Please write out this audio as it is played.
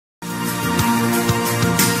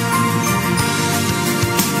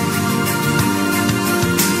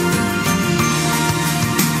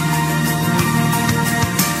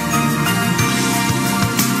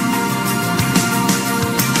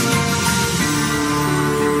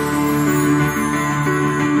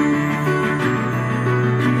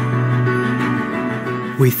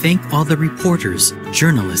thank all the reporters,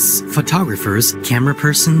 journalists, photographers, camera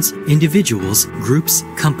persons, individuals, groups,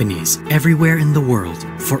 companies, everywhere in the world,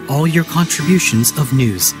 for all your contributions of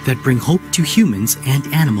news that bring hope to humans and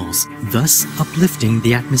animals, thus uplifting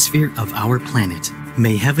the atmosphere of our planet.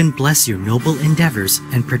 May heaven bless your noble endeavors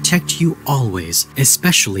and protect you always,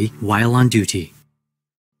 especially while on duty.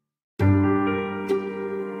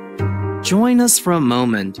 Join us for a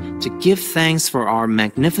moment to give thanks for our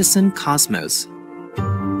magnificent cosmos.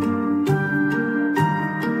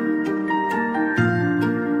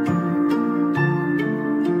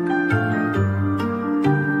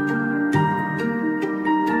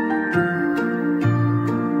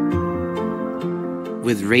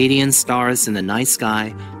 With radiant stars in the night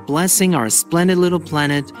sky, blessing our splendid little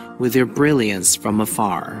planet with their brilliance from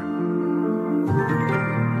afar.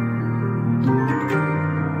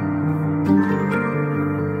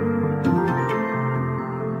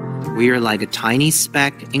 We are like a tiny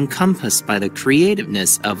speck encompassed by the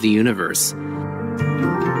creativeness of the universe.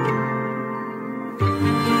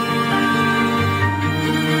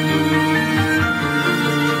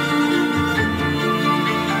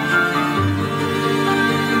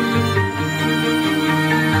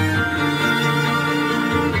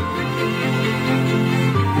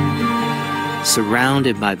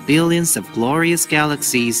 Surrounded by billions of glorious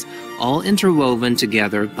galaxies, all interwoven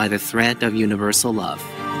together by the thread of universal love.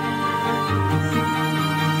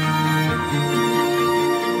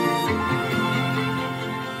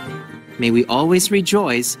 May we always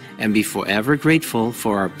rejoice and be forever grateful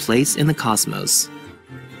for our place in the cosmos.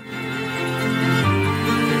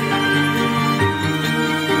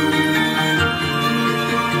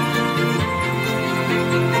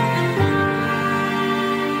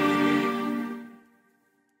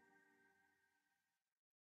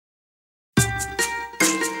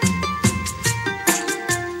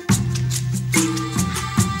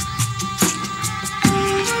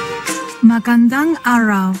 Magandang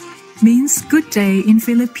araw means good day in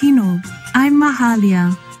Filipino. I'm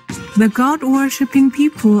Mahalia. The God-worshipping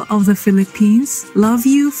people of the Philippines love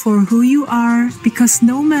you for who you are because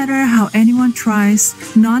no matter how anyone tries,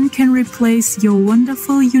 none can replace your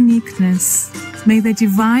wonderful uniqueness. May the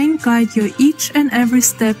divine guide your each and every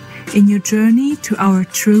step in your journey to our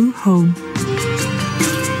true home.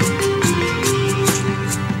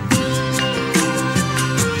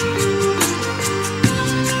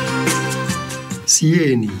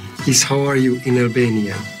 Sieni is how are you in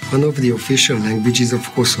Albanian, one of the official languages of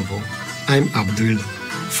Kosovo. I'm Abdul.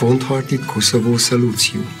 Fond-hearted Kosovo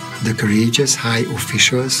salutes you, the courageous high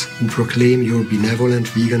officials who proclaim your benevolent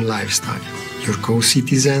vegan lifestyle. Your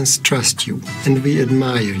co-citizens trust you, and we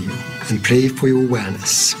admire you and pray for your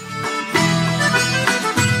wellness.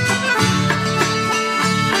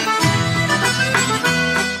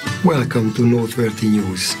 Welcome to Noteworthy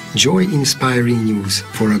News, joy-inspiring news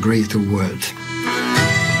for a greater world.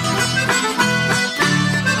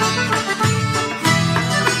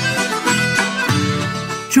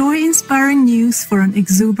 Joy-inspiring news for an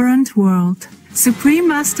exuberant world. Supreme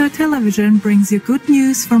Master Television brings you good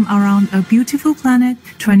news from around a beautiful planet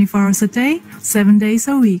 24 hours a day, 7 days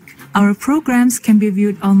a week. Our programs can be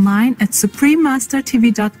viewed online at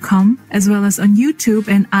suprememastertv.com as well as on YouTube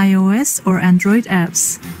and iOS or Android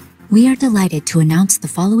apps. We are delighted to announce the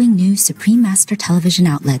following new Supreme Master television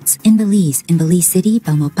outlets. In Belize City,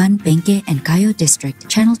 Belmopan, Bengue, and Cayo District,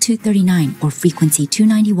 Channel 239 or frequency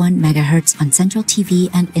 291 MHz on Central TV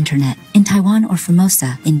and Internet. In Taiwan or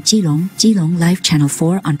Formosa, in Geelong Live Channel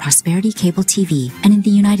 4 on Prosperity Cable TV. And in the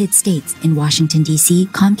United States, in Washington, D.C.,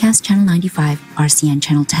 Comcast Channel 95, RCN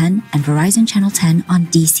Channel 10, and Verizon Channel 10 on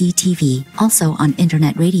DCTV. Also on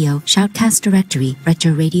Internet Radio, Shoutcast Directory,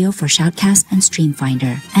 Retro Radio for Shoutcast and Stream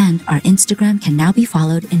Finder. And our Instagram can now be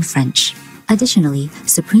followed in French. Additionally,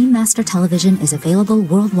 Supreme Master Television is available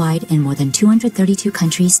worldwide in more than 232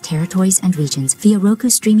 countries, territories, and regions via Roku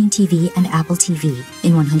Streaming TV and Apple TV,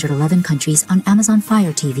 in 111 countries on Amazon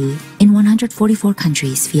Fire TV, in 144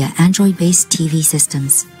 countries via Android-based TV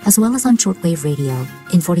systems, as well as on shortwave radio,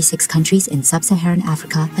 in 46 countries in Sub-Saharan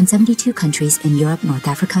Africa and 72 countries in Europe, North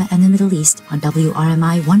Africa, and the Middle East on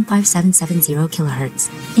WRMI 15770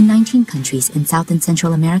 kHz, in 19 countries in South and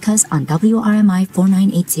Central Americas on WRMI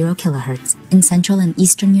 4980 kHz, in Central and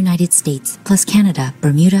Eastern United States, plus Canada,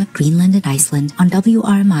 Bermuda, Greenland, and Iceland on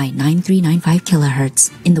WRMI 9395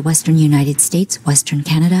 kHz, in the Western United States, Western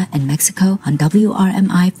Canada, and Mexico on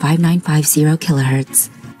WRMI 5950 kHz,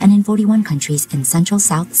 and in 41 countries in Central,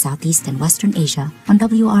 South, Southeast, and Western Asia on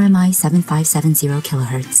WRMI 7570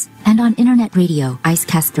 kHz. and on internet radio,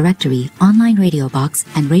 Icecast Directory, Online Radio Box,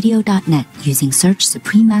 and radio.net using search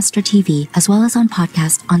Supreme Master TV, as well as on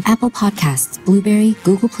podcast on Apple Podcasts, Blueberry,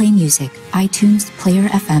 Google Play Music, iTunes, Player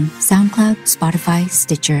FM, SoundCloud, Spotify,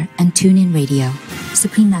 Stitcher, and TuneIn Radio.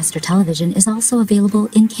 Supreme Master Television is also available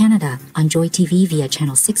in Canada on Joy TV via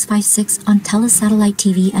channel 656 on Telus Satellite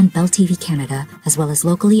TV and Bell TV Canada, as well as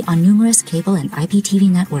locally on numerous cable and IPTV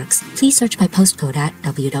networks. Please search by postcode at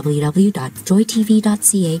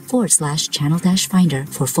www.joytv.ca/channel-finder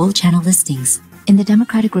for full channel listings. In the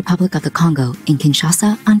Democratic Republic of the Congo, in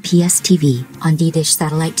Kinshasa on PSTV, on DDISH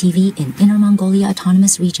Satellite TV in Inner Mongolia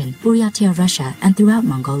Autonomous Region, Buryatia, Russia, and throughout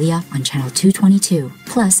Mongolia on Channel 222.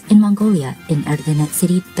 Plus, in Mongolia, in Erdenet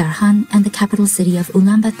City, Darhan, and the capital city of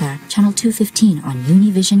Ulaanbaatar, Channel 215 on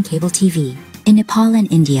Univision Cable TV. In Nepal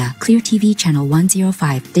and India, Clear TV Channel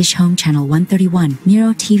 105, Dish Home Channel 131,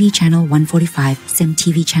 Miro TV Channel 145, Sim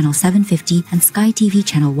TV Channel 750, and Sky TV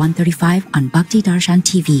Channel 135 on Bhakti Darshan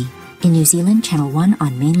TV. In New Zealand, Channel 1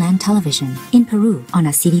 on mainland television. In Peru, on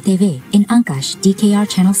Asiri TV. In Ancash, DKR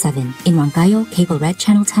Channel 7. In Huancayo, Cable Red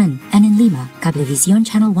Channel 10. And in Lima, Cablevisión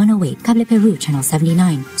Channel 108, Cable Peru Channel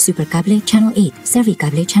 79, Super Cable Channel 8,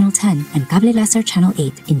 Servicable Channel 10, and Cable Laser Channel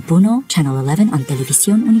 8. In Puno, Channel 11 on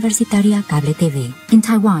Televisión Universitaria Cable TV. In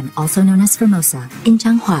Taiwan, also known as Formosa. In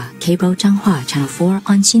Changhua, Cable Changhua Channel 4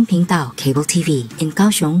 on Xinpingdao Cable TV. In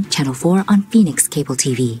Kaohsiung, Channel 4 on Phoenix Cable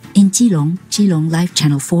TV. In Keelung, Keelung Live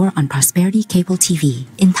Channel 4 on Prosperity Cable TV.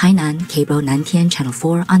 In Tainan, Cable Nantian Channel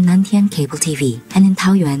 4 on Nantian Cable TV. And in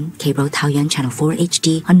Taoyuan, Cable Taoyuan Channel 4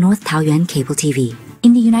 HD on North Taoyuan Cable TV.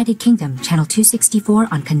 In the United Kingdom, Channel 264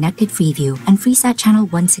 on Connected Freeview, and Freesat Channel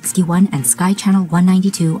 161 and Sky Channel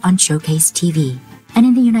 192 on Showcase TV. And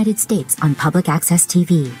in the United States on Public Access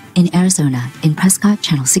TV. In Arizona, in Prescott,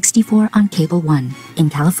 Channel 64 on Cable 1. In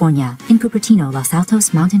California, in Cupertino, Los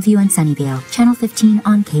Altos, Mountain View, and Sunnyvale, Channel 15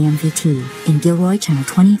 on KMVT. In Gilroy, Channel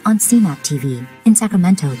 20 on CMAP TV. In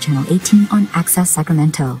Sacramento, Channel 18 on Access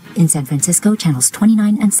Sacramento. In San Francisco, Channels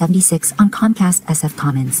 29 and 76 on Comcast SF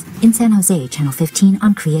Commons. In San Jose, Channel 15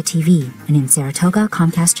 on Korea TV. And in Saratoga,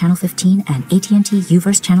 Comcast Channel 15 and AT&T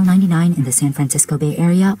Uverse Channel 99 in the San Francisco Bay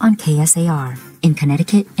Area on KSAR. In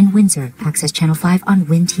Connecticut, in Windsor, Access Channel 5 on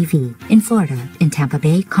WIN TV. In Florida, in Tampa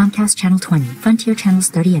Bay, Comcast Channel 20, Frontier Channels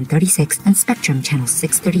 30 and 36, and Spectrum Channels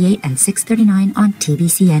 638 and 639 on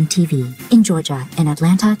TBCN TV. In Georgia, in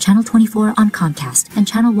Atlanta, Channel 24 on Comcast, and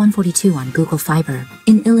Channel 142 on Google Fiber.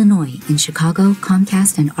 In Illinois, in Chicago,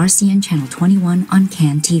 Comcast and RCN Channel 21 on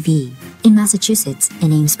CAN TV. In Massachusetts,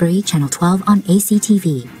 in Amesbury, Channel 12 on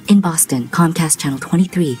ACTV. In Boston, Comcast Channel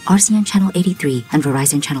 23, RCN Channel 83, and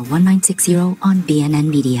Verizon Channel 1960 on BNN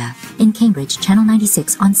Media. In Cambridge, Channel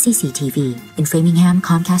 96 on CCTV. In Framingham,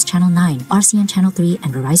 Comcast Channel 9, RCN Channel 3,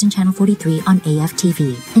 and Verizon Channel 43 on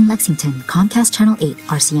AFTV. In Lexington, Comcast Channel 8,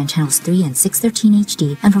 RCN Channels 3 and 613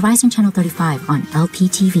 HD, and Verizon Channel 35 on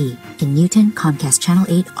LPTV. In Newton, Comcast Channel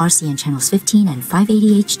 8, RCN Channels 15 and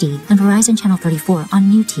 580 HD, and Verizon Channel 34 on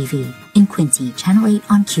New TV. In Quincy, Channel 8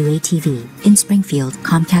 on QATV. In Springfield,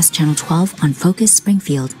 Comcast Channel 12 on Focus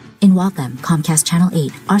Springfield. In Waltham, Comcast Channel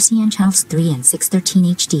 8, RCN Channels 3 and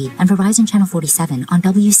 613 HD, and Verizon Channel 47 on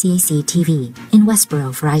WCAC TV. In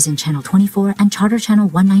Westboro, Verizon Channel 24 and Charter Channel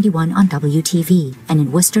 191 on WTV. And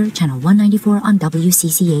in Worcester, Channel 194 on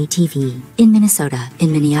WCCA TV. In Minnesota,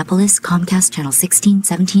 in Minneapolis, Comcast Channel 16,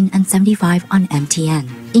 17, and 75 on MTN.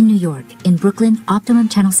 In New York, in Brooklyn, Optimum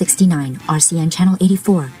Channel 69, RCN Channel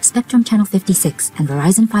 84, Spectrum Channel 56, and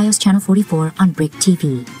Verizon Fios Channel 44 on Brick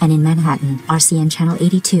TV. And in Manhattan, RCN Channel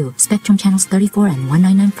 82, Spectrum Channels 34 and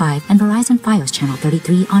 1995, and Verizon Fios Channel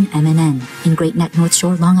 33 on MNN. In Great Neck North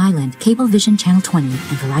Shore, Long Island, Cablevision Channel 20, and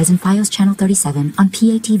Verizon Fios Channel 37 on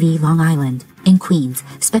PATV Long Island. In Queens,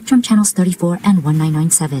 Spectrum Channels 34 and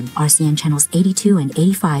 1997, RCN Channels 82 and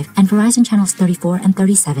 85, and Verizon Channels 34 and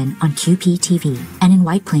 37 on QPTV. And in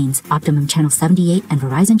White Plains, Optimum Channel 78 and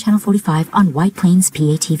Verizon Channel 45 on White Plains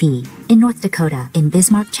PATV. In North Dakota, in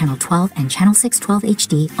Bismarck, Channel 12 and Channel 612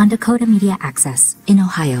 HD on Dakota Media Access. In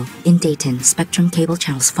Ohio, in Dayton, Spectrum Cable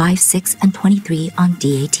Channels 5, 6, and 23 on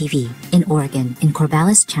DATV. In Oregon, in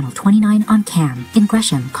Corvallis, Channel 29 on CAM. In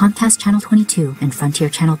Gresham, Comcast Channel 22 and Frontier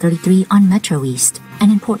Channel 33 on Metro East.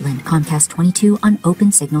 And in Portland, Comcast 22 on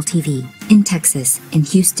Open Signal TV. In Texas, in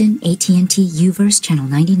Houston, AT&T Uverse Channel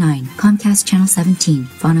 99, Comcast Channel 17,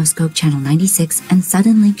 Phonoscope Channel 96, and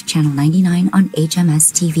Suddenlink Channel 99 on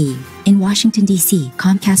HMS TV. In In Washington, D.C.,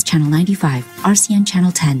 Comcast Channel 95, RCN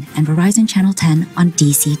Channel 10, and Verizon Channel 10 on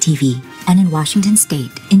DCTV. And in Washington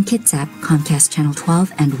State, in Kitsap, Comcast Channel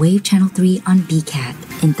 12 and Wave Channel 3 on BCAT.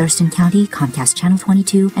 In Thurston County, Comcast Channel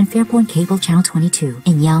 22 and Fairborn Cable Channel 22.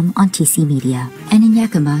 In Yelm on TC Media. And in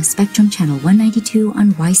Yakima, Spectrum Channel 192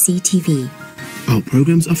 on YCTV. Our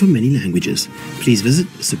programs offer many languages. Please visit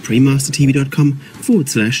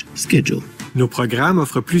suprememastertv.com/schedule. Nos programmes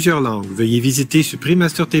offrent plusieurs langues. Veuillez visiter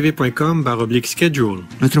suprememastertv.com/schedule.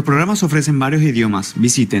 Nuestros programas ofrecen varios idiomas.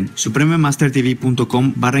 Visiten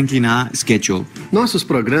suprememastertv.com/schedule. Nossos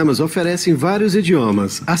programas oferecem vários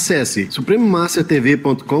idiomas. Acesse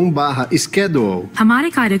suprememastertv.com/schedule. हमारे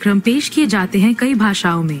कार्यक्रम पेश किए जाते हैं कई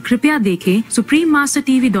भाषाओं में. कृपया देखें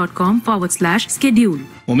suprememastertv.com/schedule.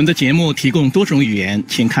 我们的节目提供多种语言，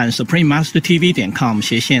请看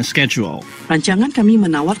suprememastertv.com/schedule. Rancangan kami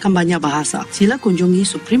menawarkan banyak bahasa. Sila kunjungi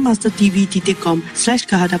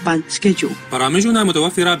suprememastertv.com/schedule. برامجنا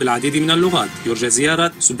متوفرة بالعديد من اللغات. يرجى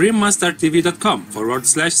زيارة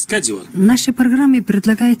suprememastertv.com/schedule. Наши программы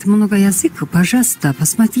предлагают много языков. Пожалуйста,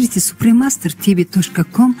 посмотрите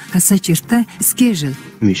suprememastertv.com/schedule.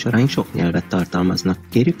 Műsoraink sok nyelvet tartalmaznak.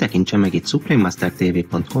 Kérjük tekintse meg itt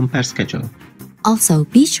suprememastertv.com/schedule. Also,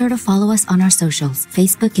 be sure to follow us on our socials,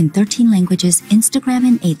 Facebook in 13 languages, Instagram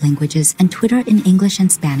in 8 languages, and Twitter in English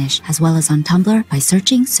and Spanish, as well as on Tumblr by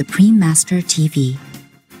searching Supreme Master TV.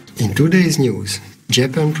 In today's news,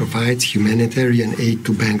 Japan provides humanitarian aid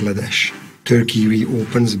to Bangladesh. Turkey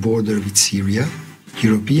reopens border with Syria.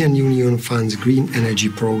 European Union funds green energy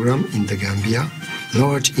program in the Gambia.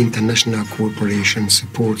 Large international corporation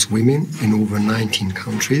supports women in over 19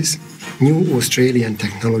 countries. New Australian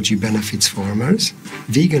technology benefits farmers.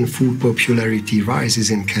 Vegan food popularity rises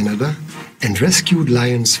in Canada. And rescued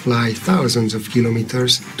lions fly thousands of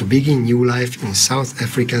kilometers to begin new life in South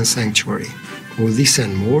African sanctuary. All this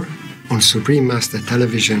and more on Supreme Master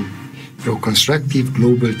Television, your constructive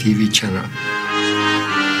global TV channel.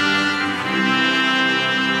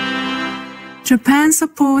 Japan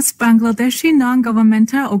supports Bangladeshi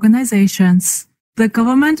non-governmental organizations. The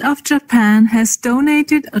government of Japan has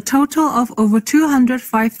donated a total of over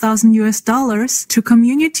 $205,000 to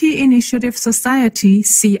Community Initiative Society,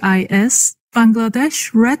 CIS,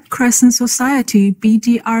 Bangladesh Red Crescent Society,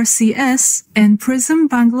 BDRCS, and Prism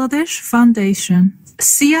Bangladesh Foundation.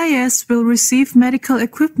 CIS will receive medical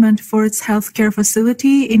equipment for its healthcare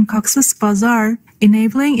facility in Cox's Bazar,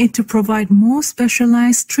 enabling it to provide more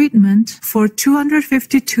specialized treatment for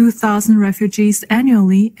 252,000 refugees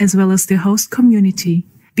annually, as well as the host community.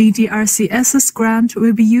 BDRCS's grant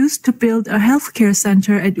will be used to build a healthcare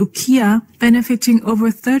center at Ukiah, benefiting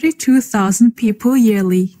over 32,000 people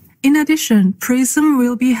yearly. In addition, Prism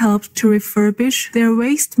will be helped to refurbish their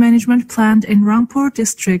waste management plant in Rangpur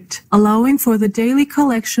district, allowing for the daily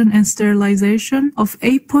collection and sterilization of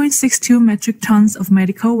 8.62 metric tons of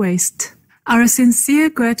medical waste. Our sincere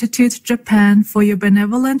gratitude, Japan, for your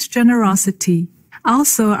benevolent generosity.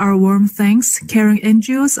 Also, our warm thanks, caring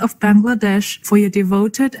NGOs of Bangladesh, for your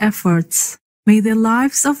devoted efforts. May the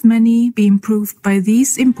lives of many be improved by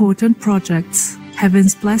these important projects.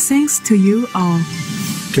 Heaven's blessings to you all.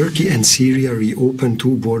 Turkey and Syria reopen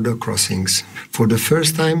two border crossings. For the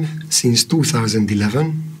first time since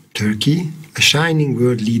 2011, Turkey, a Shining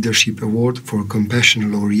World Leadership Award for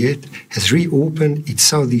Compassion Laureate, has reopened its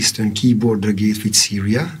southeastern key border gate with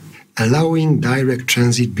Syria, allowing direct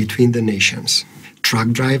transit between the nations.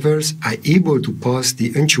 Truck drivers are able to pass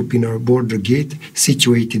the Unchupiner border gate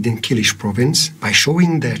situated in Kilis province by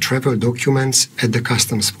showing their travel documents at the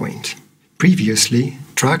customs point. Previously,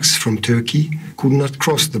 trucks from Turkey could not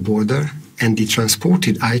cross the border, and the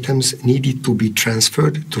transported items needed to be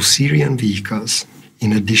transferred to Syrian vehicles.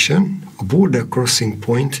 In addition, a border crossing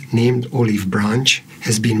point named Olive Branch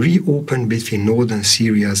has been reopened between northern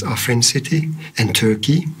Syria's Afrin city and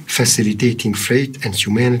Turkey, facilitating freight and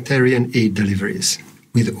humanitarian aid deliveries.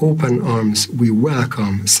 With open arms, we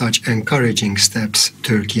welcome such encouraging steps,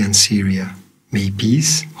 Turkey and Syria. May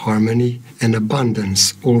peace, harmony, and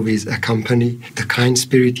abundance always accompany the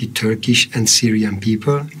kind-spirited Turkish and Syrian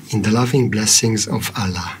people in the loving blessings of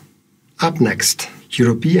Allah. Up next,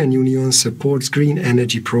 European Union supports green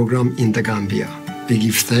energy program in the Gambia. We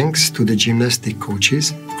give thanks to the gymnastic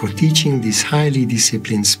coaches for teaching this highly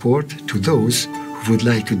disciplined sport to those who would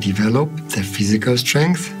like to develop their physical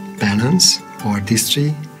strength, balance,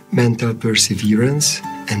 artistry, mental perseverance,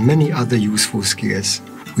 and many other useful skills.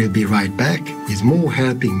 We'll be right back with more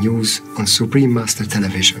helping news on Supreme Master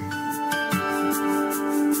Television.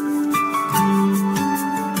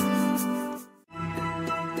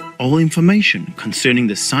 All information concerning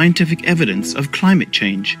the scientific evidence of climate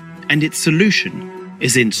change and its solution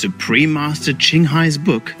is in Supreme Master Ching Hai's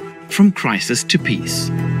book, From Crisis to Peace.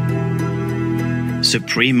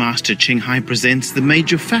 Supreme Master Ching Hai presents the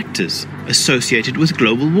major factors associated with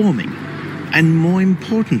global warming, and more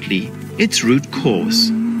importantly, its root cause,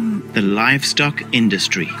 the livestock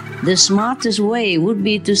industry. The smartest way would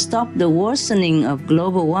be to stop the worsening of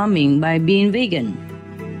global warming by being vegan.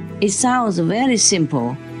 It sounds very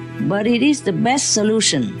simple, but it is the best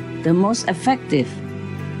solution, the most effective,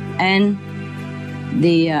 and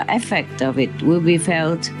the effect of it will be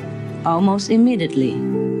felt almost immediately.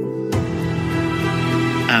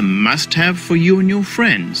 A must-have for you and your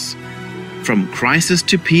friends. From Crisis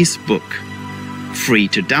to Peace book. Free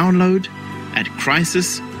to download at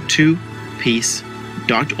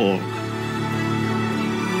crisis2peace.org.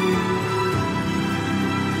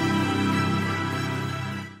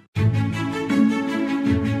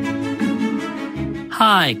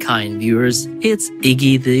 Hi, kind viewers. It's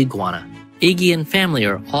Iggy the Iguana. Iggy and family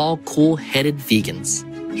are all cool-headed vegans.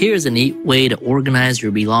 Here's a neat way to organize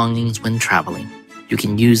your belongings when traveling. You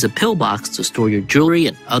can use a pillbox to store your jewelry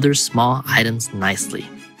and other small items nicely.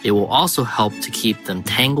 It will also help to keep them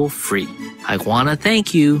tangle-free. I want to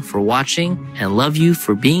thank you for watching and love you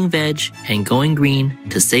for being veg and going green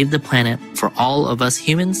to save the planet for all of us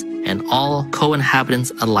humans and all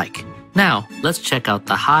co-inhabitants alike. Now, let's check out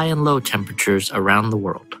the high and low temperatures around the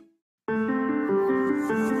world.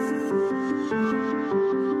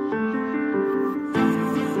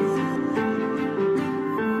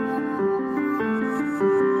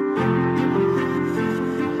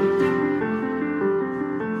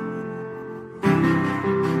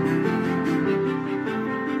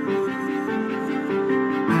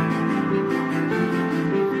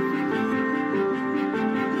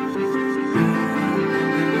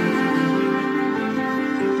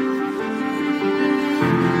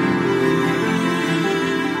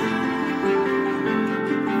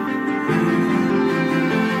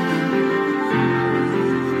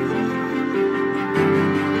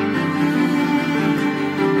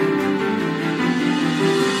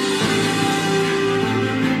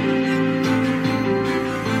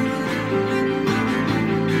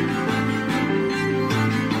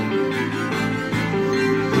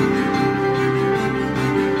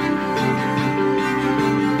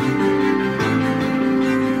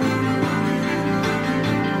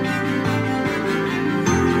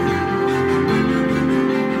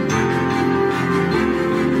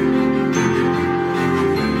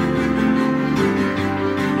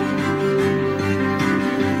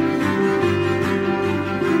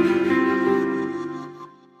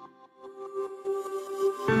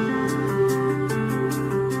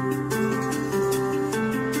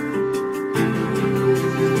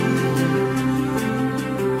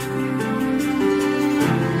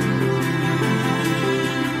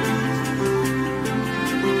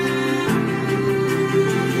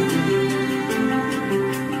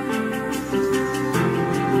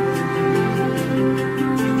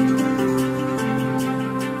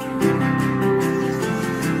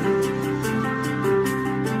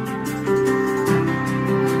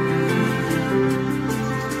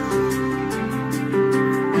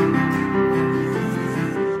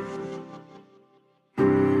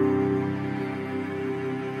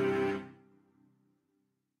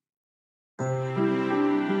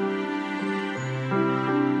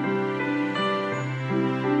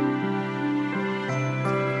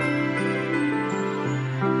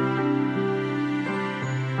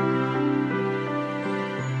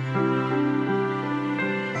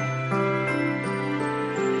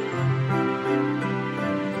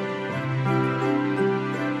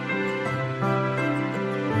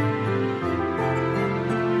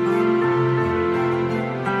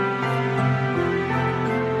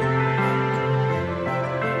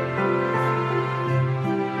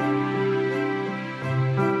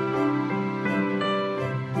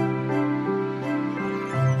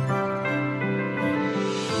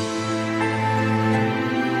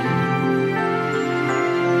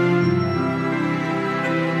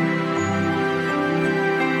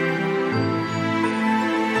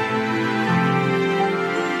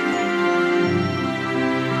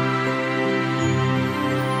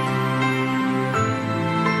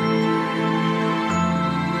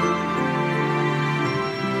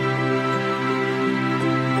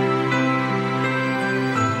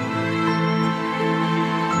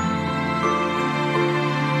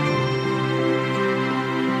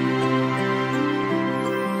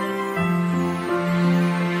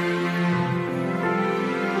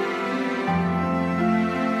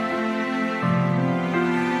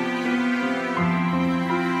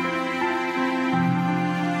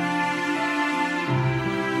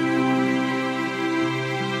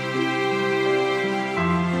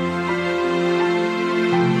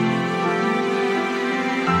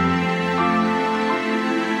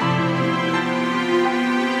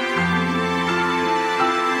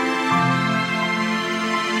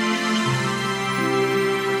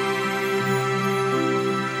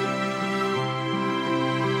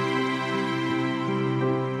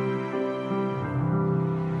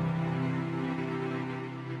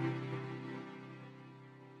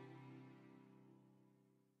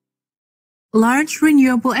 Large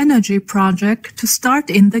renewable energy project to start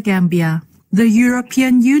in the Gambia. The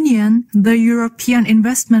European Union, the European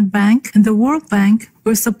Investment Bank, and the World Bank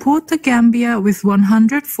will support the Gambia with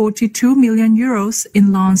 142 million euros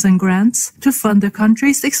in loans and grants to fund the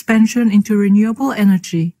country's expansion into renewable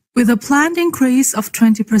energy. With a planned increase of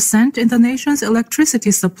 20% in the nation's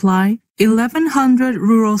electricity supply, 1,100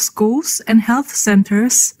 rural schools and health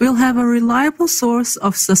centers will have a reliable source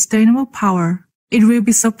of sustainable power. It will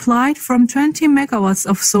be supplied from 20 megawatts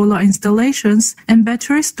of solar installations and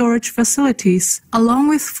battery storage facilities, along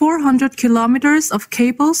with 400 kilometers of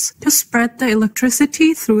cables to spread the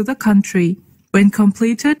electricity through the country. When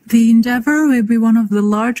completed, the endeavor will be one of the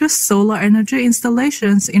largest solar energy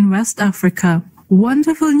installations in West Africa.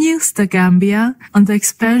 Wonderful news, the Gambia, on the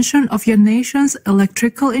expansion of your nation's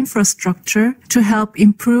electrical infrastructure to help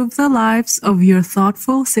improve the lives of your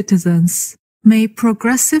thoughtful citizens. May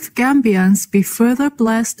progressive Gambians be further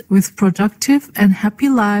blessed with productive and happy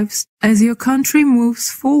lives as your country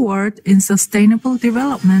moves forward in sustainable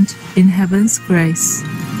development in heaven's grace.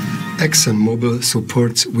 ExxonMobil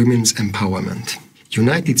supports women's empowerment.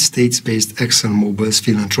 United States-based ExxonMobil's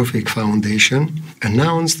philanthropic foundation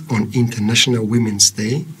announced on International Women's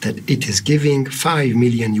Day that it is giving $5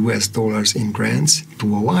 million in grants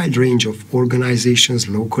to a wide range of organizations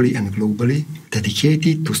locally and globally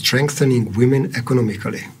dedicated to strengthening women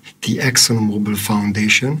economically. The ExxonMobil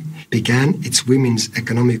Foundation began its Women's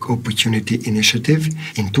Economic Opportunity Initiative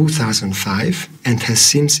in 2005 and has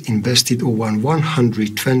since invested over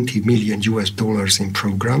 $120 million in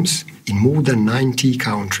programs in more than 90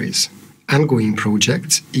 countries. Ongoing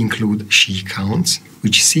projects include She Counts,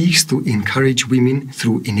 which seeks to encourage women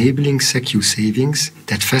through enabling secure savings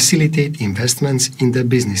that facilitate investments in their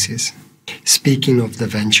businesses. Speaking of the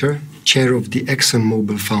venture, chair of the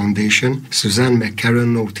ExxonMobil Foundation, Suzanne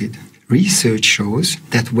McCarron, noted, "Research shows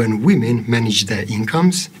that when women manage their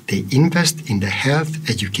incomes, they invest in the health,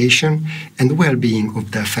 education, and well-being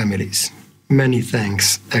of their families." Many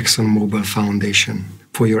thanks, ExxonMobil Foundation,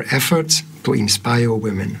 for your efforts to inspire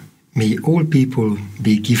women. May all people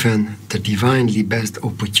be given the divinely best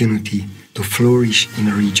opportunity to flourish in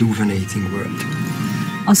a rejuvenating world.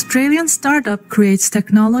 Australian startup creates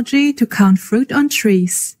technology to count fruit on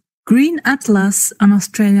trees. Green Atlas, an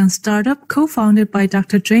Australian startup co-founded by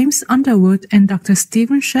Dr. James Underwood and Dr.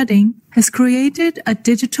 Stephen Shedding, has created a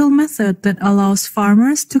digital method that allows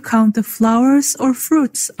farmers to count the flowers or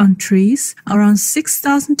fruits on trees around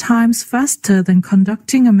 6,000 times faster than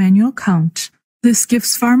conducting a manual count. This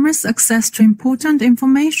gives farmers access to important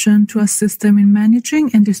information to assist them in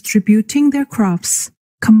managing and distributing their crops.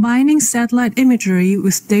 Combining satellite imagery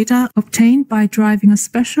with data obtained by driving a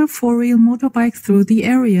special four-wheel motorbike through the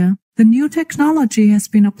area, the new technology has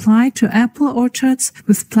been applied to apple orchards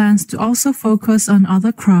with plans to also focus on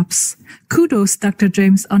other crops. Kudos, Dr.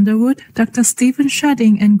 James Underwood, Dr. Stephen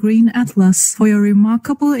Shedding, and Green Atlas for your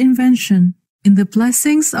remarkable invention. In the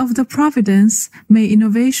blessings of the Providence, may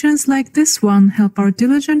innovations like this one help our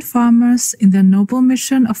diligent farmers in their noble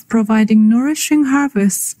mission of providing nourishing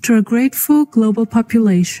harvests to a grateful global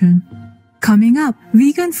population. Coming up,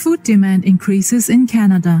 vegan food demand increases in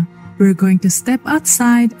Canada. We're going to step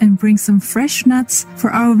outside and bring some fresh nuts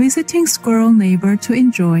for our visiting squirrel neighbor to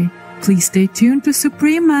enjoy. Please stay tuned to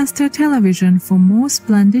Supreme Master Television for more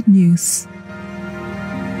splendid news.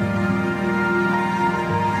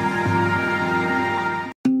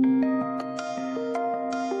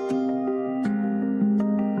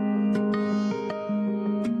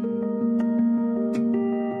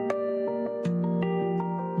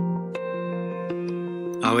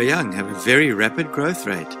 Our young have a very rapid growth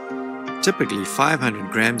rate, typically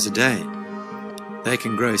 500 grams a day. They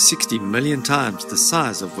can grow 60 million times the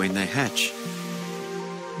size of when they hatch.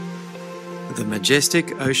 The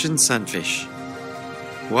majestic ocean sunfish.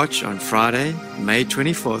 Watch on Friday, May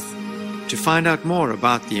 24th to find out more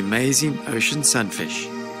about the amazing ocean sunfish.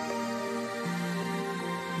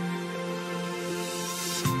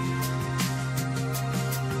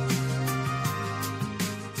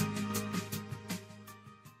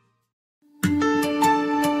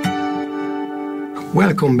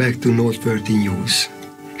 Welcome back to Noteworthy News.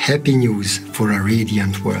 Happy news for a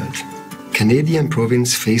radiant world. Canadian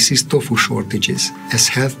province faces tofu shortages as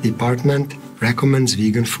Health Department recommends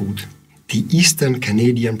vegan food. The eastern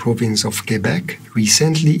Canadian province of Quebec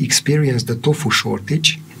recently experienced a tofu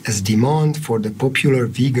shortage as demand for the popular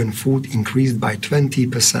vegan food increased by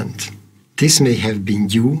 20%. This may have been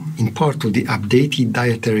due in part to the updated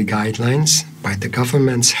dietary guidelines by the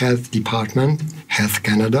government's Health Department, Health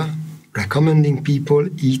Canada, recommending people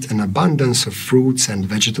eat an abundance of fruits and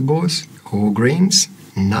vegetables, whole grains,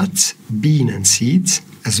 nuts, beans and seeds,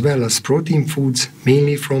 as well as protein foods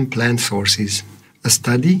mainly from plant sources. A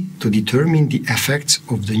study to determine the effects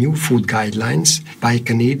of the new food guidelines by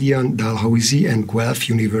Canadian Dalhousie and Guelph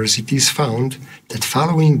universities found that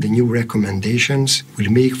following the new recommendations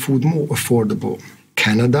will make food more affordable.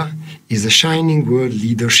 Canada is a Shining World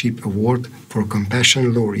Leadership Award for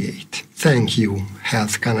Compassion Laureate. Thank you,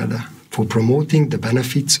 Health Canada, for promoting the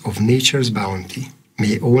benefits of nature's bounty.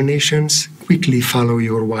 May all nations quickly follow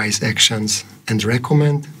your wise actions and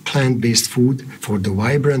recommend plant-based food for the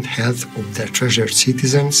vibrant health of their treasured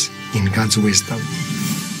citizens in God's wisdom.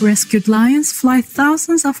 Rescued lions fly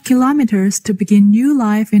thousands of kilometers to begin new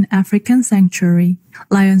life in African sanctuary.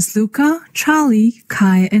 Lions Luca, Charlie,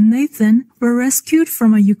 Kai, and Nathan were rescued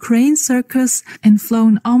from a Ukraine circus and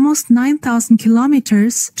flown almost 9,000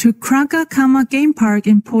 kilometers to Kragakama Game Park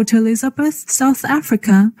in Port Elizabeth, South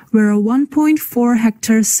Africa, where a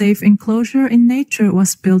 1.4-hectare safe enclosure in nature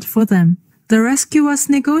was built for them. The rescue was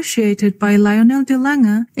negotiated by Lionel de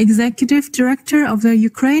Lange, Executive Director of the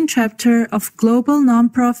Ukraine chapter of global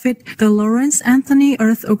nonprofit the Lawrence Anthony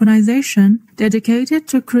Earth Organization, dedicated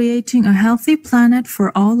to creating a healthy planet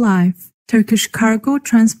for all life. Turkish Cargo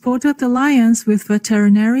transported the lions with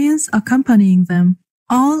veterinarians accompanying them.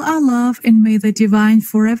 All are love, and may the divine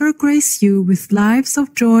forever grace you with lives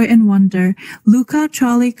of joy and wonder, Luca,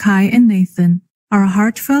 Charlie, Kai, and Nathan. Our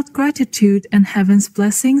heartfelt gratitude and heaven's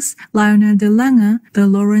blessings, Lionel de Lange, the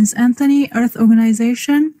Lawrence Anthony Earth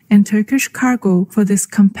Organization, and Turkish Cargo for this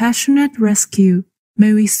compassionate rescue.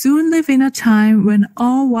 May we soon live in a time when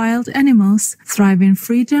all wild animals thrive in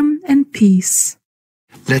freedom and peace.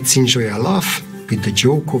 Let's enjoy a laugh with the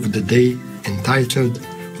joke of the day entitled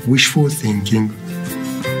Wishful Thinking.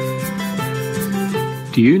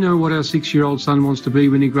 Do you know what our 6-year-old son wants to be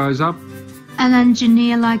when he grows up? An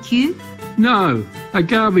engineer like you? No, a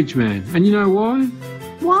garbage man. And you know why?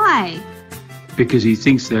 Why? Because he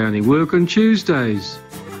thinks they only work on Tuesdays.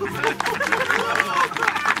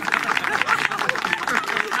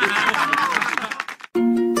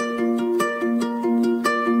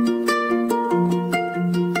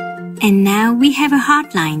 And now we have a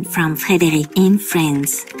hotline from Frédéric in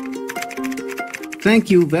France. Thank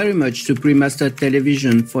you very much, Supreme Master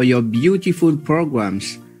Television, for your beautiful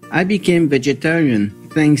programs. I became vegetarian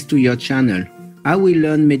thanks to your channel. I will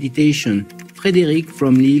learn meditation. Frédéric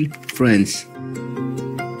from Lille, France.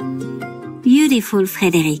 Beautiful,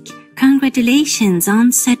 Frédéric. Congratulations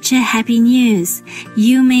on such a happy news.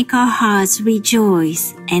 You make our hearts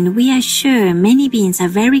rejoice, and we are sure many beings are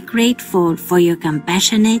very grateful for your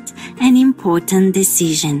compassionate and important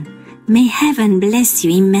decision. May heaven bless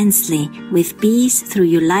you immensely with peace through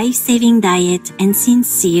your life-saving diet and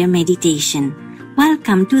sincere meditation.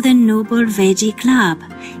 Welcome to the Noble Veggie Club.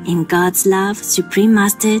 In God's love, Supreme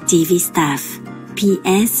Master TV staff.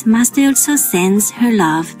 P.S. Master also sends her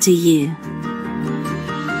love to you.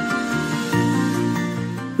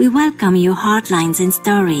 We welcome your hotlines and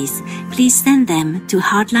stories. Please send them to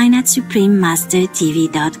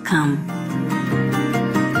hotline@suprememastertv.com.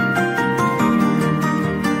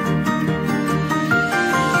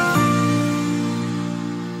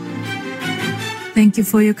 Thank you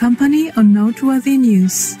for your company on Noteworthy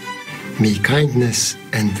News. May kindness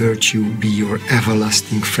and virtue be your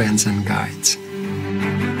everlasting friends and guides.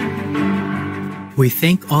 We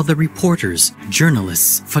thank all the reporters,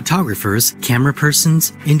 journalists, photographers, camera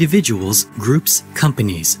persons, individuals, groups,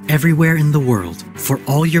 companies, everywhere in the world, for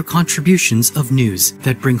all your contributions of news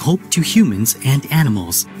that bring hope to humans and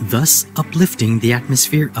animals, thus uplifting the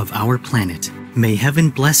atmosphere of our planet. May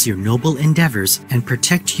heaven bless your noble endeavors and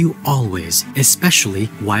protect you always, especially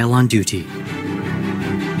while on duty.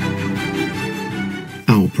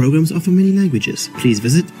 Our programs offer many languages. Please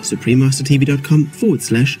visit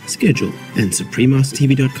suprememastertv.com/schedule and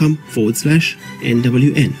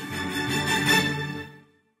suprememastertv.com/NWN.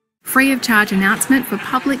 Free of charge announcement for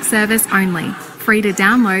public service only. Free to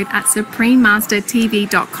download at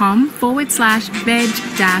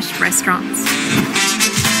suprememastertv.com/veg-restaurants.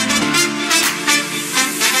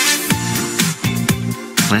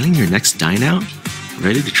 Planning your next dine out?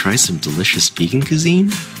 Ready to try some delicious vegan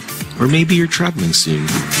cuisine? Or maybe you're traveling soon.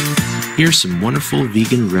 Here's some wonderful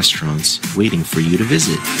vegan restaurants waiting for you to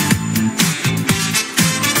visit.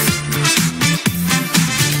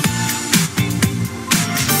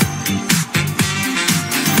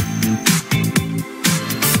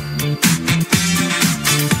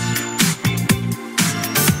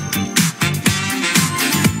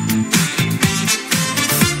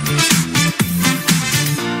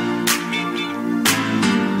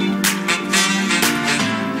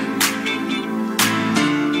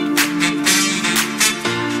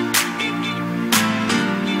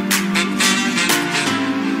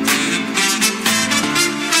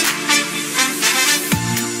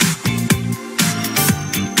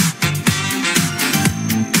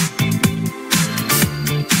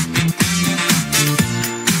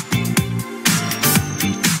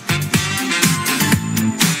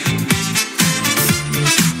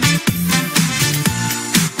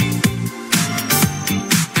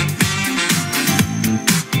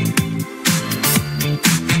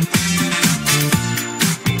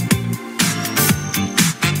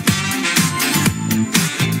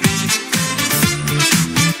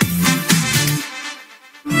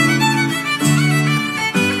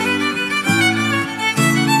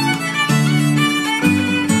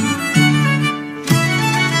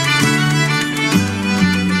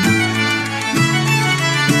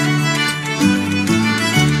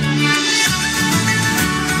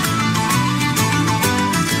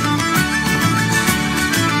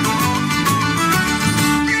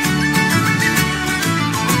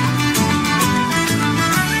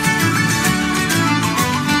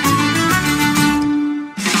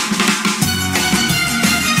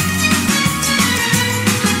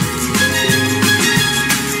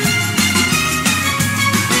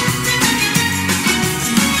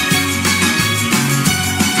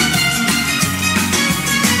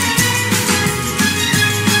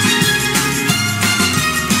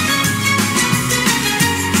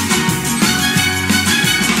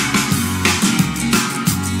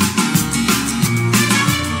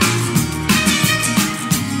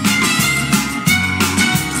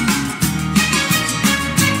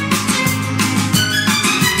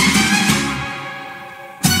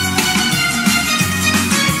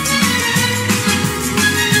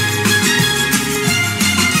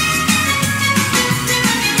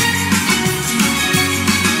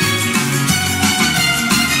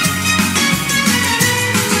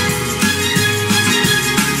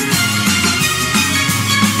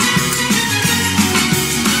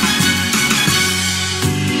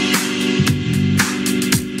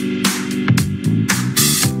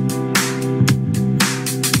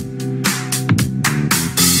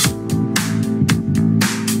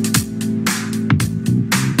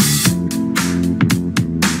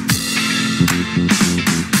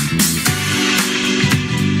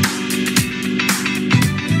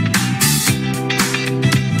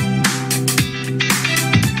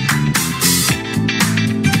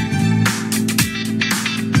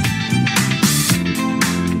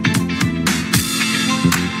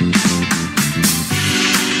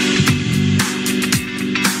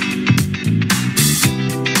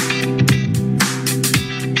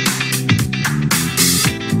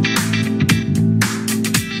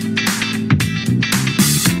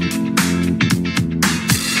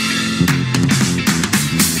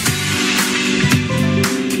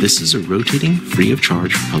 This is a rotating, free of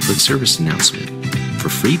charge public service announcement. For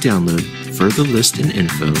free download, further list and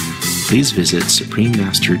info, please visit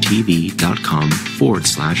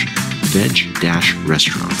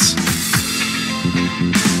suprememastertv.com/veg-restaurants.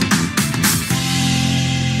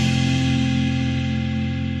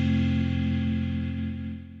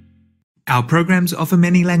 Our programs offer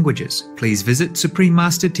many languages. Please visit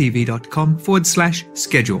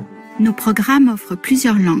suprememastertv.com/schedule. Nos programmes offrent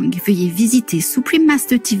plusieurs langues. Veuillez visiter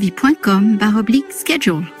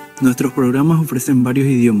suprememastertv.com/schedule. Nuestros programas ofrecen varios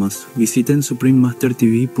idiomas. Visiten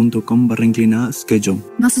suprememastertv.com/schedule.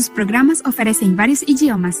 Nossos programas oferecem vários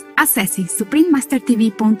idiomas. Acesse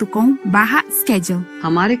suprememastertv.com/schedule.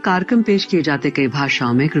 हमारे कार्यक्रम पेश किए जाते कई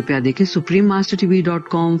भाषाओं में कृपया देखें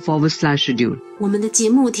suprememastertv.com/schedule。我们的节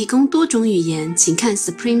目提供多种语言，请看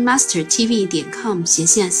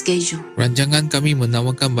suprememastertv.com/schedule。 Rancangan kami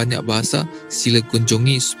menawarkan banyak bahasa. Sila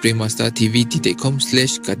kunjungi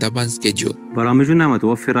suprememastertv.com/katapan-schedule. برامجنا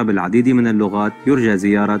متوفرة بالعديد من اللغات. يرجى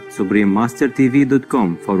زيارة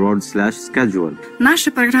suprememastertv.com/schedule.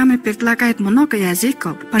 Наши программы предлагают много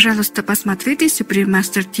языков. Пожалуйста, посмотрите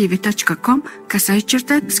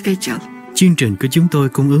suprememastertv.com/schedule. Chương trình của chúng tôi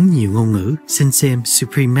cung ứng nhiều ngôn ngữ. Xin xem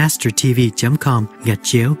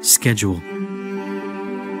suprememastertv.com/schedule.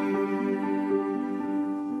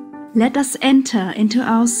 Let us enter into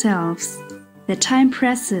ourselves. The time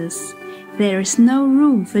presses. There is no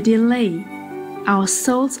room for delay. Our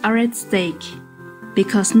souls are at stake.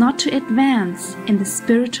 Because not to advance in the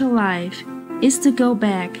spiritual life is to go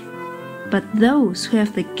back. But those who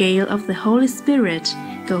have the gale of the Holy Spirit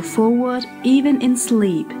go forward even in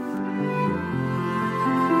sleep.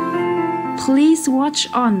 Please watch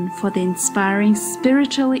on for the inspiring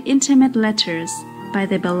spiritually intimate letters by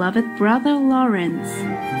the beloved Brother Lawrence.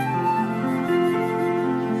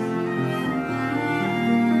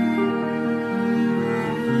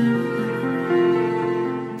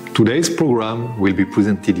 Today's program will be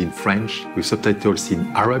presented in French with subtitles in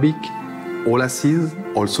Arabic, Aulacese,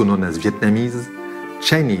 also known as Vietnamese,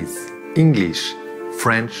 Chinese, English,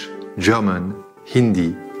 French, German,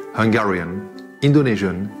 Hindi, Hungarian,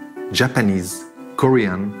 Indonesian, Japanese,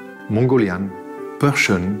 Korean, Mongolian,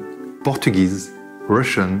 Persian, Portuguese,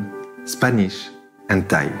 Russian, Spanish, and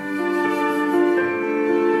Thai.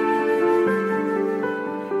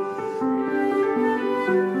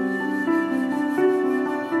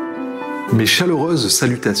 Mes chaleureuses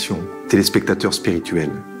salutations, téléspectateurs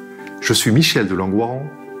spirituels. Je suis Michel de Langoiran,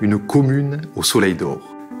 une commune au soleil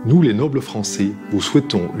d'or. Nous, les nobles Français, vous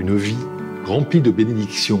souhaitons une vie remplie de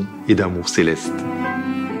bénédictions et d'amour céleste.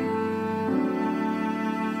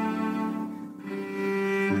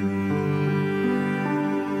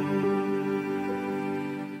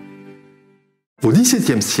 Au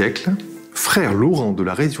XVIIe siècle, frère Laurent de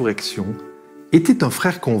la Résurrection était un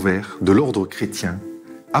frère convers de l'ordre chrétien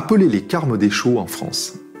appelé les Carmes des Chauds en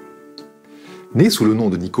France. Né sous le nom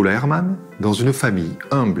de Nicolas Hermann, dans une famille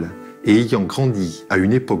humble et ayant grandi à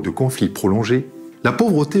une époque de conflits prolongés, la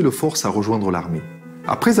pauvreté le force à rejoindre l'armée.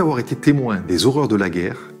 Après avoir été témoin des horreurs de la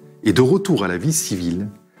guerre et de retour à la vie civile,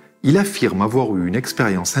 il affirme avoir eu une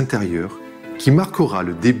expérience intérieure qui marquera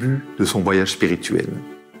le début de son voyage spirituel.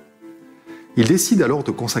 Il décide alors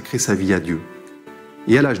de consacrer sa vie à Dieu.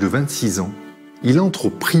 Et à l'âge de 26 ans, il entre au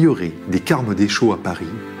prieuré des Carmes des Chauds à Paris,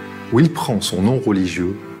 où il prend son nom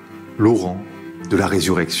religieux, Laurent de la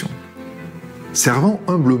Résurrection. Servant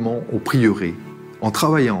humblement au prieuré, en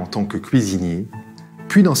travaillant en tant que cuisinier,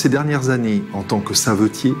 puis dans ses dernières années en tant que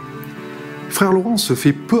savetier, frère Laurent se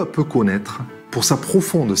fait peu à peu connaître pour sa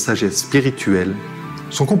profonde sagesse spirituelle,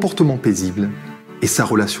 son comportement paisible et sa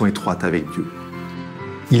relation étroite avec Dieu.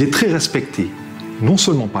 Il est très respecté, non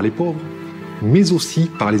seulement par les pauvres, mais aussi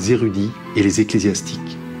par les érudits et les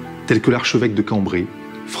ecclésiastiques, tels que l'archevêque de Cambrai,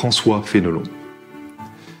 François Fénelon.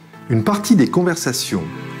 Une partie des conversations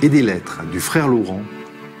et des lettres du frère Laurent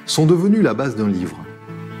sont devenues la base d'un livre,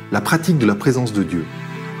 La pratique de la présence de Dieu,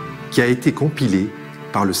 qui a été compilé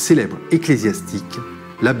par le célèbre ecclésiastique,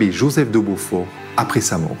 l'abbé Joseph de Beaufort, après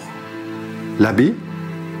sa mort. L'abbé,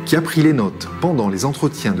 qui a pris les notes pendant les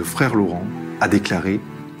entretiens de frère Laurent, a déclaré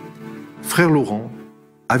 « Frère Laurent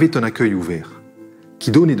avait un accueil ouvert,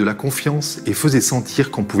 qui donnait de la confiance et faisait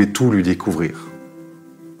sentir qu'on pouvait tout lui découvrir.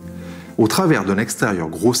 Au travers d'un extérieur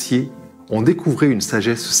grossier, on découvrait une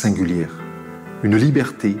sagesse singulière, une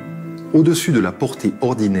liberté au-dessus de la portée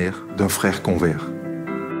ordinaire d'un frère convers. »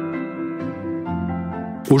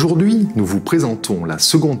 Aujourd'hui, nous vous présentons la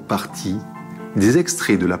seconde partie des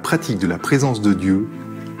extraits de la pratique de la présence de Dieu,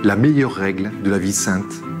 la meilleure règle de la vie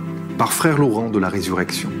sainte, par frère Laurent de la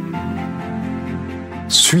Résurrection.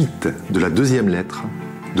 Suite de la deuxième lettre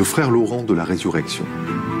de frère Laurent de la Résurrection.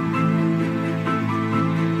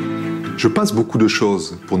 Je passe beaucoup de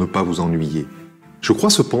choses pour ne pas vous ennuyer. Je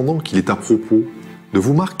crois cependant qu'il est à propos de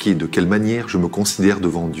vous marquer de quelle manière je me considère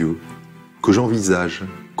devant Dieu, que j'envisage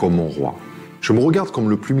comme mon roi. Je me regarde comme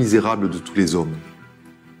le plus misérable de tous les hommes,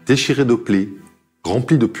 déchiré de plaies,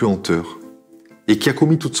 rempli de puanteur, et qui a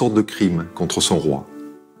commis toutes sortes de crimes contre son roi.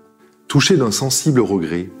 Touché d'un sensible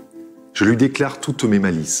regret, je lui déclare toutes mes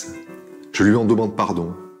malices. Je lui en demande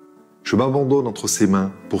pardon. Je m'abandonne entre ses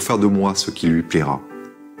mains pour faire de moi ce qui lui plaira.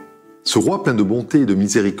 Ce roi plein de bonté et de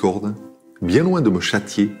miséricorde, bien loin de me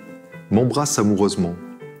châtier, m'embrasse amoureusement,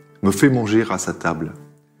 me fait manger à sa table,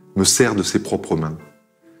 me sert de ses propres mains,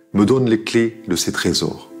 me donne les clés de ses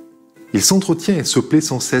trésors. Il s'entretient et se plaît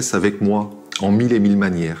sans cesse avec moi en mille et mille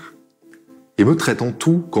manières, et me traite en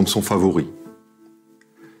tout comme son favori.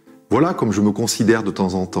 Voilà comme je me considère de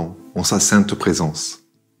temps en temps en sa sainte présence.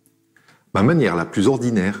 Ma manière la plus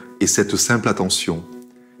ordinaire est cette simple attention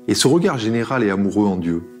et ce regard général et amoureux en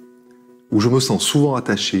Dieu, où je me sens souvent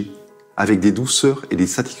attaché avec des douceurs et des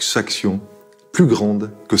satisfactions plus grandes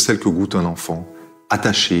que celles que goûte un enfant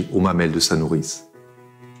attaché aux mamelles de sa nourrice.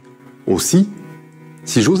 Aussi,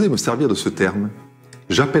 si j'osais me servir de ce terme,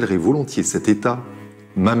 j'appellerais volontiers cet état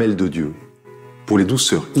 « mamelle de Dieu » pour les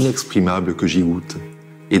douceurs inexprimables que j'y goûte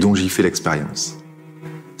et dont j'y fais l'expérience.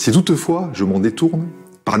 Si toutefois je m'en détourne,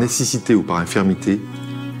 par nécessité ou par infirmité,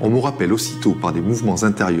 on me rappelle aussitôt par des mouvements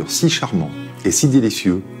intérieurs si charmants et si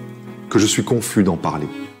délicieux que je suis confus d'en parler.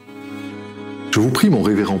 Je vous prie, mon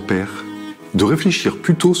révérend Père, de réfléchir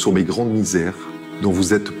plutôt sur mes grandes misères dont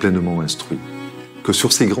vous êtes pleinement instruit, que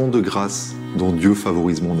sur ces grandes grâces dont Dieu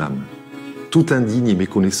favorise mon âme, tout indigne et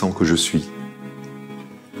méconnaissant que je suis.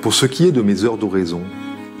 Pour ce qui est de mes heures d'oraison,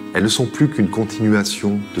 elles ne sont plus qu'une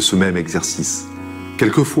continuation de ce même exercice.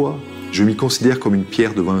 Quelquefois, je m'y considère comme une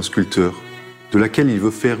pierre devant un sculpteur, de laquelle il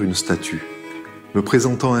veut faire une statue. Me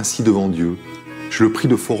présentant ainsi devant Dieu, je le prie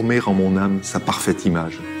de former en mon âme sa parfaite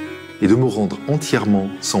image, et de me rendre entièrement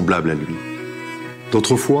semblable à lui.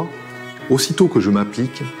 D'autres fois, aussitôt que je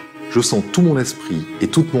m'applique, je sens tout mon esprit et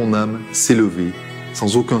toute mon âme s'élever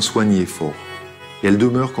sans aucun soin ni effort, et elle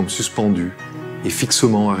demeure comme suspendue et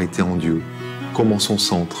fixement arrêtée en Dieu, comme en son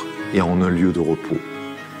centre et en un lieu de repos.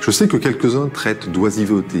 Je sais que quelques-uns traitent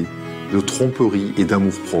d'oisiveté, de tromperie et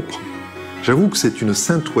d'amour-propre. J'avoue que c'est une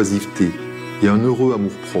sainte oisiveté et un heureux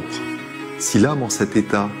amour-propre, si l'âme en cet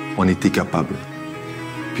état en était capable.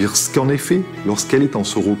 Puisqu'en effet, lorsqu'elle est en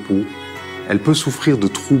ce repos, elle peut souffrir de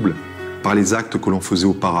troubles par les actes que l'on faisait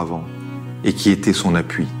auparavant et qui étaient son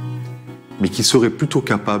appui, mais qui seraient plutôt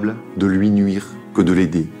capables de lui nuire que de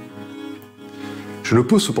l'aider. Je ne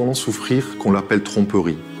peux cependant souffrir qu'on l'appelle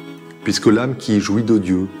tromperie, puisque l'âme qui jouit de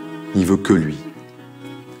Dieu n'y veut que lui.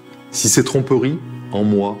 Si c'est tromperie, en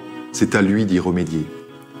moi, c'est à lui d'y remédier,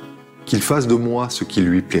 qu'il fasse de moi ce qui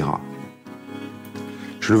lui plaira.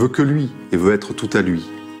 Je ne veux que lui et veux être tout à lui.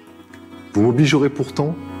 Vous m'obligerez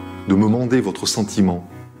pourtant de me mander votre sentiment,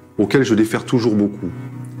 auquel je défère toujours beaucoup,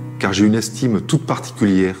 car j'ai une estime toute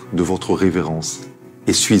particulière de votre révérence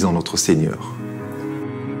et suis en notre Seigneur.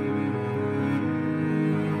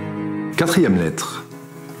 Quatrième lettre.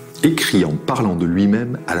 Écrit en parlant de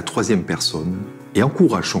lui-même à la troisième personne et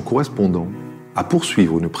encourage son correspondant à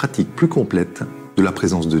poursuivre une pratique plus complète de la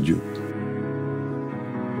présence de Dieu.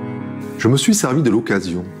 Je me suis servi de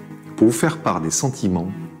l'occasion pour vous faire part des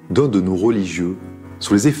sentiments d'un de nos religieux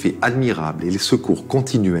sur les effets admirables et les secours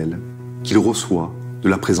continuels qu'il reçoit de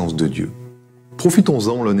la présence de Dieu.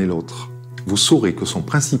 Profitons-en l'un et l'autre. Vous saurez que son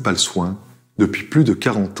principal soin, depuis plus de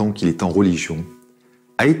 40 ans qu'il est en religion,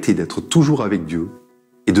 a été d'être toujours avec Dieu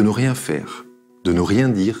et de ne rien faire, de ne rien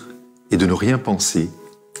dire et de ne rien penser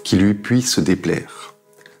qui lui puisse déplaire,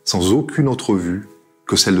 sans aucune autre vue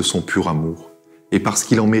que celle de son pur amour, et parce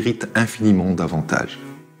qu'il en mérite infiniment davantage.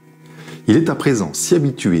 Il est à présent si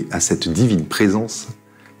habitué à cette divine présence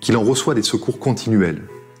qu'il en reçoit des secours continuels,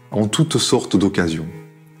 en toutes sortes d'occasions.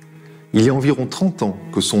 Il y a environ 30 ans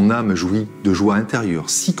que son âme jouit de joie intérieure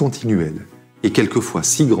si continuelle et quelquefois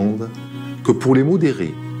si grande que pour les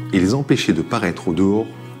modérer et les empêcher de paraître au dehors,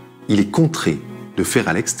 il est contraint de faire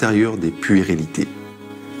à l'extérieur des puérilités.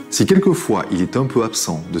 Si quelquefois il est un peu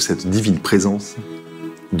absent de cette divine présence,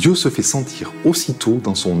 Dieu se fait sentir aussitôt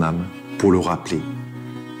dans son âme pour le rappeler,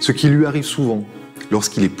 ce qui lui arrive souvent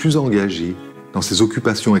lorsqu'il est plus engagé dans ses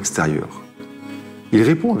occupations extérieures. Il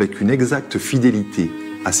répond avec une exacte fidélité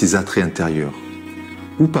à ses attraits intérieurs,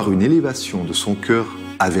 ou par une élévation de son cœur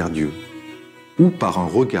envers Dieu, ou par un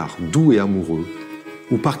regard doux et amoureux,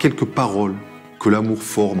 ou par quelques paroles que l'amour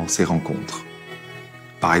forme en ces rencontres.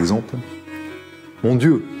 Par exemple, « Mon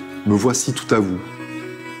Dieu, me voici tout à vous.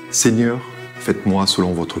 Seigneur, faites-moi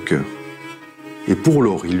selon votre cœur. » Et pour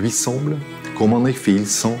lors, il lui semble, comme en effet il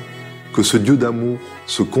sent, que ce Dieu d'amour,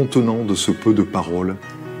 se contenant de ce peu de paroles,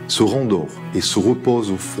 se rendort et se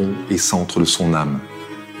repose au fond et centre de son âme.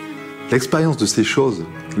 L'expérience de ces choses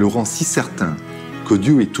le rend si certain que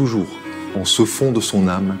Dieu est toujours en ce fond de son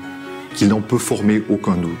âme qu'il n'en peut former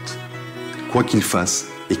aucun doute, quoi qu'il fasse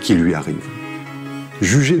et qu'il lui arrive.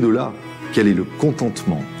 Jugez de là quel est le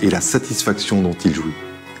contentement et la satisfaction dont il jouit,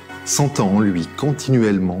 sentant en lui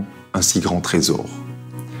continuellement un si grand trésor.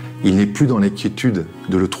 Il n'est plus dans l'inquiétude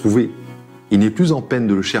de le trouver, il n'est plus en peine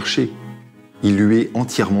de le chercher, il lui est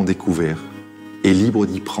entièrement découvert et libre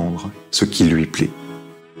d'y prendre ce qui lui plaît.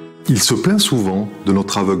 Il se plaint souvent de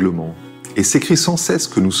notre aveuglement et s'écrie sans cesse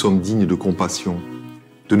que nous sommes dignes de compassion,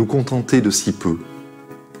 de nous contenter de si peu.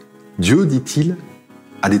 Dieu, dit-il,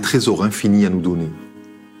 a des trésors infinis à nous donner,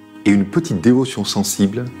 et une petite dévotion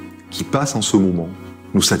sensible qui passe en ce moment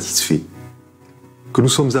nous satisfait. Que nous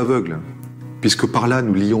sommes aveugles, puisque par là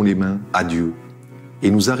nous lions les mains à Dieu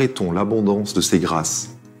et nous arrêtons l'abondance de ses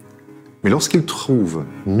grâces. Mais lorsqu'il trouve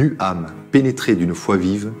nue âme pénétrée d'une foi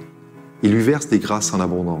vive, il lui verse des grâces en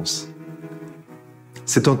abondance.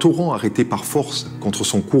 C'est un torrent arrêté par force contre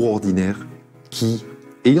son cours ordinaire qui,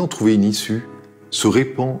 ayant trouvé une issue, se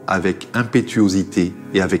répand avec impétuosité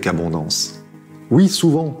et avec abondance. Oui,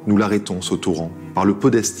 souvent, nous l'arrêtons, ce torrent, par le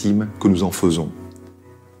peu d'estime que nous en faisons.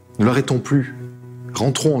 Ne l'arrêtons plus,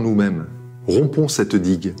 rentrons en nous-mêmes, rompons cette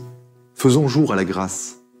digue, faisons jour à la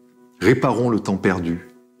grâce, réparons le temps perdu,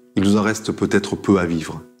 il nous en reste peut-être peu à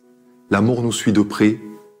vivre. La mort nous suit de près,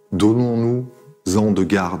 donnons-nous-en de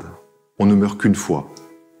garde, on ne meurt qu'une fois,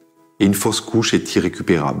 et une fausse couche est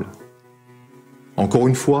irrécupérable. Encore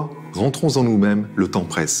une fois, rentrons en nous-mêmes, le temps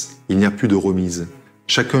presse, il n'y a plus de remise,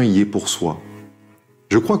 chacun y est pour soi.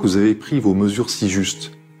 Je crois que vous avez pris vos mesures si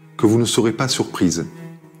justes, que vous ne serez pas surprises.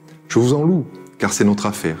 Je vous en loue, car c'est notre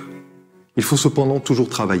affaire. Il faut cependant toujours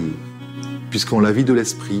travailler, puisqu'en la vie de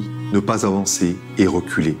l'esprit, ne pas avancer et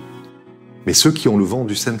reculer. Mais ceux qui ont le vent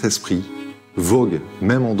du Saint-Esprit voguent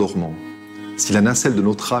même en dormant. Si la nacelle de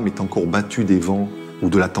notre âme est encore battue des vents ou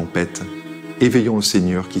de la tempête, éveillons le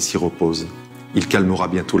Seigneur qui s'y repose. Il calmera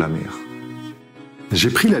bientôt la mer. J'ai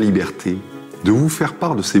pris la liberté de vous faire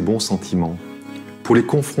part de ces bons sentiments pour les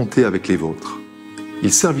confronter avec les vôtres.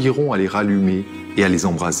 Ils serviront à les rallumer et à les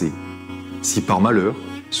embraser. Si par malheur,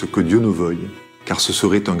 ce que Dieu ne veuille, car ce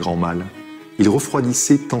serait un grand mal, il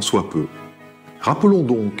refroidissait tant soit peu. Rappelons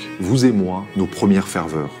donc, vous et moi, nos premières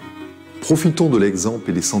ferveurs. Profitons de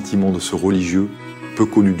l'exemple et des sentiments de ce religieux, peu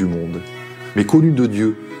connu du monde, mais connu de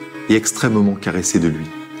Dieu et extrêmement caressé de lui.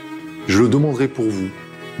 Je le demanderai pour vous,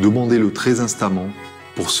 demandez-le très instamment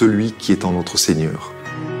pour celui qui est en notre Seigneur.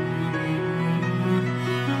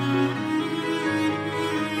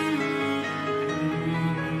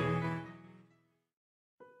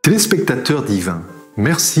 Téléspectateurs divins,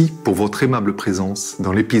 merci pour votre aimable présence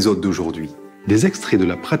dans l'épisode d'aujourd'hui. Des extraits de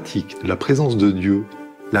la pratique de la présence de Dieu,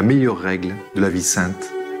 la meilleure règle de la vie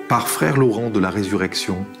sainte, par Frère Laurent de la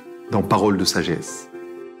Résurrection, dans Paroles de sagesse.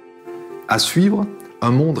 À suivre,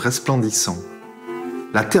 un monde resplendissant,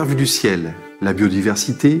 la terre vue du ciel, la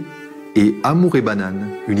biodiversité, et Amour et banane,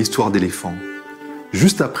 une histoire d'éléphant.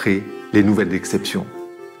 Juste après, les nouvelles d'exception.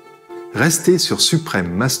 Restez sur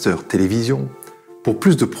Suprême Master Télévision pour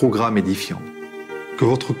plus de programmes édifiants. Que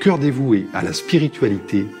votre cœur dévoué à la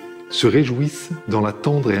spiritualité se réjouisse dans la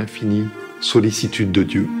tendre et infinie sollicitude de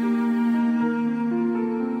Dieu.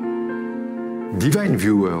 Divine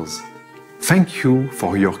viewers, thank you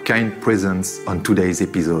for your kind presence on today's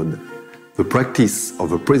episode. The Practice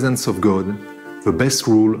of the Presence of God, the Best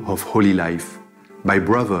Rule of Holy Life, by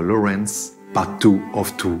Brother Lawrence, Part 2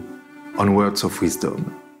 of 2, on Words of Wisdom.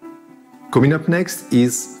 Coming up next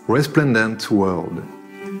is Resplendent World,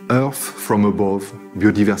 Earth from Above,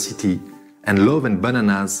 Biodiversity, and Love and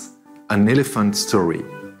Bananas, an Elephant Story,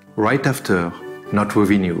 right after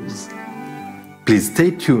Noteworthy News. Please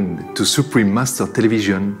stay tuned to Supreme Master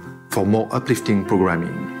Television for more uplifting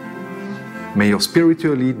programming. May your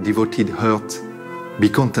spiritually devoted heart be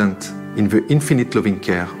content in the infinite loving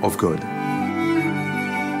care of God.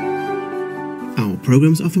 Our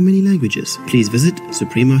programs offer many languages. Please visit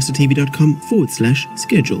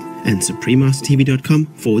suprememastertv.com/schedule and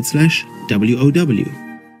suprememastertv.com/WOW.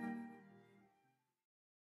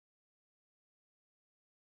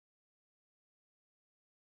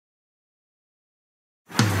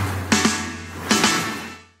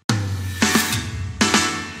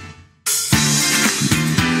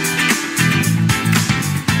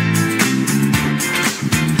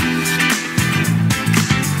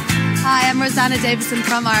 Anna Davison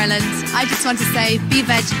from Ireland. I just want to say, be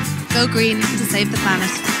veg, go green to save the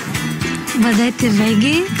planet. Бъдете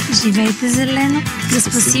веги, живейте зелено, да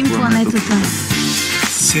спасим планетата.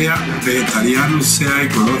 sea vegetariano, sea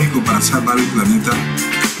ecológico para salvar el planeta.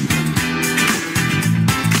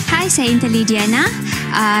 Hai, saya Intelidiana.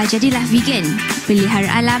 Jadilah vegan,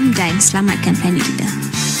 pelihara alam dan selamatkan planet kita.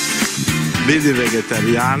 Bili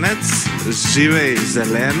vegetarianec, živej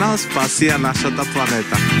zeleno, spasija našата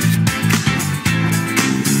planeta.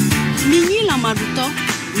 Minyi la maruto,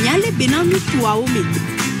 nyale benanu tuaomi,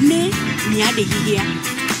 ne nyade hiya,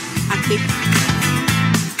 akbe.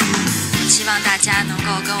 希望大家能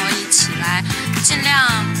够跟我一起来，尽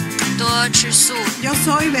量多吃素。Yo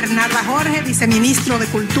soy Bernarda Jorge, viceministro de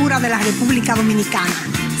Cultura de la República Dominicana.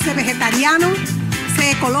 Sé vegetariano,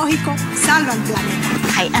 sé ecológico, salva el planeta.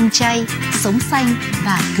 Hãy ăn chay, sống xanh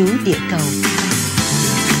và cứu địa cầu.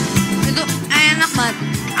 Itu enak banget.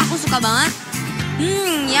 Aku suka banget.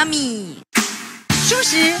 Yummy. 素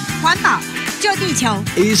食环保救地球。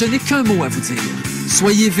 Et je n'ai qu'un mot à vous dire.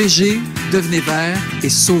 Soyez végé, devenez vert et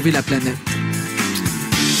sauvez la planète.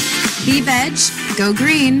 Be veg, go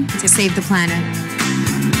green to save the planet.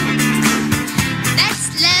 Let's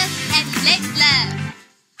live and let live.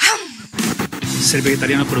 Ser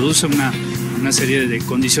vegetariano produce una serie de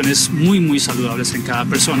condiciones muy saludables en cada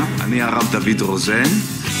persona. אני הרב דוד רוזן,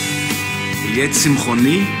 אהיה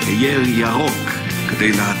צמחוני, אהיה ירוק,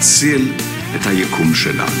 כדי להציל את היקום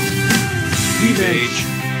שלנו. Be veg,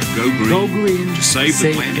 go green to save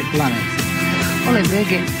the planet. Ole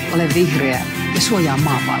vege, ole vihreä ja suojaa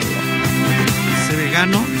maapalloa. Sé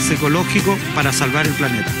vegano, sé ecológico para salvar el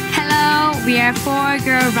planeta. Hello, we are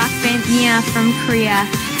 4-girl rock band Nia from Korea.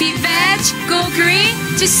 Be veg, go green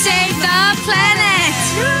to save the planet.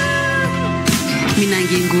 Mina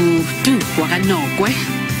ngingudu wakanokwe,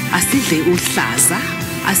 asidle uhlaza,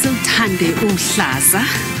 asithande uhlaza,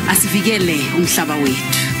 asivikele umhlaba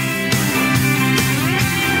wethu.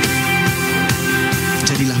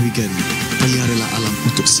 Jadilah vegan, peliharalah alam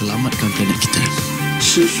untuk selamatkan planet kita.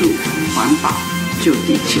 吃素环保救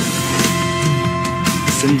地球。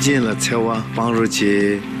 선진라 채와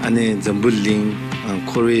방로제 안에 전불링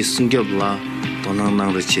코레 숨겨블라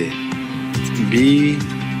도낭낭로제 Be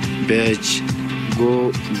veg,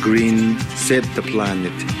 go green, save the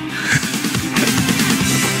planet.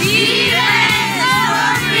 Be veg, go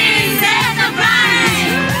green, save the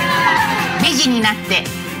planet. ベジになって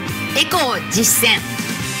エコを実践。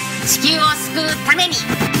地球を救うために。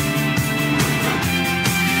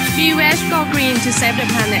 Be veg, go green to save the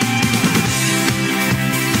planet.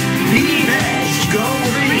 Be veg, go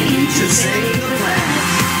green to save the planet.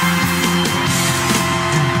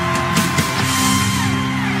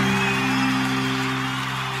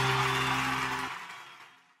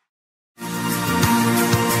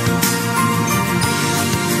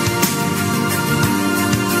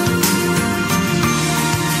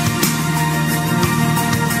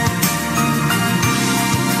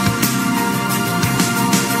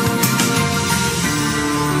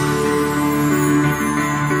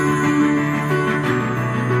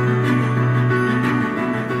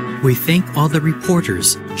 We thank all the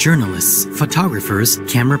reporters, journalists, photographers,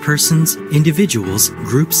 camera persons, individuals,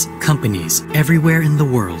 groups, companies, everywhere in the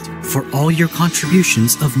world, for all your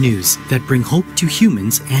contributions of news that bring hope to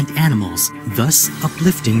humans and animals, thus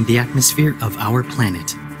uplifting the atmosphere of our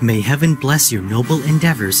planet. May heaven bless your noble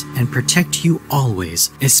endeavors and protect you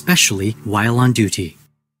always, especially while on duty.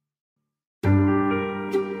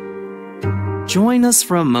 Join us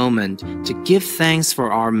for a moment to give thanks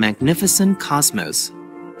for our magnificent cosmos.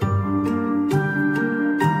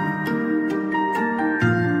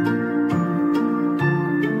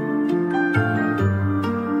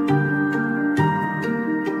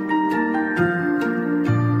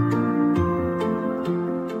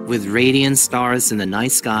 With radiant stars in the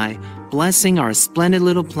night sky, blessing our splendid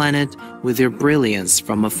little planet with their brilliance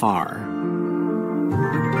from afar.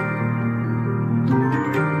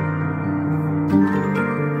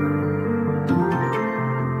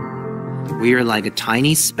 We are like a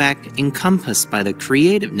tiny speck encompassed by the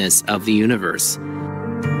creativeness of the universe.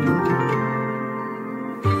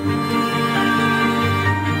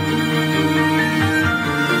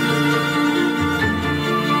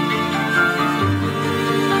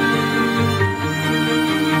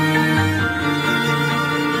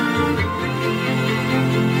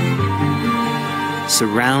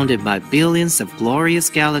 Surrounded by billions of glorious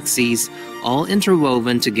galaxies, all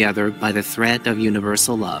interwoven together by the thread of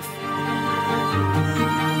universal love.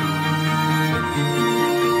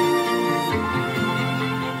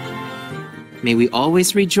 May we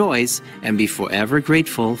always rejoice and be forever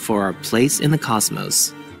grateful for our place in the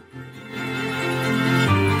cosmos.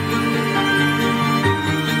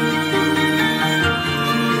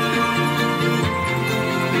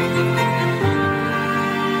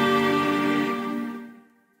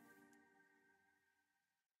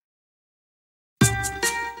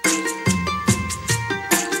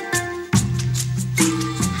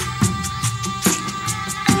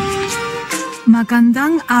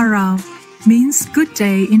 Magandang araw means good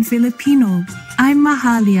day in Filipino. I'm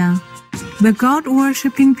Mahalia. The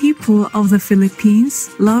God-worshipping people of the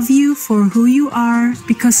Philippines love you for who you are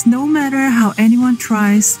because no matter how anyone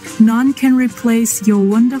tries, none can replace your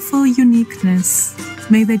wonderful uniqueness.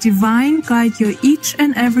 May the divine guide your each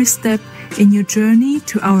and every step in your journey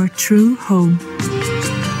to our true home.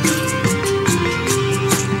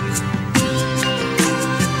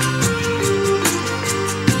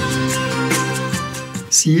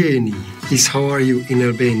 Sieni is how are you in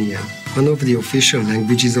Albanian, one of the official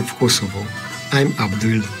languages of Kosovo. I'm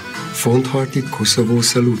Abdul. Fond-hearted Kosovo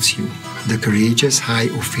salutes you, the courageous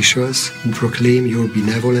high officials who proclaim your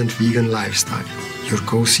benevolent vegan lifestyle. Your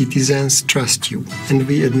co-citizens trust you, and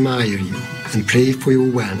we admire you and pray for your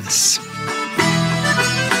wellness.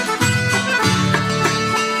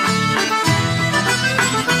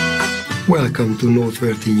 Welcome to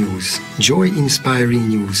Noteworthy News, joy-inspiring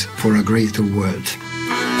news for a greater world.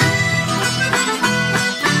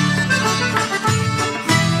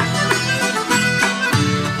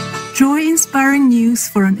 Joy-inspiring news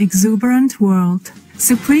for an exuberant world.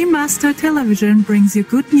 Supreme Master Television brings you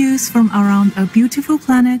good news from around a beautiful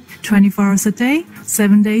planet 24 hours a day,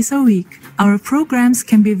 7 days a week. Our programs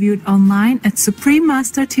can be viewed online at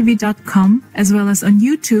suprememastertv.com as well as on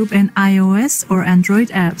YouTube and iOS or Android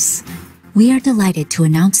apps. We are delighted to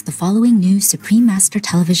announce the following new Supreme Master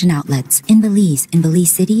television outlets. In Belize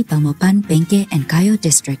City, Belmopan, Bengue, and Cayo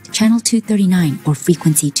District, Channel 239 or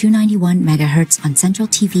frequency 291 MHz on Central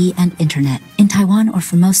TV and Internet. In Taiwan or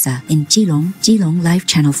Formosa, in Geelong Live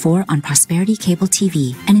Channel 4 on Prosperity Cable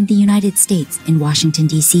TV. And in the United States, in Washington,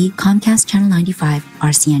 D.C., Comcast Channel 95,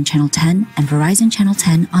 RCN Channel 10, and Verizon Channel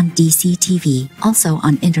 10 on DC TV. Also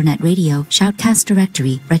on Internet Radio, Shoutcast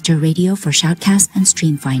Directory, Retro Radio for Shoutcast and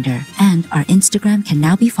Streamfinder. And our Instagram can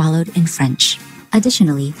now be followed in French.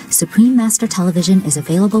 Additionally, Supreme Master Television is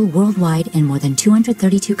available worldwide in more than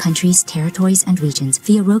 232 countries, territories, and regions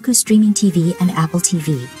via ROKU Streaming TV and Apple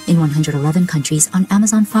TV, in 111 countries on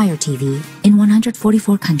Amazon Fire TV, in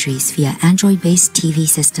 144 countries via Android-based TV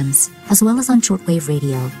systems, as well as on shortwave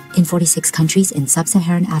radio, in 46 countries in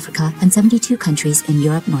Sub-Saharan Africa and 72 countries in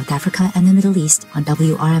Europe, North Africa, and the Middle East on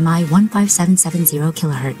WRMI 15770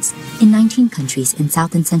 kHz, in 19 countries in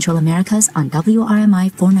South and Central Americas on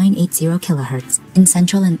WRMI 4980 kHz, in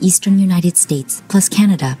Central and Eastern United States, plus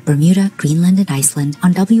Canada, Bermuda, Greenland, and Iceland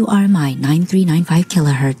on WRMI 9395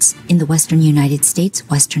 kHz, in the Western United States,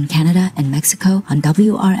 Western Canada, and Mexico on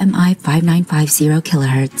WRMI 5950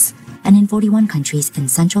 kHz, and in 41 countries in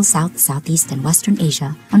Central, South, Southeast, and Western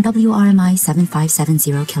Asia on WRMI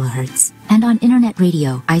 7570 kHz. And on Internet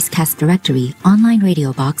Radio, Icecast Directory, Online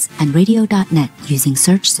Radio Box, and Radio.net using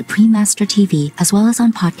search Supreme Master TV, as well as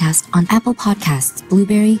on podcast on Apple Podcasts,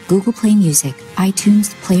 Blueberry, Google Play Music,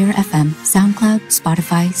 iTunes, Player FM, SoundCloud,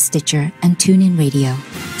 Spotify, Stitcher, and TuneIn Radio.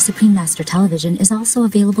 Supreme Master Television is also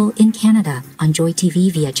available in Canada on Joy TV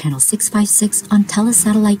via Channel 656 on Telus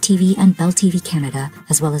Satellite TV and Bell TV Canada,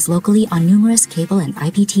 as well as locally on numerous cable and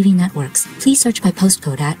IPTV networks. Please search by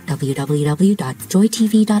postcode at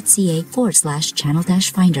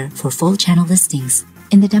www.joytv.ca/channel-finder for full channel listings.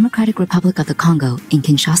 In the Democratic Republic of the Congo, in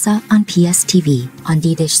Kinshasa on PSTV, on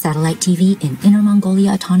DDISH Satellite TV in Inner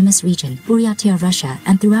Mongolia Autonomous Region, Buryatia, Russia,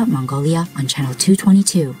 and throughout Mongolia on Channel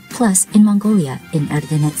 222. Plus, in Mongolia, in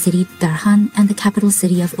Erdenet City, Darhan, and the capital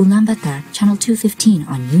city of Ulaanbaatar, Channel 215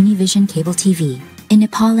 on Univision Cable TV. In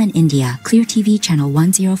Nepal and India, Clear TV Channel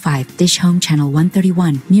 105, Dish Home Channel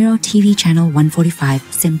 131, Miro TV Channel 145,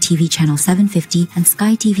 Sim TV Channel 750, and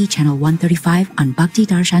Sky TV Channel 135 on Bhakti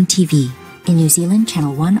Darshan TV. In New Zealand,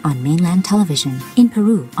 Channel 1 on mainland television. In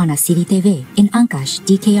Peru, on Asiri TV. In Ancash,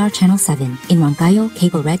 DKR Channel 7. In Huancayo,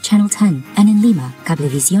 Cable Red Channel 10. And in Lima,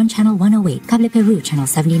 Cablevisión Channel 108, Cable Peru Channel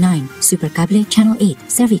 79, Super Cable Channel 8,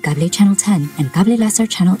 Servicable Channel 10, and Cable Láser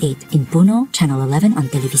Channel 8. In Puno, Channel 11 on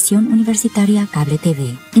Televisión Universitaria Cable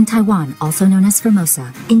TV. In Taiwan, also known as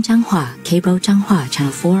Formosa. In Changhua, Cable Changhua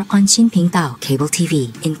Channel 4 on Xinpingdao Cable TV.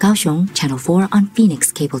 In Kaohsiung, Channel 4 on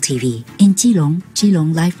Phoenix Cable TV. In Geelong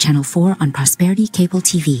Live Channel 4 on Prosperity Cable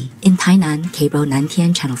TV. In Tainan, Cable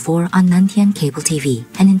Nantian Channel 4 on Nantian Cable TV.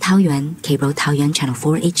 And in Taoyuan, Cable Taoyuan Channel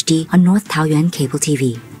 4 HD on North Taoyuan Cable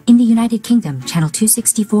TV. In the United Kingdom, Channel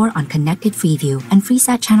 264 on Connected Freeview, and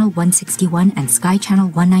Freesat Channel 161 and Sky Channel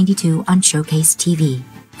 192 on Showcase TV.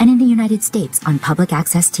 And in the United States on Public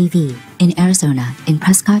Access TV. In Arizona, in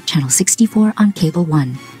Prescott, Channel 64 on Cable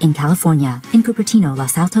 1. In California, in Cupertino,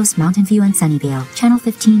 Los Altos, Mountain View, and Sunnyvale, Channel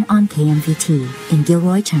 15 on KMVT. In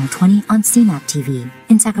Gilroy, Channel 20 on CMAP TV.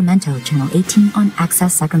 In Sacramento, Channel 18 on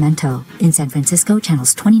Access Sacramento. In San Francisco,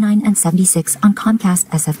 Channels 29 and 76 on Comcast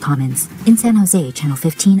SF Commons. In San Jose, Channel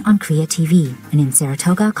 15 on Korea TV. And in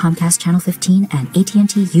Saratoga, Comcast Channel 15 and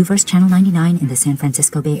AT&T UVerse Channel 99 in the San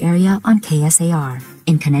Francisco Bay Area on KSAR.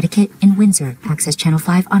 In Connecticut, in Windsor, Access Channel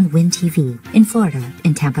 5 on Win TV. In Florida,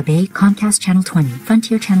 in Tampa Bay, Comcast Channel 20,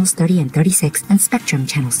 Frontier Channels 30 and 36, and Spectrum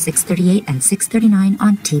Channels 638 and 639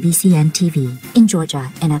 on TBCN TV. In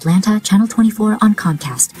Georgia, in Atlanta, Channel 24 on Comcast,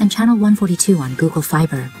 and Channel 142 on Google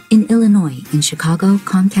Fiber. In Illinois, in Chicago,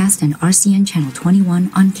 Comcast and RCN Channel 21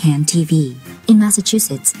 on CAN TV. In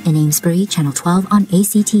Massachusetts, in Amesbury, Channel 12 on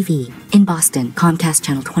ACTV. In Boston, Comcast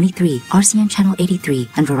Channel 23, RCN Channel 83,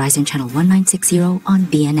 and Verizon Channel 1960 on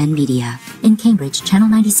BNN Media. In Cambridge, Channel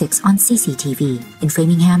 96 on CCTV. In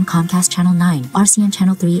Framingham, Comcast Channel 9, RCN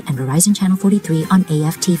Channel 3, and Verizon Channel 43 on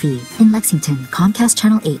AFTV. In Lexington, Comcast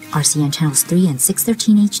Channel 8, RCN Channels 3 and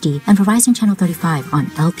 613 HD, and Verizon Channel 35 on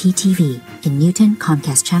LPTV. In Newton,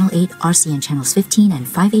 Comcast Channel 8, RCN Channels 15 and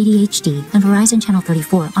 580 HD, and Verizon Channel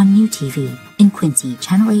 34 on New TV. In Quincy,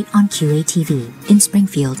 Channel 8 on QATV. In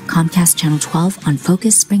Springfield, Comcast Channel 12 on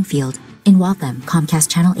Focus Springfield. In Waltham, Comcast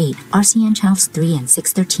Channel 8, RCN Channels 3 and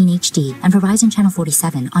 613 HD, and Verizon Channel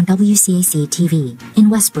 47 on WCAC TV.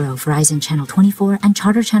 In Westboro, Verizon Channel 24 and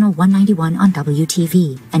Charter Channel 191 on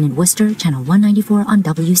WTV. And in Worcester, Channel 194 on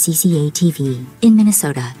WCCA TV. In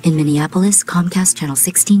Minnesota, in Minneapolis, Comcast Channel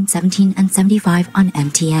 16, 17, and 75 on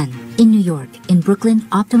MTN. In New York, in Brooklyn,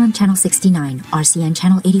 Optimum Channel 69, RCN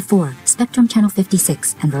Channel 84, Spectrum Channel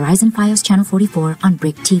 56, and Verizon Fios Channel 44 on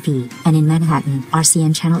Brick TV. And in Manhattan,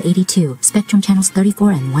 RCN Channel 82, Spectrum Channels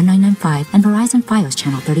 34 and 1995, and Verizon Fios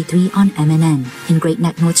Channel 33 on MNN. In Great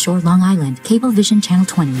Neck North Shore, Long Island, Cablevision Channel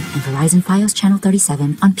 20 and Verizon Fios Channel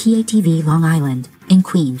 37 on PATV Long Island. In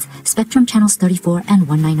Queens, Spectrum Channels 34 and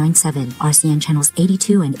 1997, RCN Channels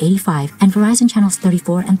 82 and 85, and Verizon Channels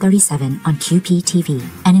 34 and 37 on QPTV.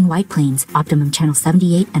 And in White Plains, Optimum Channel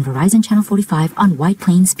 78 and Verizon Channel 45 on White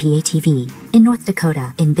Plains PATV. In North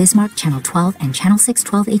Dakota, in Bismarck, Channel 12 and Channel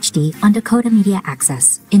 612 HD on Dakota Media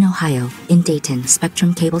Access. In Ohio, in Dayton,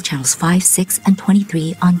 Spectrum Cable Channels 5, 6, and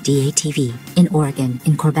 23 on DATV. In Oregon,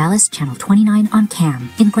 in Corvallis, Channel 29 on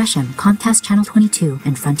CAM. In Gresham, Comcast Channel 22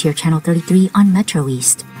 and Frontier Channel 33 on Metro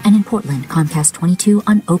East. And in Portland, Comcast 22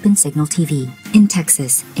 on Open Signal TV. In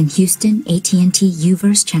Texas, in Houston, AT&T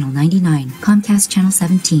UVerse Channel 99, Comcast Channel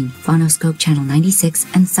 17, Phonoscope Channel 96,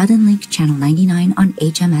 and Suddenlink Channel 99 on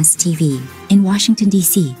HMS TV. In Washington,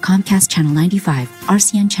 D.C., Comcast Channel 95,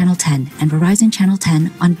 RCN Channel 10, and Verizon Channel 10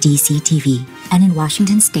 on DC TV. And in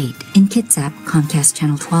Washington State, in Kitsap, Comcast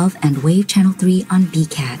Channel 12 and Wave Channel 3 on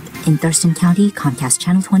BCAT. In Thurston County, Comcast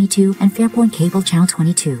Channel 22 and Fairpoint Cable Channel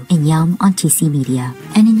 22. In Yelm on TC Media.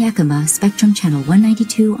 And in Yakima, Spectrum Channel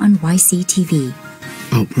 192 on YCTV.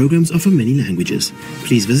 Our programs offer many languages.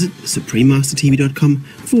 Please visit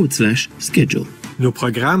suprememastertv.com/schedule. Nos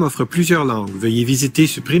programas offrent plusieurs langues. Veuillez visiter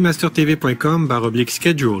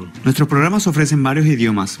suprememastertv.com/schedule. Nuestros programas ofrecen varios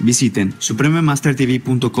idiomas. Visiten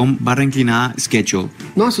suprememastertv.com/schedule.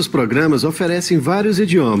 Nossos programas oferecem vários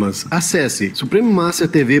idiomas. Acesse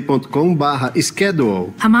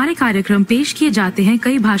suprememastertv.com/schedule. हमारे कार्यक्रम पेश किए जाते हैं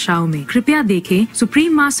कई भाषाओं में. कृपया देखें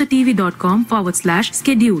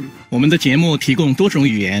suprememastertv.com/schedule. 我们的节目提供多种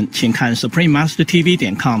语言，请看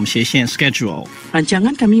suprememastertv.com/schedule.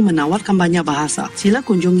 Rancangan kami menawarkan banyak bahasa. Sila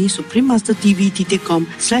kunjungi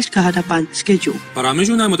suprememastertv.com/kehadapan-schedule.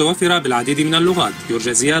 برامجنا متوفرة بالعديد من اللغات.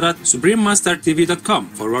 يرجى زيارة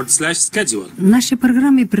suprememastertv.com/schedule. Наши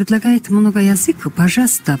программы предлагают много языков.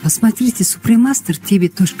 Пожалуйста, посмотрите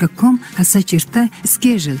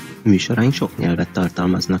suprememastertv.com/schedule. Műsoraink sok nyelvet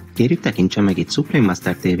tartalmaznak. Kérjük tekintse meg itt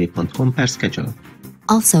suprememastertv.com/schedule.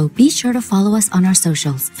 Also, be sure to follow us on our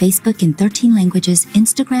socials, Facebook in 13 languages,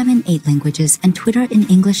 Instagram in 8 languages, and Twitter in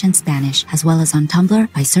English and Spanish, as well as on Tumblr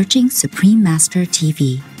by searching Supreme Master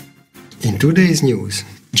TV. In today's news,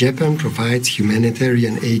 Japan provides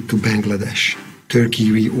humanitarian aid to Bangladesh.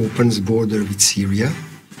 Turkey reopens border with Syria.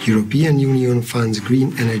 European Union funds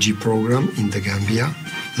green energy program in the Gambia.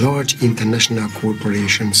 Large international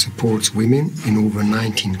corporation supports women in over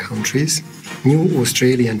 19 countries. New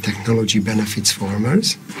Australian technology benefits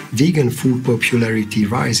farmers. Vegan food popularity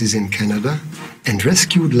rises in Canada. And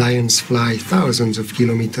rescued lions fly thousands of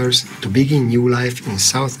kilometers to begin new life in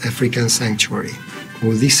South African sanctuary.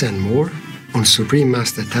 All this and more on Supreme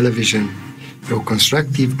Master Television, your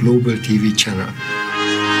constructive global TV channel.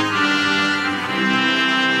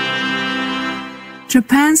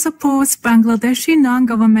 Japan supports Bangladeshi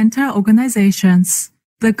non-governmental organizations.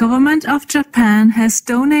 The government of Japan has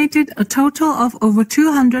donated a total of over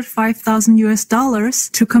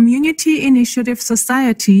 $205,000 to Community Initiative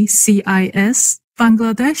Society, CIS,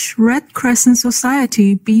 Bangladesh Red Crescent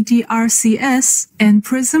Society BDRCS, and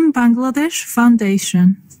Prism Bangladesh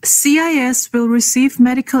Foundation. CIS will receive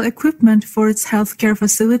medical equipment for its healthcare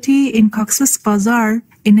facility in Cox's Bazar,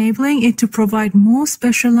 enabling it to provide more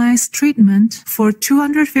specialized treatment for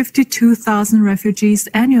 252,000 refugees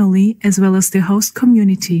annually, as well as the host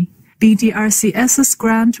community. BDRCS's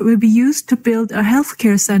grant will be used to build a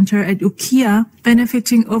healthcare center at Ukiah,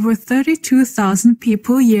 benefiting over 32,000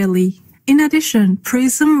 people yearly. In addition,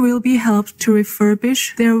 Prism will be helped to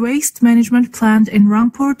refurbish their waste management plant in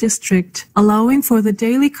Rangpur district, allowing for the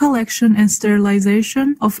daily collection and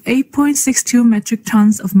sterilization of 8.62 metric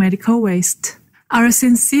tons of medical waste. Our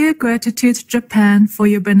sincere gratitude to Japan for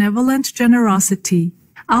your benevolent generosity.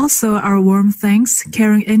 Also, our warm thanks,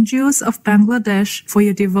 caring NGOs of Bangladesh, for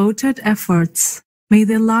your devoted efforts. May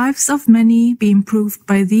the lives of many be improved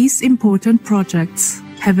by these important projects.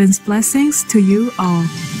 Heaven's blessings to you all.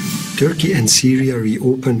 Turkey and Syria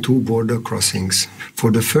reopened 2 border crossings.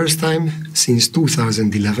 For the first time since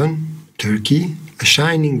 2011, Turkey, a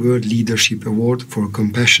Shining World Leadership Award for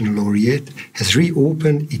Compassion Laureate, has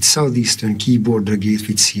reopened its southeastern key border gate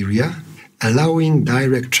with Syria, allowing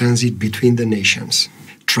direct transit between the nations.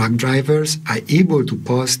 Truck drivers are able to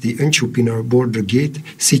pass the Unchupinur border gate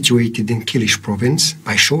situated in Kilis province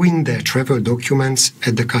by showing their travel documents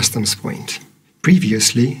at the customs point.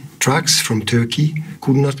 Previously, trucks from Turkey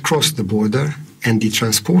could not cross the border, and the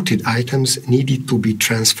transported items needed to be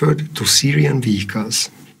transferred to Syrian vehicles.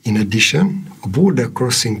 In addition, a border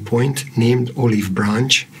crossing point named Olive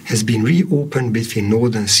Branch has been reopened between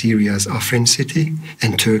northern Syria's Afrin city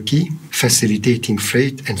and Turkey, facilitating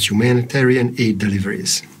freight and humanitarian aid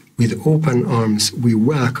deliveries. With open arms, we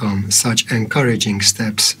welcome such encouraging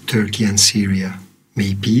steps, Turkey and Syria.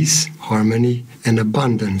 May peace, harmony, and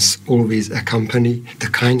abundance always accompany the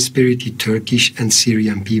kind-spirited Turkish and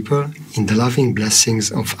Syrian people in the loving blessings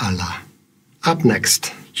of Allah. Up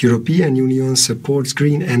next, European Union supports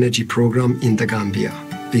green energy program in the Gambia.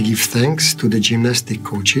 We give thanks to the gymnastic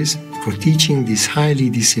coaches for teaching this highly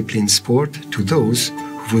disciplined sport to those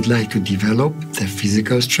who would like to develop their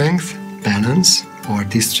physical strength, balance,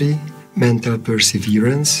 artistry, mental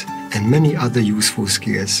perseverance, and many other useful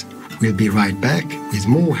skills. We'll be right back with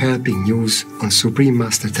more helping news on Supreme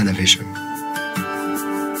Master Television.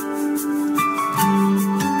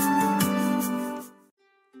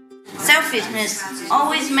 Selfishness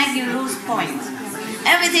always makes you lose points.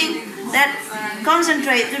 Everything that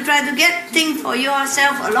concentrate to try to get things for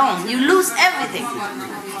yourself alone, you lose everything.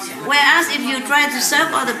 Whereas if you try to serve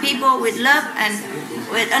other people with love and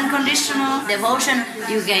with unconditional devotion,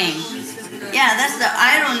 you gain. Yeah, that's the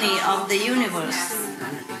irony of the universe.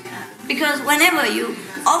 Because whenever you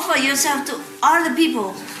offer yourself to other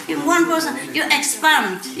people, in one person, you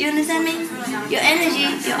expand. You understand me? Your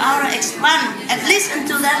energy, your aura expand, at least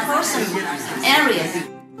into that person area.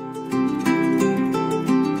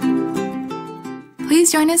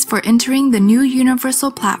 Please join us for entering the new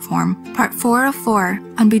Universal Platform, Part 4 of 4,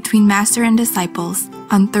 on Between Master and Disciples,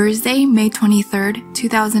 on Thursday, May 23rd,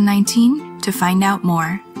 2019, to find out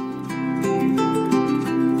more.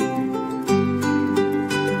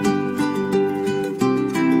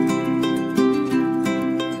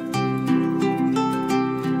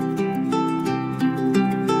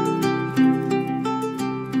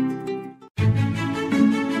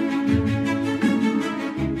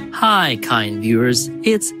 Hi, kind viewers,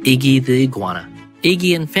 it's Iggy the Iguana.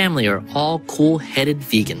 Iggy and family are all cool-headed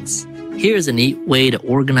vegans. Here's a neat way to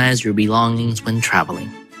organize your belongings when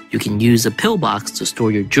traveling. You can use a pillbox to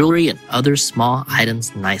store your jewelry and other small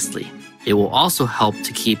items nicely. It will also help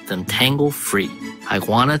to keep them tangle-free. I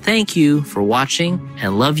want to thank you for watching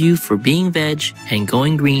and love you for being veg and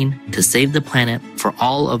going green to save the planet for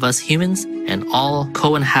all of us humans and all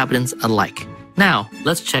co-inhabitants alike. Now,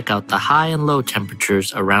 let's check out the high and low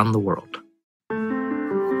temperatures around the world.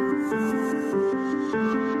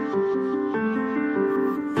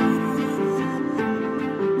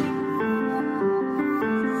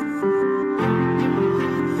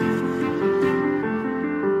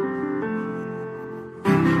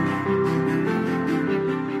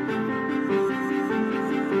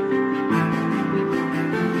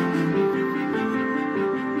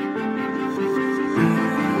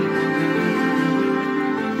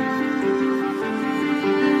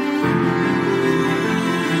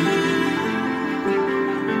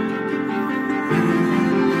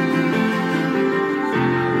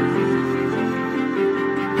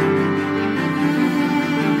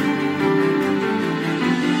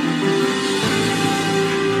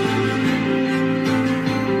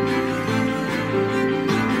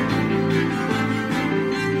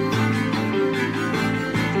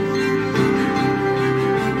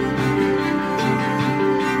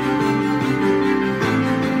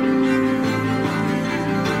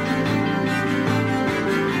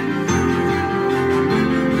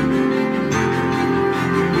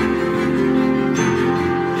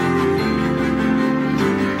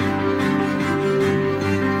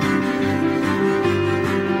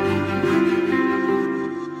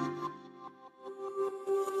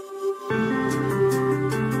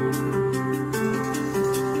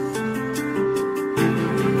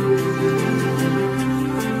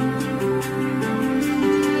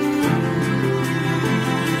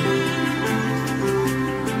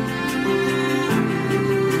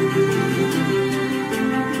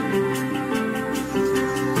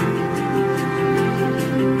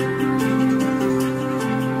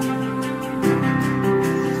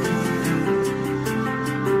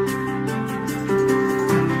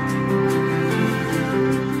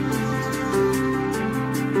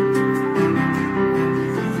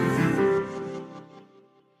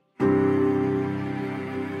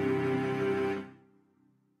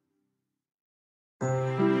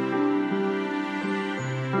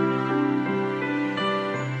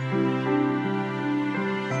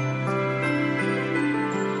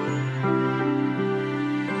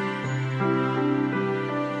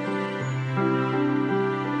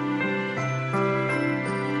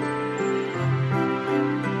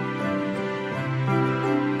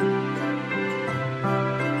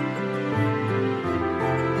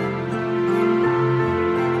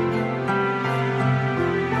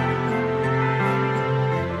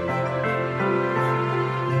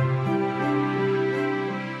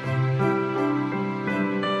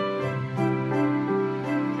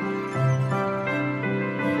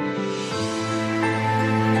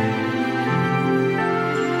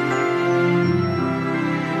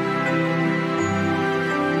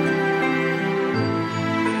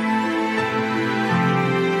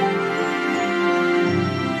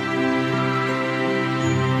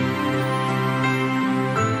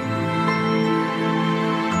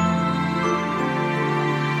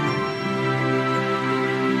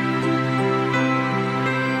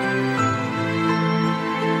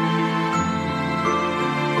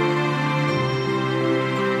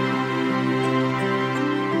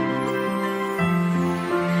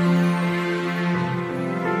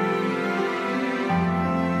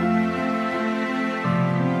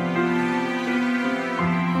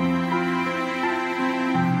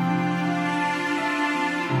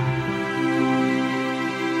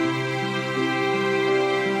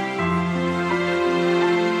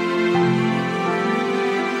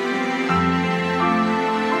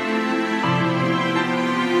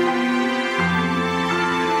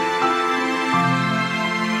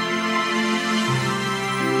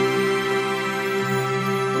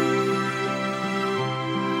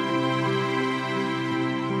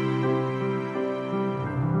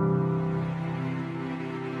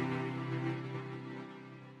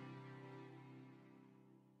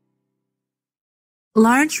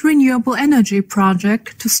 Large renewable energy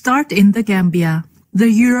project to start in the Gambia. The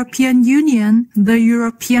European Union, the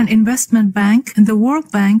European Investment Bank, and the World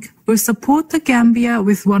Bank will support the Gambia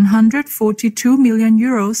with 142 million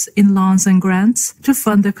euros in loans and grants to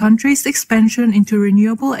fund the country's expansion into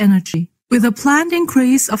renewable energy. With a planned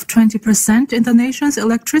increase of 20% in the nation's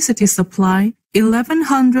electricity supply,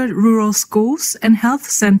 1,100 rural schools and health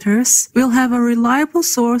centers will have a reliable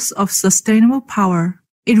source of sustainable power.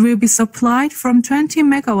 It will be supplied from 20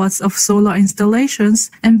 megawatts of solar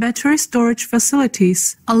installations and battery storage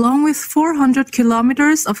facilities, along with 400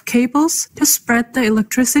 kilometers of cables to spread the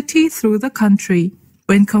electricity through the country.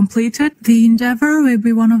 When completed, the endeavor will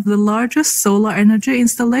be one of the largest solar energy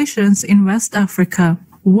installations in West Africa.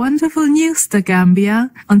 Wonderful news, the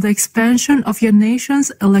Gambia, on the expansion of your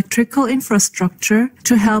nation's electrical infrastructure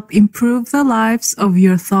to help improve the lives of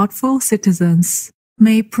your thoughtful citizens.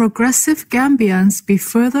 May progressive Gambians be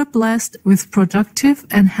further blessed with productive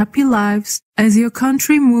and happy lives as your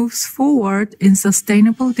country moves forward in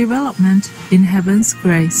sustainable development in heaven's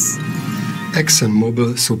grace.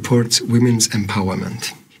 ExxonMobil supports women's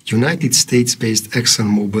empowerment. United States-based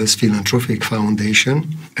ExxonMobil's philanthropic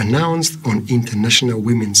foundation announced on International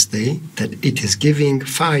Women's Day that it is giving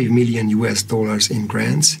 $5 million in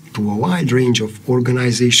grants to a wide range of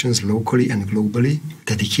organizations locally and globally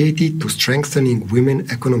dedicated to strengthening women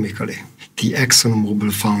economically. The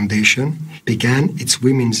ExxonMobil Foundation began its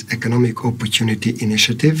Women's Economic Opportunity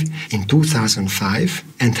Initiative in 2005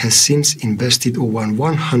 and has since invested over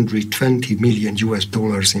 $120 million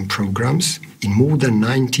in programs in more than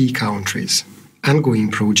 90 countries. Ongoing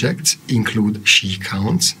projects include She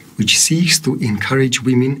Counts, which seeks to encourage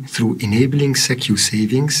women through enabling secure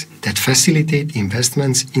savings that facilitate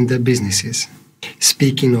investments in their businesses.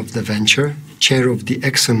 Speaking of the venture, chair of the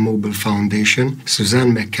ExxonMobil Foundation,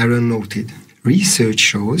 Suzanne McCarran, noted, "Research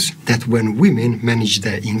shows that when women manage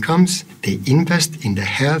their incomes, they invest in the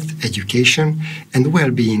health, education, and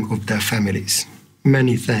well-being of their families."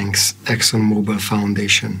 Many thanks, ExxonMobil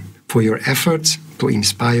Foundation, for your efforts to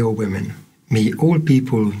inspire women. May all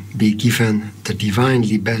people be given the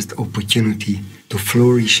divinely best opportunity to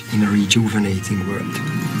flourish in a rejuvenating world.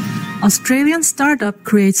 Australian startup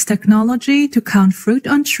creates technology to count fruit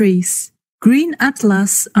on trees. Green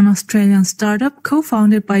Atlas, an Australian startup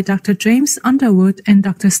co-founded by Dr. James Underwood and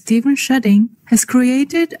Dr. Stephen Shedding, has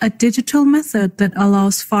created a digital method that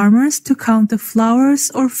allows farmers to count the flowers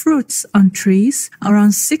or fruits on trees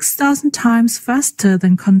around 6,000 times faster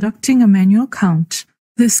than conducting a manual count.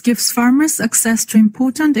 This gives farmers access to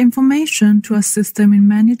important information to assist them in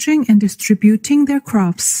managing and distributing their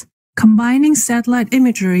crops. Combining satellite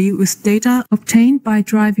imagery with data obtained by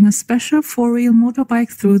driving a special four-wheel motorbike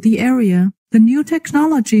through the area, the new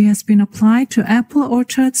technology has been applied to apple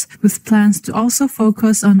orchards with plans to also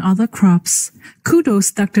focus on other crops.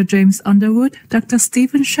 Kudos Dr. James Underwood, Dr.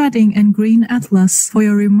 Stephen Shedding, and Green Atlas for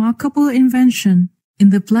your remarkable invention. In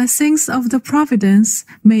the blessings of the Providence,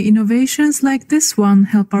 may innovations like this one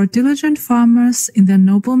help our diligent farmers in their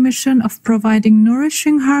noble mission of providing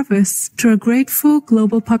nourishing harvests to a grateful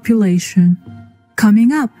global population.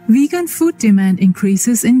 Coming up, vegan food demand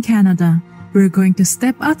increases in Canada. We're going to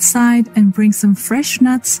step outside and bring some fresh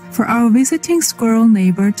nuts for our visiting squirrel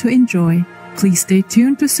neighbor to enjoy. Please stay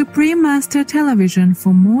tuned to Supreme Master Television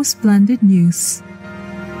for more splendid news.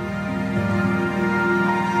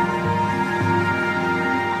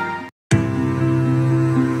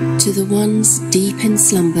 To the ones deep in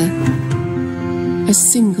slumber, a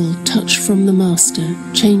single touch from the Master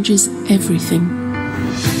changes everything.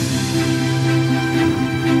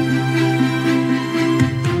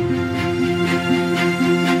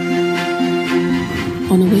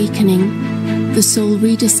 On awakening, the soul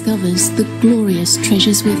rediscovers the glorious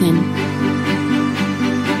treasures within.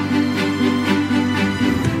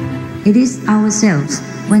 It is ourselves,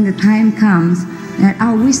 when the time comes, that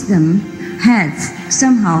our wisdom has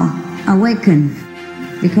somehow awakened,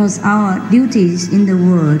 because our duties in the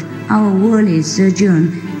world, our worldly sojourn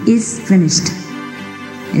is finished.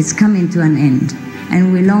 It's coming to an end,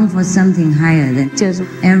 and we long for something higher than just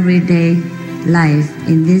everyday life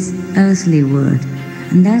in this earthly world.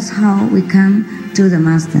 And that's how we come to the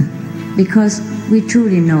Master, because we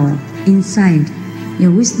truly know inside your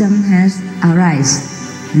wisdom has arisen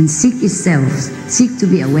and seek itself, seek to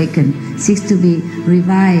be awakened, seeks to be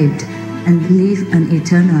revived, and live an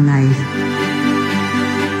eternal life.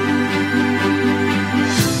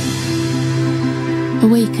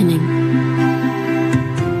 Awakening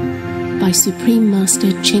by Supreme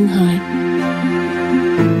Master Ching Hai.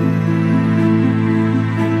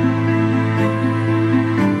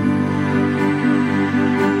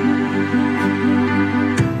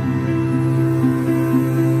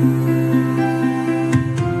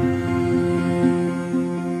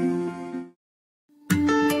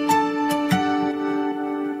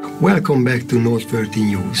 Welcome back to Noteworthy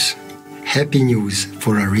News. Happy news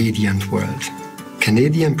for a radiant world.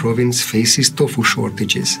 Canadian province faces tofu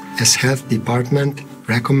shortages as Health Department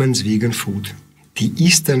recommends vegan food. The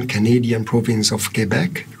eastern Canadian province of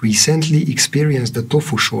Quebec recently experienced a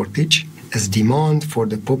tofu shortage as demand for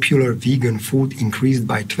the popular vegan food increased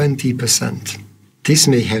by 20%. This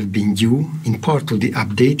may have been due in part to the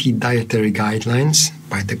updated dietary guidelines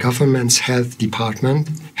by the government's Health Department,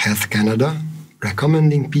 Health Canada,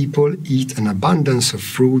 recommending people eat an abundance of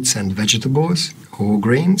fruits and vegetables, whole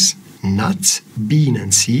grains, nuts, beans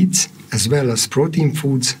and seeds, as well as protein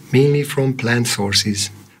foods mainly from plant sources.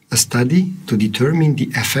 A study to determine the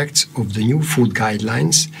effects of the new food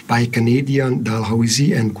guidelines by Canadian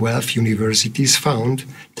Dalhousie and Guelph universities found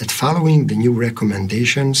that following the new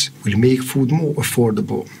recommendations will make food more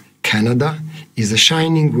affordable. Canada is a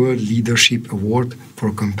Shining World Leadership Award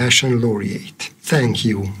for Compassion Laureate. Thank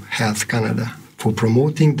you, Health Canada, for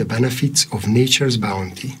promoting the benefits of nature's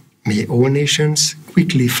bounty. May all nations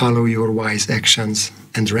quickly follow your wise actions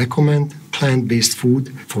and recommend plant-based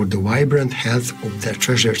food for the vibrant health of their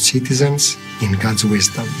treasured citizens in God's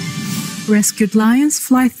wisdom. Rescued lions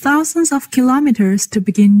fly thousands of kilometers to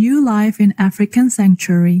begin new life in African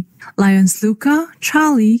sanctuary. Lions Luca,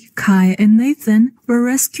 Charlie, Kai, and Nathan were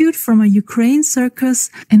rescued from a Ukraine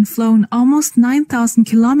circus and flown almost 9,000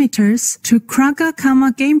 kilometers to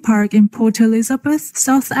Kragakama Game Park in Port Elizabeth,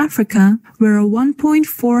 South Africa, where a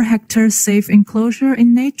 1.4-hectare safe enclosure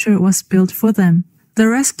in nature was built for them. The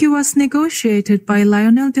rescue was negotiated by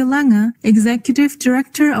Lionel De Lange, Executive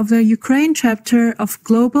Director of the Ukraine chapter of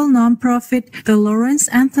global nonprofit the Lawrence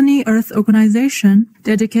Anthony Earth Organization,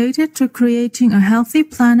 dedicated to creating a healthy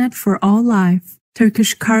planet for all life.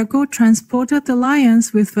 Turkish cargo transported the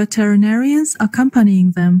lions with veterinarians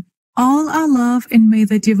accompanying them. All are love, and may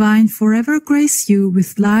the divine forever grace you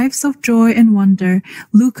with lives of joy and wonder,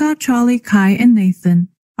 Luca, Charlie, Kai, and Nathan.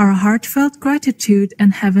 Our heartfelt gratitude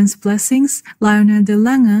and heaven's blessings, Lionel De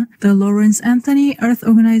Lange, the Lawrence Anthony Earth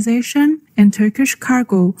Organization, and Turkish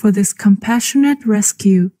Cargo for this compassionate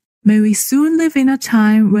rescue. May we soon live in a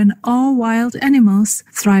time when all wild animals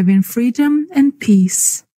thrive in freedom and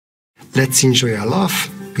peace. Let's enjoy a laugh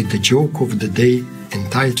with the joke of the day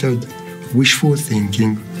entitled Wishful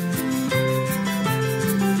Thinking.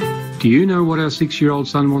 Do you know what our 6-year-old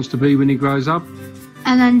son wants to be when he grows up?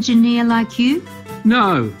 An engineer like you?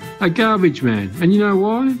 No, a garbage man. And you know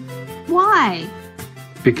why? Why?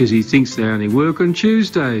 Because he thinks they only work on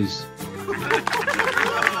Tuesdays.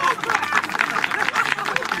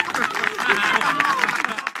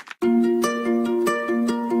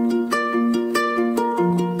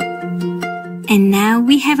 And now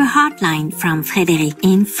we have a hotline from Frédéric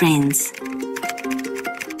in France.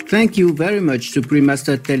 Thank you very much to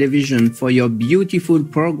Premaster Television for your beautiful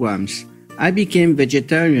programs. I became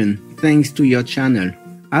vegetarian thanks to your channel.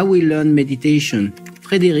 I will learn meditation.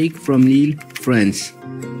 Frédéric from Lille, France.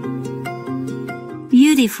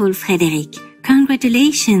 Beautiful Frédéric.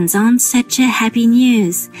 Congratulations on such a happy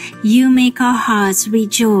news. You make our hearts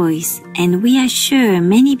rejoice, and we are sure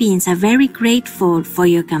many beings are very grateful for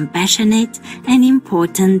your compassionate and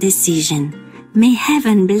important decision. May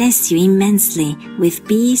heaven bless you immensely with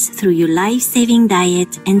peace through your life-saving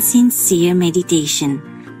diet and sincere meditation.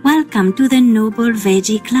 Welcome to the Noble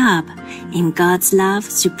Veggie Club. In God's love,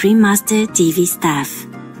 Supreme Master TV staff.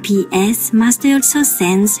 P.S. Master also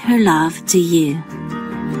sends her love to you.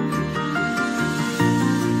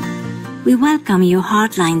 We welcome your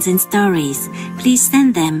hotlines and stories. Please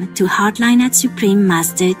send them to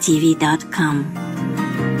hotline@suprememastertv.com.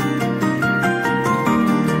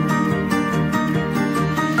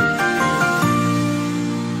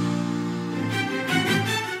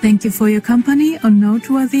 Thank you for your company on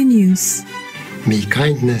Noteworthy News. May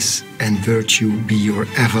kindness and virtue be your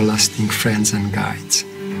everlasting friends and guides.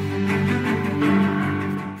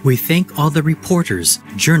 We thank all the reporters,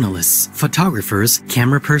 journalists, photographers,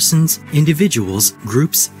 camera persons, individuals,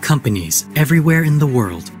 groups, companies, everywhere in the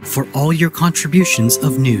world, for all your contributions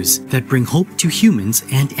of news that bring hope to humans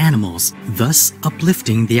and animals, thus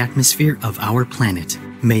uplifting the atmosphere of our planet.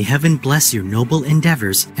 May heaven bless your noble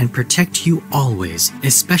endeavors and protect you always,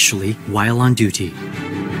 especially while on duty.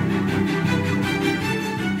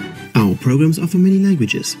 Our programs offer many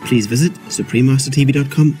languages. Please visit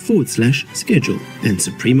suprememastertv.com/schedule and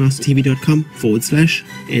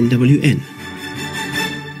suprememastertv.com/NWN.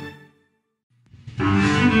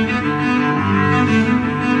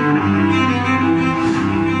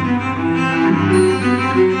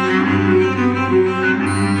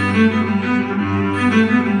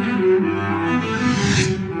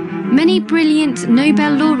 Many brilliant recent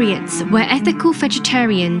Nobel laureates were ethical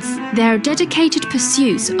vegetarians. Their dedicated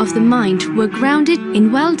pursuits of the mind were grounded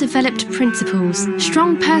in well-developed principles,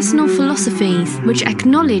 strong personal philosophies which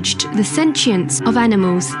acknowledged the sentience of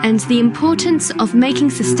animals and the importance of making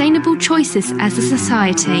sustainable choices as a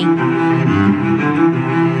society.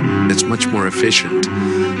 It's much more efficient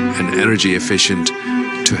and energy efficient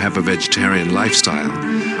to have a vegetarian lifestyle.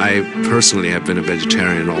 I personally have been a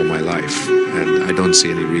vegetarian all my life, and I don't see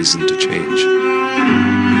any reason to change.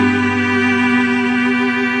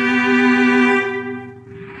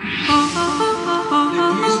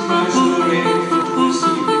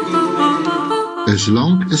 As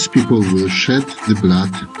long as people will shed the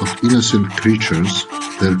blood of innocent creatures,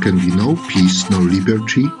 there can be no peace, no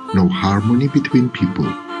liberty, no harmony between people.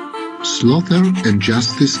 Slaughter and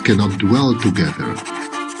justice cannot dwell together.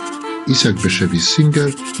 Isaac Bashevis Singer,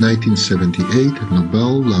 1978,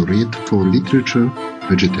 Nobel laureate for literature,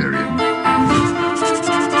 vegetarian.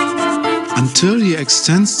 Until he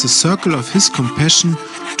extends the circle of his compassion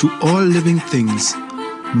to all living things,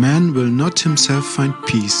 man will not himself find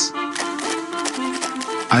peace.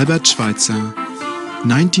 Albert Schweitzer,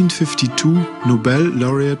 1952, Nobel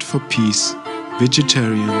laureate for peace,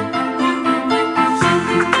 vegetarian.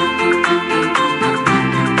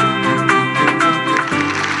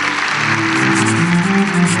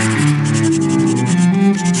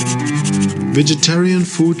 Vegetarian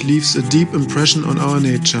food leaves a deep impression on our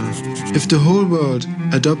nature. If the whole world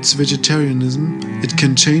adopts vegetarianism, it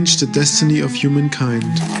can change the destiny of humankind.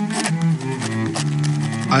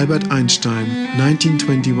 Albert Einstein,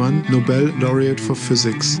 1921, Nobel laureate for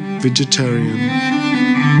physics, vegetarian.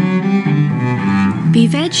 Be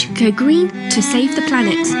veg, go green to save the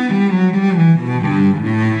planet.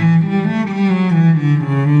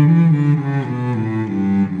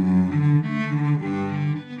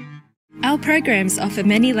 Our programs offer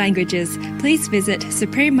many languages. Please visit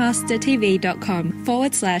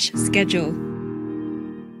suprememastertv.com/schedule.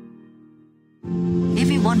 If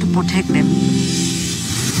we want to protect them,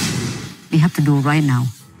 we have to do right now.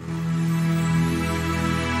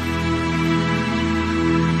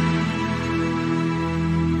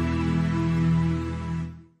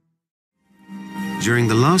 During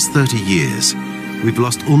the last 30 years, we've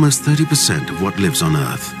lost almost 30% of what lives on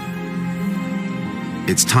Earth.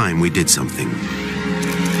 It's time we did something.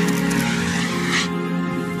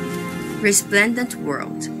 Resplendent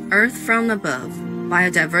World, Earth from Above,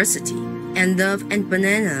 Biodiversity, and Love and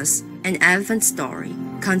Bananas, an Elephant Story.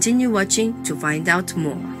 Continue watching to find out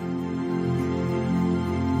more.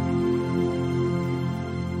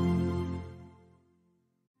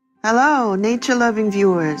 Hello, nature-loving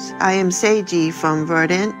viewers. I am Seiji from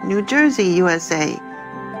Verdant, New Jersey, USA.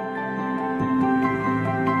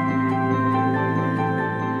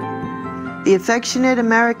 The affectionate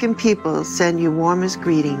American people send you warmest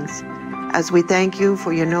greetings as we thank you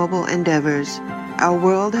for your noble endeavors. Our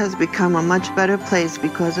world has become a much better place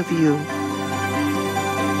because of you.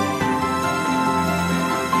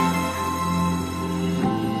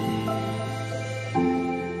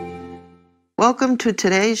 Welcome to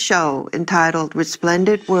today's show entitled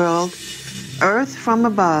Resplendent World, Earth from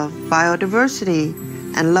Above, Biodiversity,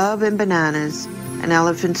 and Love and Bananas, an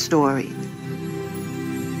Elephant Story.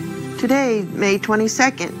 Today, May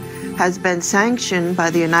 22nd, has been sanctioned by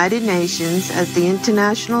the United Nations as the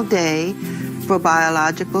International Day for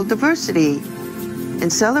Biological Diversity. In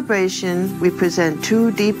celebration, we present two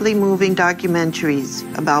deeply moving documentaries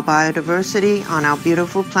about biodiversity on our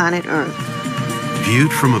beautiful planet Earth.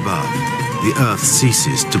 Viewed from above, the Earth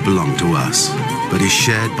ceases to belong to us, but is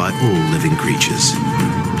shared by all living creatures.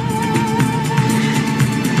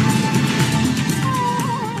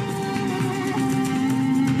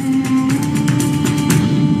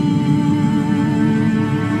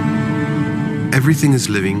 Everything is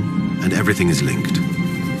living and everything is linked.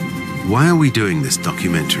 Why are we doing this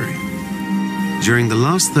documentary? During the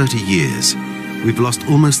last 30 years, we've lost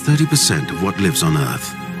almost 30% of what lives on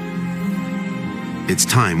Earth. It's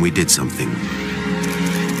time we did something.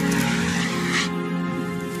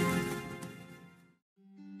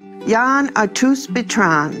 Yann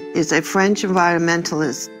Arthus-Bertrand is a French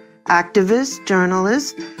environmentalist, activist,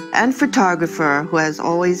 journalist, and photographer who has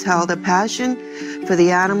always held a passion for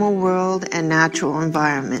the animal world and natural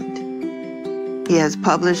environment. He has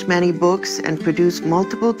published many books and produced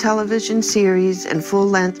multiple television series and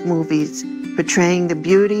full-length movies portraying the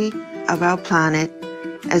beauty of our planet,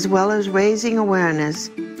 as well as raising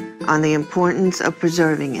awareness on the importance of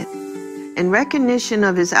preserving it. In recognition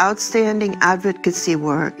of his outstanding advocacy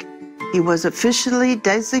work, he was officially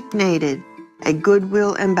designated a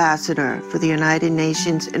Goodwill Ambassador for the United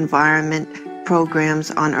Nations Environment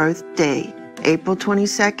Program's On Earth Day April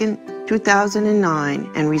 22,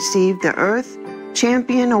 2009, and received the Earth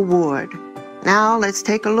Champion Award. Now let's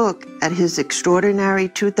take a look at his extraordinary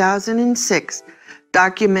 2006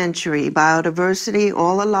 documentary, Biodiversity,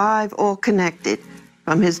 All Alive, All Connected,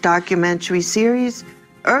 from his documentary series,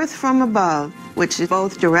 Earth from Above, which is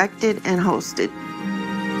both directed and hosted.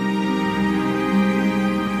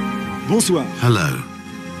 Bonsoir. Hello.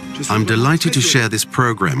 I'm delighted to share this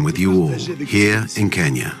program with you all here in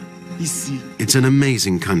Kenya. It's an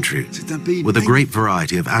amazing country with a great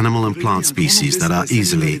variety of animal and plant species that are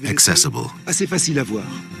easily accessible.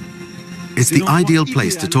 It's the ideal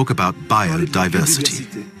place to talk about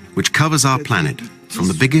biodiversity, which covers our planet from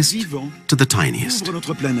the biggest to the tiniest.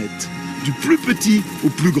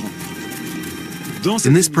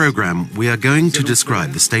 In this program, we are going to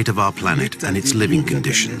describe the state of our planet and its living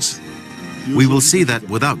conditions. We will see that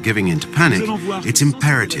without giving in to panic, it's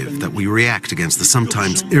imperative that we react against the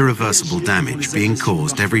sometimes irreversible damage being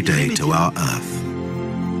caused every day to our Earth.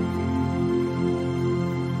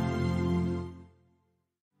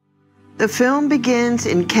 The film begins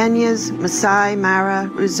in Kenya's Masai Mara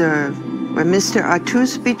Reserve, where Mr.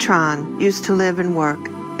 Artus Bitran used to live and work.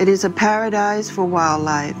 It is a paradise for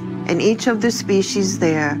wildlife, and each of the species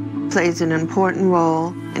there plays an important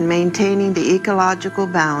role in maintaining the ecological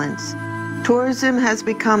balance. Tourism has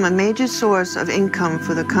become a major source of income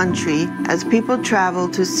for the country as people travel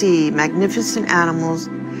to see magnificent animals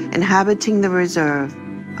inhabiting the reserve.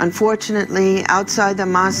 Unfortunately, outside the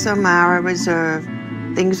Masai Mara Reserve,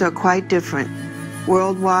 things are quite different.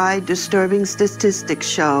 Worldwide, disturbing statistics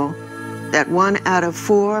show that 1 out of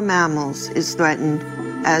 4 mammals is threatened,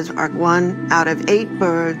 as are 1 out of 8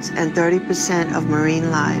 birds and 30% of marine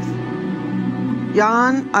life.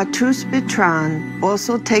 Jan Artus Bitran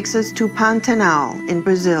also takes us to Pantanal in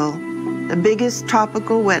Brazil, the biggest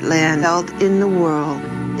tropical wetland belt in the world.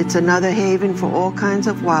 It's another haven for all kinds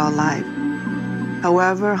of wildlife.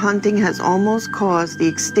 However, hunting has almost caused the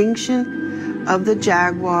extinction of the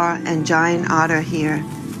jaguar and giant otter here.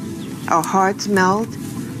 Our hearts melt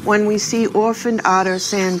when we see orphaned otter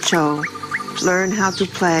Sancho learn how to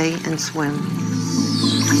play and swim.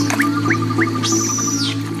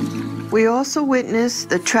 We also witnessed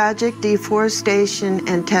the tragic deforestation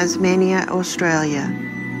in Tasmania, Australia,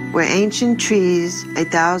 where ancient trees,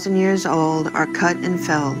 1,000 years old, are cut and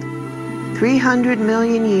felled. 300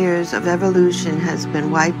 million years of evolution has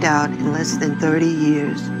been wiped out in less than 30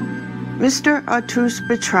 years. Mr. Artus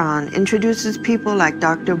Bitran introduces people like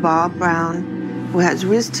Dr. Bob Brown, who has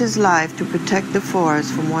risked his life to protect the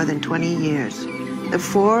forest for more than 20 years. The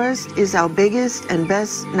forest is our biggest and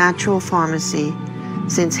best natural pharmacy,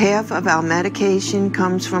 since half of our medication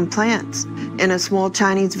comes from plants. In a small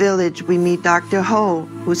Chinese village, we meet Dr. Ho,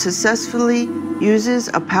 who successfully uses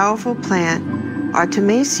a powerful plant,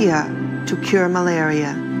 Artemisia, to cure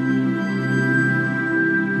malaria.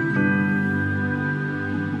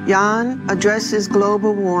 Jan addresses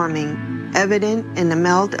global warming, evident in the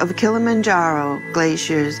melt of Kilimanjaro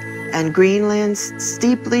glaciers and Greenland's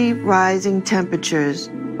steeply rising temperatures,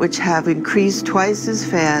 which have increased twice as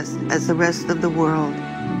fast as the rest of the world.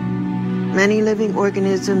 Many living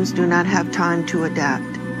organisms do not have time to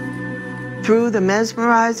adapt. Through the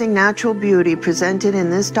mesmerizing natural beauty presented in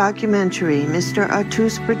this documentary, Mr.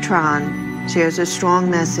 Artus Bitran shares a strong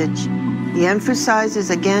message. He emphasizes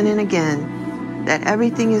again and again that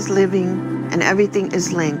everything is living and everything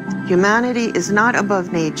is linked. Humanity is not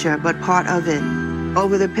above nature, but part of it.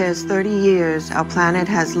 Over the past 30 years, our planet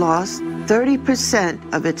has lost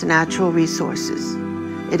 30% of its natural resources.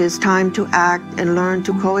 It is time to act and learn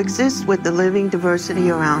to coexist with the living diversity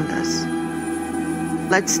around us.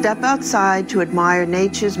 Let's step outside to admire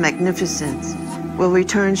nature's magnificence. We'll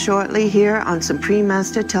return shortly here on Supreme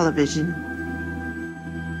Master Television.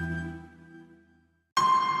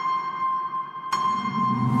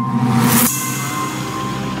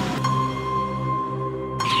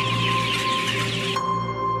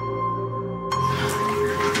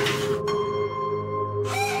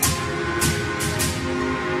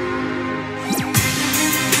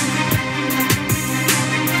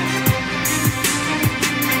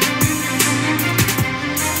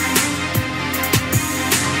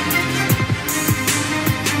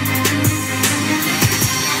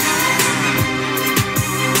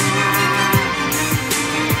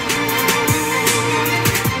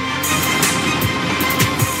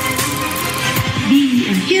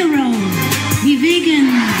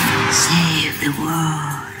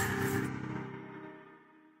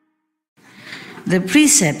 The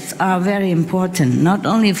precepts are very important, not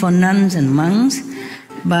only for nuns and monks,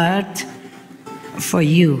 but for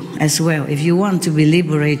you as well, if you want to be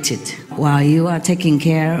liberated. while you are taking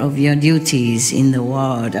care of your duties in the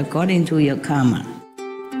world according to your karma.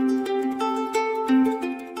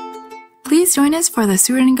 Please join us for the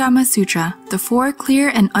Surangama Sutra, the 4 clear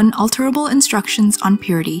and unalterable instructions on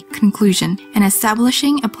purity, conclusion, and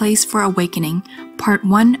establishing a place for awakening, part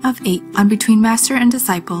 1 of 8 on Between Master and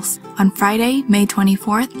Disciples, on Friday, May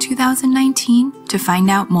 24th, 2019, to find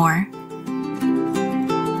out more.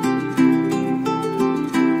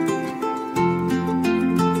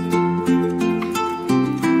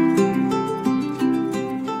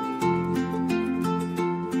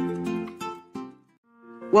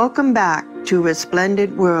 Welcome back to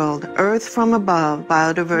Resplendent World, Earth from Above,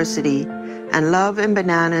 Biodiversity, and Love and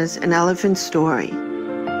Bananas, an Elephant Story.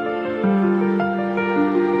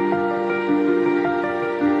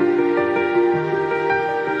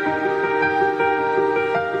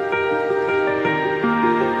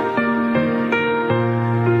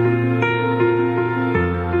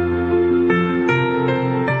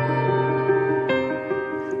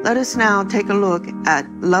 Let us now take a look at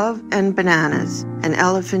Love and Bananas, an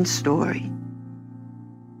Elephant Story.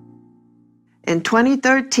 In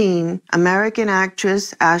 2013, American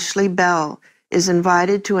actress Ashley Bell is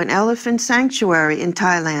invited to an elephant sanctuary in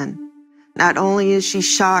Thailand. Not only is she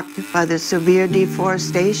shocked by the severe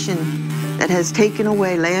deforestation that has taken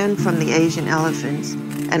away land from the Asian elephants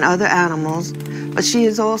and other animals, but she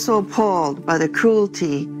is also appalled by the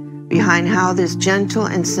cruelty behind how this gentle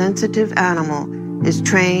and sensitive animal is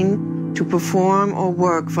trained to perform or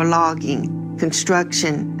work for logging,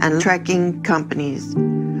 construction, and trekking companies.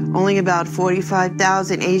 Only about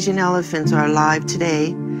 45,000 Asian elephants are alive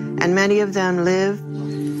today, and many of them live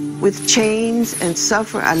with chains and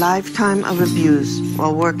suffer a lifetime of abuse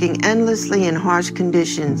while working endlessly in harsh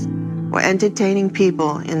conditions or entertaining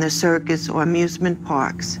people in the circus or amusement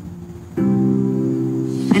parks.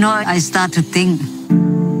 I start to think,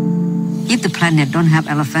 if the planet don't have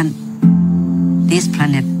elephant, this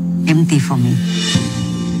planet empty for me.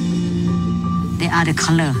 They are the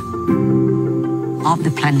color of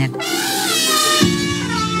the planet.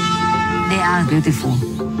 They are beautiful.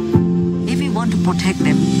 If we want to protect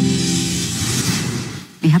them,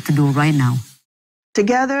 we have to do right now.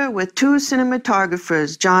 Together with 2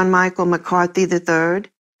 cinematographers, John Michael McCarthy III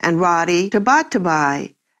and Roddy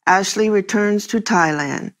Tabatabai, Ashley returns to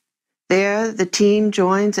Thailand. There, the team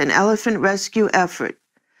joins an elephant rescue effort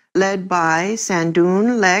led by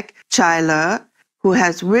Sandun Lek Chailer, who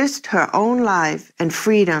has risked her own life and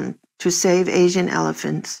freedom to save Asian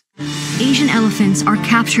elephants. Asian elephants are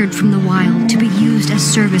captured from the wild to be used as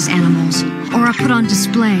service animals or are put on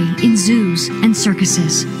display in zoos and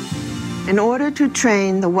circuses. In order to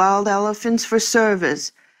train the wild elephants for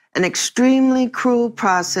service, an extremely cruel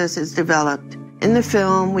process is developed. In the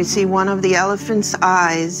film, we see one of the elephant's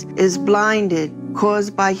eyes is blinded,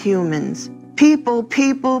 caused by humans. People,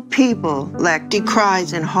 people, people, Lek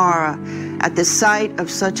cries in horror at the sight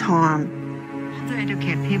of such harm. To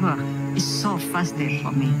educate people is so frustrating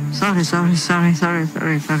for me. Sorry.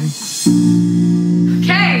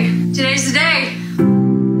 Okay, today's the day.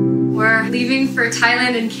 We're leaving for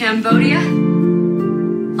Thailand and Cambodia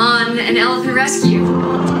on an elephant rescue.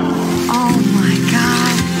 Oh my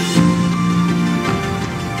God.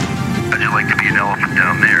 I'd just like to be an elephant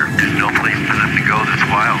down there. There's no place for them to go this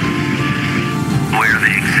wild. Where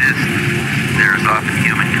they exist, there is often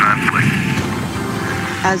human conflict.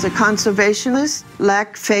 As a conservationist,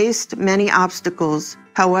 Lek faced many obstacles.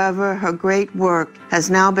 However, her great work has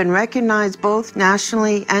now been recognized both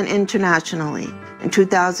nationally and internationally. In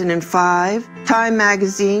 2005, Time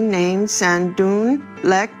magazine named Sandun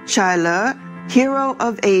Lek Chailer Hero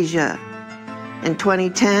of Asia. In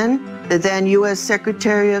 2010, the then U.S.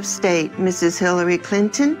 Secretary of State, Mrs. Hillary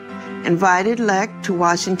Clinton, invited Lek to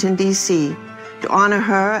Washington, D.C. to honor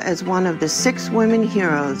her as one of the 6 women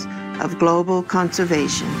heroes of global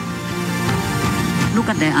conservation. Look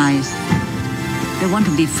at their eyes. They want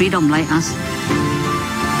to be freedom like us.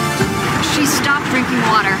 She stopped drinking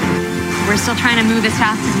water. We're still trying to move as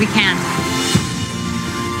fast as we can.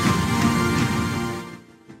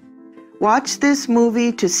 Watch this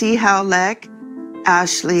movie to see how Lek,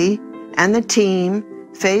 Ashley, and the team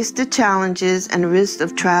faced the challenges and risk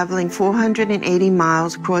of traveling 480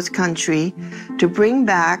 miles cross-country to bring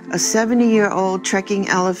back a 70-year-old trekking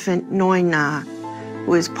elephant, Noina,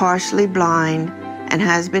 who is partially blind and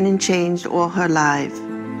has been in chains all her life.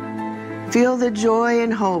 Feel the joy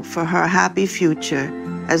and hope for her happy future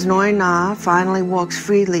as Noina finally walks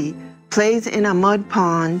freely, plays in a mud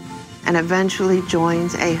pond, and eventually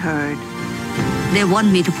joins a herd. They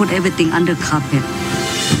want me to put everything under carpet.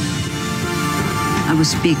 I will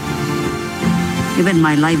speak. Even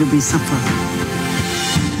my life will be suffered.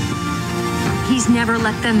 he's never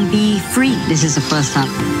let them be free. This is the first time.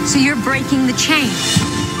 So you're breaking the chain.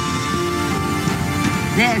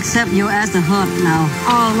 They accept you as the herd now.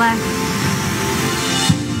 Oh,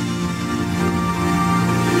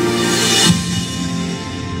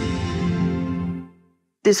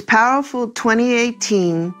 This powerful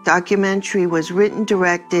 2018 documentary was written,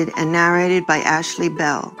 directed, and narrated by Ashley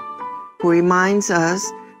Bell, who reminds us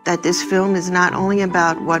that this film is not only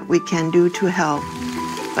about what we can do to help,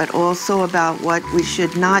 but also about what we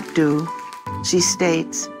should not do. She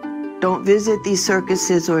states, "Don't visit these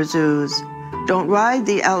circuses or zoos. Don't ride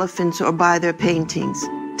the elephants or buy their paintings.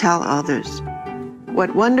 Tell others."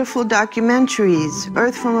 What wonderful documentaries,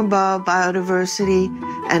 Earth from Above, Biodiversity,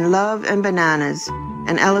 and Love and Bananas,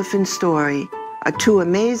 An Elephant Story, are two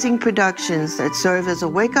amazing productions that serve as a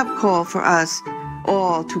wake-up call for us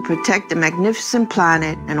all to protect the magnificent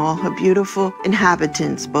planet and all her beautiful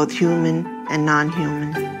inhabitants, both human and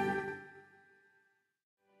non-human.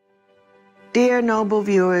 Dear Noble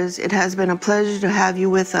viewers, it has been a pleasure to have you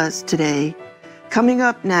with us today. Coming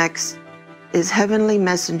up next is Heavenly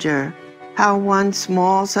Messenger, How One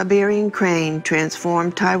Small Siberian Crane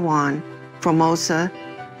Transformed Taiwan, Formosa,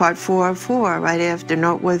 Part 4 of 4, right after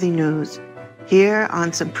Noteworthy News, here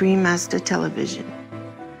on Supreme Master Television.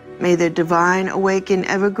 May the Divine awaken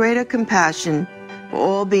ever greater compassion for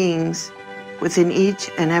all beings within each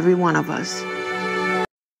and every one of us.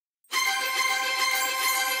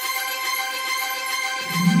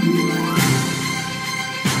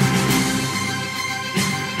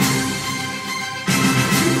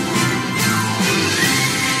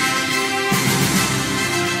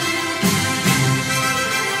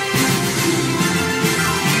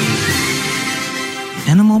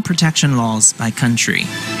 Animal protection laws by country.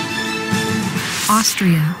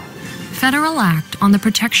 Austria. Federal Act on the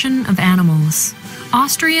Protection of Animals.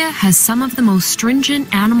 Austria has some of the most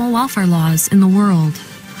stringent animal welfare laws in the world.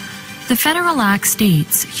 The Federal Act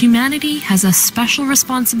states humanity has a special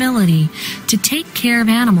responsibility to take care of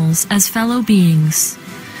animals as fellow beings.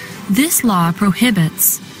 This law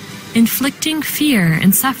prohibits inflicting fear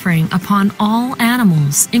and suffering upon all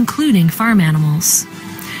animals, including farm animals,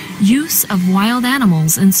 use of wild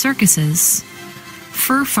animals in circuses,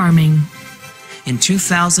 fur farming. In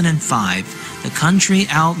 2005, the country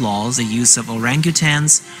outlaws the use of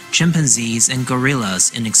orangutans, chimpanzees, and gorillas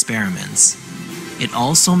in experiments. It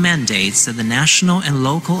also mandates that the national and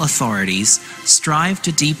local authorities strive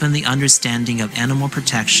to deepen the understanding of animal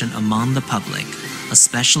protection among the public,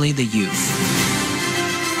 especially the youth.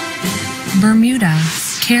 Bermuda,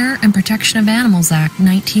 Care and Protection of Animals Act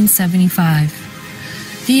 1975.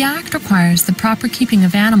 The Act requires the proper keeping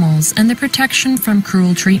of animals and the protection from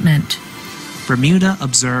cruel treatment. Bermuda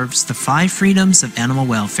observes the 5 freedoms of animal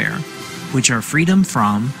welfare, which are freedom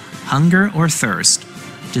from hunger or thirst,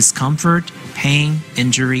 discomfort, pain,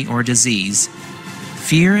 injury, or disease,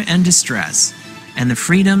 fear and distress, and the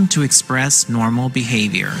freedom to express normal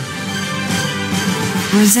behavior.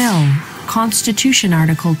 Brazil, Constitution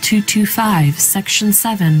Article 225, Section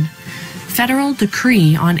 7, Federal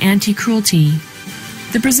Decree on Anti-Cruelty.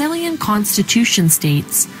 The Brazilian Constitution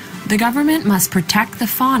states, the government must protect the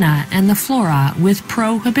fauna and the flora with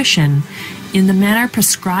prohibition, in the manner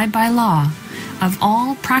prescribed by law, of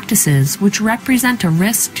all practices which represent a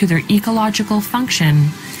risk to their ecological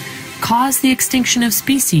function, cause the extinction of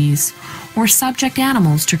species, or subject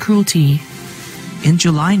animals to cruelty. In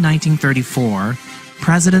July 1934,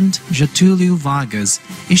 President Getúlio Vargas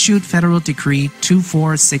issued Federal Decree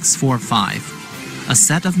 24645, a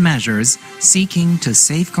set of measures seeking to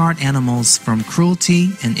safeguard animals from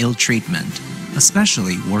cruelty and ill treatment,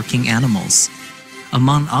 especially working animals.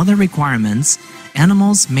 Among other requirements,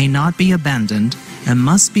 animals may not be abandoned and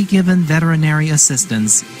must be given veterinary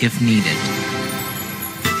assistance if needed.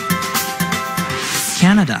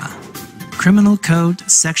 Canada. Criminal Code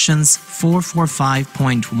Sections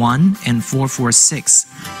 445.1 and 446,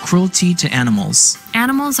 Cruelty to Animals.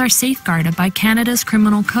 Animals are safeguarded by Canada's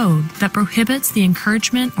Criminal Code that prohibits the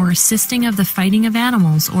encouragement or assisting of the fighting of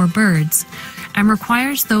animals or birds, and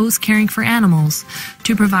requires those caring for animals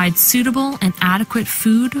to provide suitable and adequate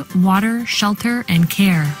food, water, shelter, and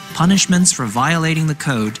care. Punishments for violating the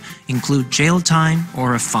code include jail time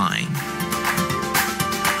or a fine.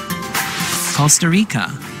 Costa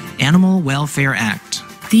Rica. Animal Welfare Act.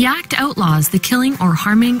 The Act outlaws the killing or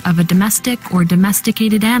harming of a domestic or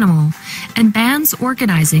domesticated animal and bans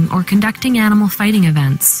organizing or conducting animal fighting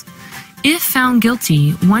events. If found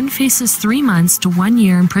guilty, one faces 3 months to 1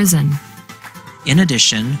 year in prison. In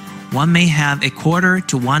addition, one may have a quarter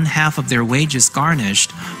to one-half of their wages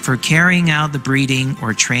garnished for carrying out the breeding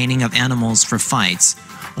or training of animals for fights,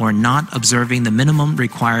 or not observing the minimum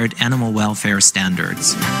required animal welfare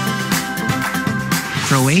standards.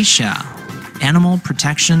 Croatia Animal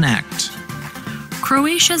Protection Act.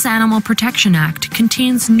 Croatia's Animal Protection Act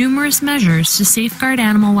contains numerous measures to safeguard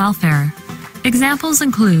animal welfare. Examples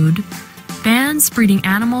include bans breeding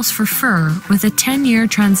animals for fur with a 10-year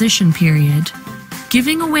transition period.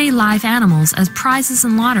 Giving away live animals as prizes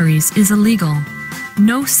in lotteries is illegal.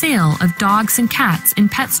 No sale of dogs and cats in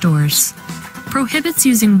pet stores. Prohibits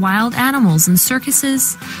using wild animals in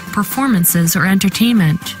circuses, performances, or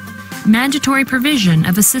entertainment. Mandatory provision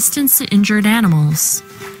of assistance to injured animals.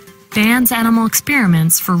 Bans animal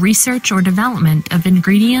experiments for research or development of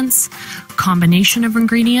ingredients, combination of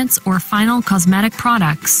ingredients, or final cosmetic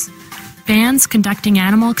products. Bans conducting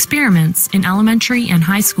animal experiments in elementary and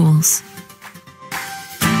high schools.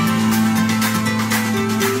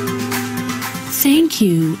 Thank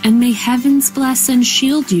you, and may heavens bless and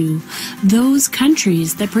shield you, those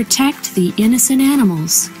countries that protect the innocent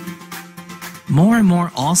animals. More and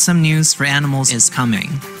more awesome news for animals is coming.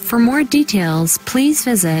 For more details, please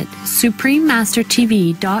visit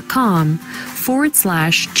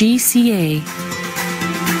suprememastertv.com/GCA.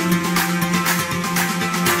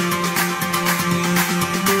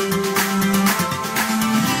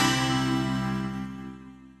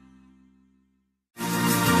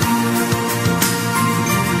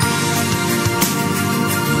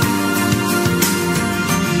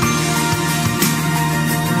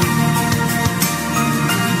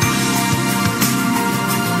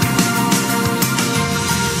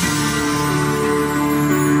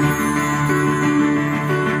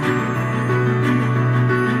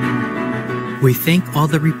 We thank all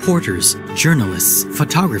the reporters, journalists,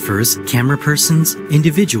 photographers, camera persons,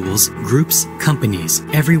 individuals, groups, companies,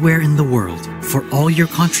 everywhere in the world, for all your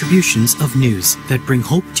contributions of news that bring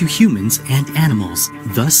hope to humans and animals,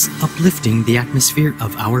 thus uplifting the atmosphere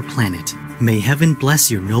of our planet. May heaven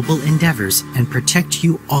bless your noble endeavors and protect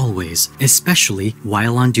you always, especially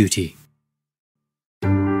while on duty.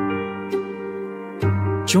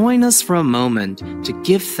 Join us for a moment to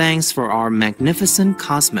give thanks for our magnificent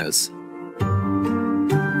cosmos.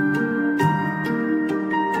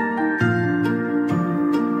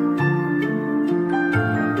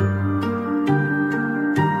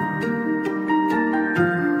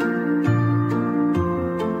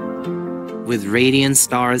 With radiant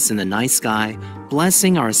stars in the night sky,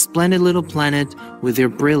 blessing our splendid little planet with their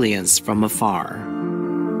brilliance from afar.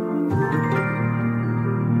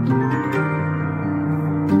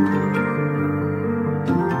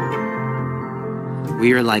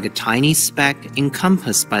 We are like a tiny speck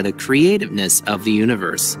encompassed by the creativeness of the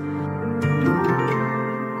universe.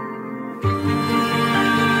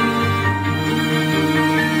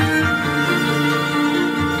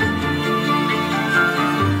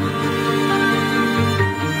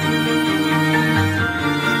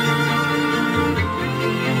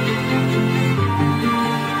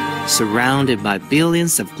 Surrounded by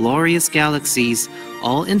billions of glorious galaxies,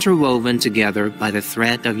 all interwoven together by the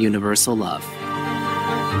thread of universal love.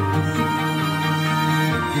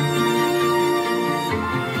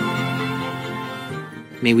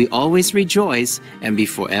 May we always rejoice and be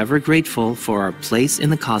forever grateful for our place in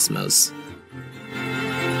the cosmos.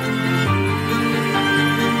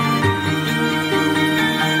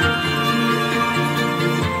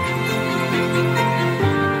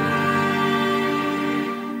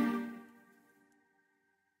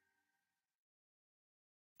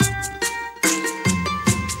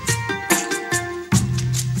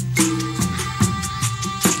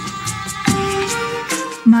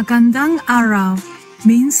 Magandang araw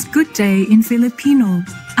means good day in Filipino.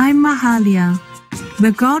 I'm Mahalia.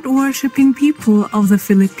 The God-worshipping people of the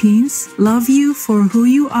Philippines love you for who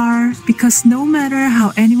you are because no matter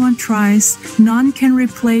how anyone tries, none can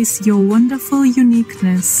replace your wonderful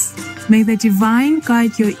uniqueness. May the divine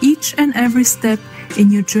guide your each and every step in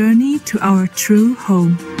your journey to our true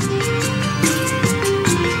home.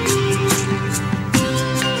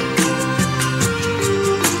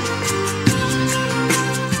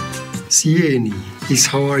 Sieni is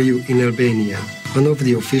how are you in Albanian, one of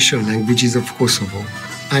the official languages of Kosovo.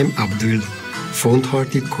 I'm Abdul.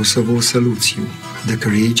 Fond-hearted Kosovo salutes you, the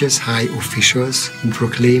courageous high officials who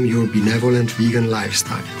proclaim your benevolent vegan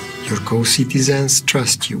lifestyle. Your co-citizens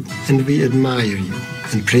trust you, and we admire you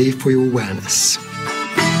and pray for your wellness.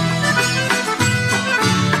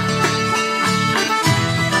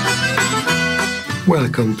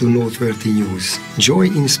 Welcome to Noteworthy News,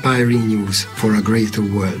 joy-inspiring news for a greater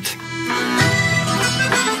world.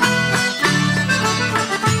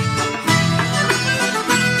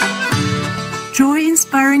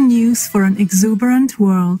 inspiring news for an exuberant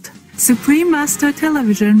world. Supreme Master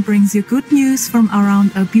Television brings you good news from around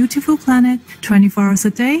a beautiful planet 24 hours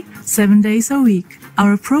a day, 7 days a week.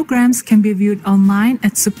 Our programs can be viewed online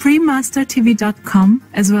at suprememastertv.com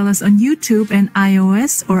as well as on YouTube and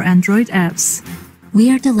iOS or Android apps. We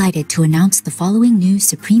are delighted to announce the following new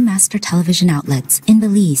Supreme Master television outlets in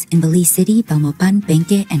Belize City, Belmopan,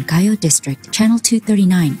 Bengue, and Cayo District, Channel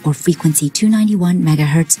 239 or frequency 291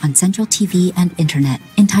 MHz on Central TV and Internet.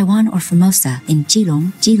 In Taiwan or Formosa, in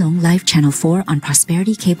Geelong Live Channel 4 on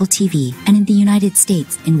Prosperity Cable TV, and in the United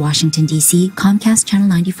States, in Washington, D.C., Comcast Channel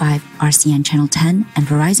 95, RCN Channel 10, and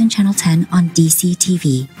Verizon Channel 10 on DC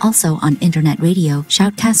TV. Also on Internet Radio,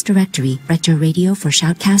 Shoutcast Directory, Retro Radio for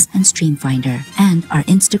Shoutcast and Streamfinder, and our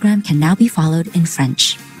Instagram can now be followed in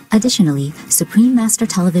French. Additionally, Supreme Master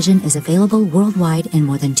Television is available worldwide in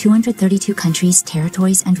more than 232 countries,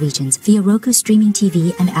 territories, and regions via ROKU Streaming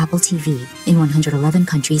TV and Apple TV, in 111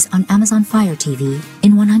 countries on Amazon Fire TV,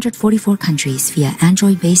 in 144 countries via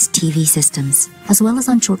Android-based TV systems, as well as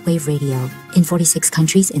on shortwave radio, in 46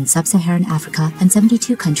 countries in Sub-Saharan Africa and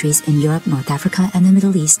 72 countries in Europe, North Africa, and the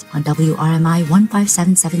Middle East on WRMI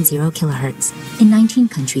 15770 kHz, in 19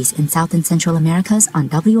 countries in South and Central Americas on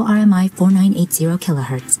WRMI 4980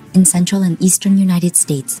 kHz, in Central and Eastern United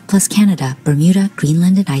States, plus Canada, Bermuda,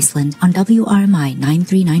 Greenland, and Iceland on WRMI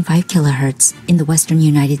 9395 kHz, in the Western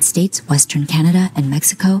United States, Western Canada, and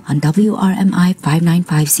Mexico on WRMI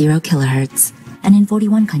 5950 kHz, and in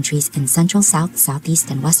 41 countries in Central, South, Southeast,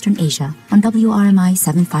 and Western Asia on WRMI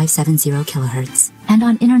 7570 kHz, and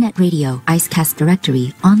on Internet Radio, Icecast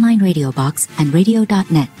Directory, Online Radio Box, and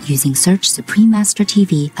Radio.net using search Supreme Master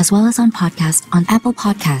TV, as well as on podcast on Apple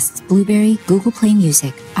Podcasts, Blueberry, Google Play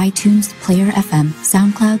Music, iTunes, Player FM,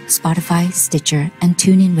 SoundCloud, Spotify, Stitcher, and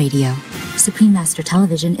TuneIn Radio. Supreme Master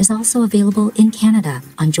Television is also available in Canada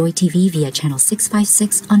on Joy TV via Channel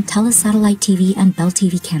 656 on Telus Satellite TV and Bell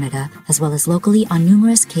TV Canada, as well as locally on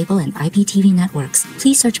numerous cable and IPTV networks.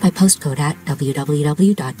 Please search by postcode at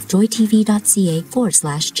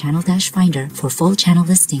www.joytv.ca/channel-finder for full channel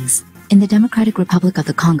listings. In the Democratic Republic of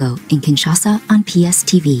the Congo, in Kinshasa on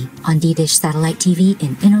PSTV, on DDISH Satellite TV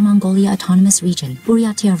in Inner Mongolia Autonomous Region,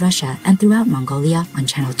 Buryatia, Russia, and throughout Mongolia on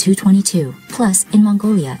Channel 222. Plus, in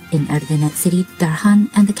Mongolia, in Erdenet City, Darhan,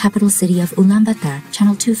 and the capital city of Ulaanbaatar,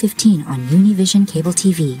 Channel 215 on Univision Cable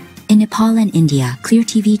TV. In Nepal and India, Clear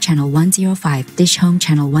TV Channel 105, Dish Home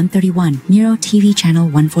Channel 131, Miro TV Channel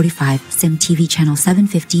 145, Sim TV Channel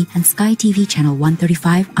 750, and Sky TV Channel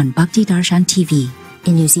 135 on Bhakti Darshan TV.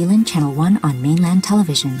 In New Zealand, Channel 1 on mainland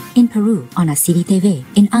television. In Peru, on Asiri TV.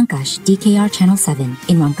 In Ancash, DKR Channel 7.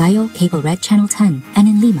 In Huancayo, Cable Red Channel 10. And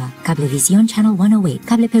in Lima, Cablevisión Channel 108,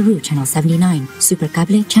 Cable Peru Channel 79, Super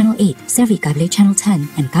Cable Channel 8, Servicable Channel 10,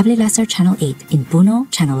 and Cable Láser Channel 8. In Puno,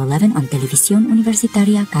 Channel 11 on Televisión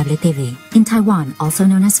Universitaria Cable TV. In Taiwan, also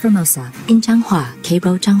known as Formosa. In Changhua,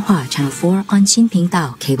 Cable Changhua Channel 4 on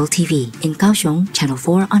Xinpingdao Cable TV. In Kaohsiung, Channel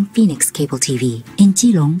 4 on Phoenix Cable TV. In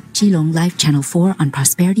Geelong Live Channel 4 on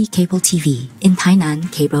Prosperity Cable TV. In Tainan,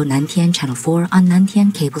 Cable Nantian Channel 4 on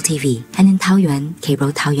Nantian Cable TV. And in Taoyuan,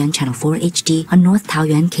 Cable Taoyuan Channel 4 HD on North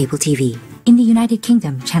Taoyuan Cable TV. In the United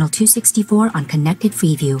Kingdom, Channel 264 on Connected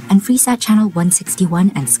Freeview, and Freesat Channel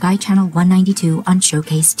 161 and Sky Channel 192 on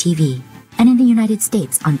Showcase TV. And in the United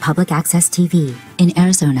States on Public Access TV. In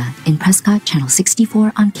Arizona, in Prescott, Channel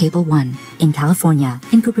 64 on Cable 1. In California,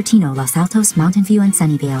 in Cupertino, Los Altos, Mountain View, and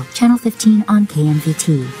Sunnyvale, Channel 15 on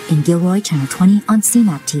KMVT. In Gilroy, Channel 20 on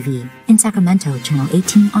CMAP TV. In Sacramento, Channel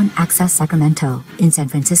 18 on Access Sacramento. In San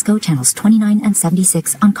Francisco, Channels 29 and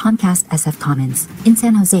 76 on Comcast SF Commons. In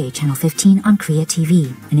San Jose, Channel 15 on Korea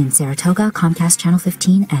TV. And in Saratoga, Comcast Channel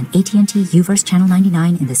 15 and AT&T UVerse Channel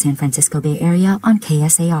 99 in the San Francisco Bay Area on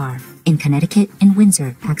KSAR. In Connecticut, in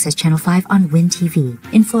Windsor, Access Channel 5 on Win TV.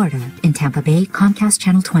 In Florida, in Tampa Bay, Comcast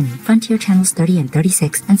Channel 20, Frontier Channels 30 and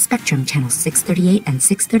 36, and Spectrum Channels 638 and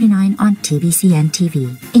 639 on TBCN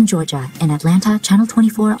TV. In Georgia, in Atlanta, Channel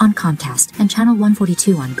 24 on Comcast, and Channel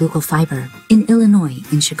 142 on Google Fiber. In Illinois,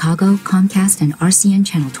 in Chicago, Comcast and RCN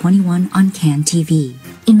Channel 21 on CAN TV.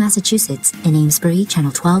 In Massachusetts, in Amesbury,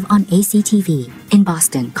 Channel 12 on ACTV. In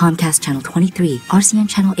Boston, Comcast Channel 23, RCN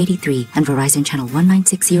Channel 83, and Verizon Channel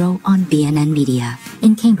 1960 on BNN Media.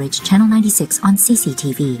 In Cambridge, Channel 96 on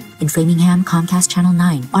CCTV. In Framingham, Comcast Channel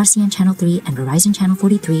 9, RCN Channel 3, and Verizon Channel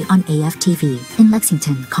 43 on AFTV. In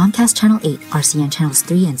Lexington, Comcast Channel 8, RCN Channels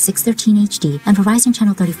 3 and 613 HD, and Verizon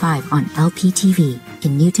Channel 35 on LPTV.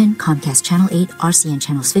 In Newton, Comcast Channel 8, RCN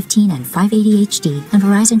Channels 15 and 580 HD, and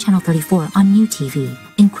Verizon Channel 34 on New TV.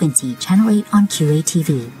 In Quincy, Channel 8 on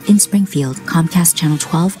QATV. In Springfield, Comcast Channel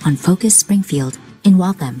 12 on Focus Springfield, In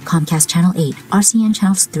Waltham, Comcast Channel 8, RCN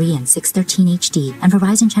Channels 3 and 613 HD, and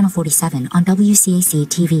Verizon Channel 47 on WCAC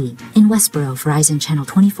TV. In Westboro, Verizon Channel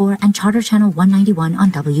 24 and Charter Channel 191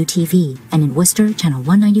 on WTV. And in Worcester, Channel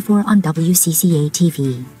 194 on WCCA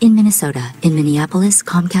TV. In Minnesota, in Minneapolis,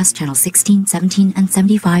 Comcast Channel 16, 17, and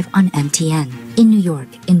 75 on MTN. In New York,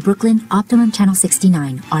 in Brooklyn, Optimum Channel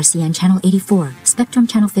 69, RCN Channel 84, Spectrum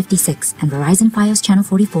Channel 56, and Verizon Fios Channel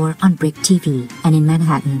 44 on Brick TV. And in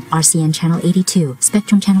Manhattan, RCN Channel 82,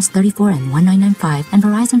 Spectrum Channels 34 and 1995, and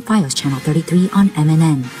Verizon Fios Channel 33 on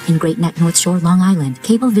MNN. In Great Neck North Shore, Long Island,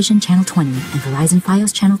 Cablevision Channel 20 and Verizon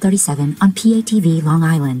Fios Channel 37 on PATV Long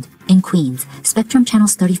Island. In Queens, Spectrum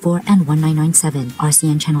Channels 34 and 1997,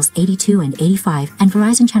 RCN Channels 82 and 85, and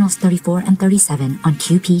Verizon Channels 34 and 37 on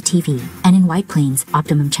QPTV. And in White Plains,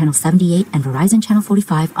 Optimum Channel 78 and Verizon Channel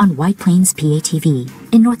 45 on White Plains PATV.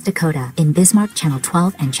 In North Dakota, in Bismarck Channel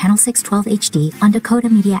 12 and Channel 612 HD on Dakota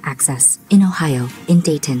Media Access. In Ohio, in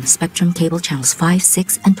Dayton, Spectrum Cable Channels 5,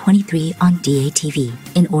 6, and 23 on DATV.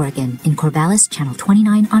 In Oregon, in Corvallis, Channel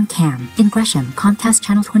 29 on CAM. In Gresham, Comcast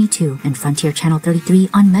Channel 22 and Frontier Channel 33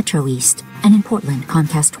 on Metro East. And in Portland,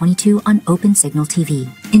 Comcast 22 on Open Signal TV.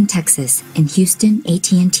 In Texas, in Houston,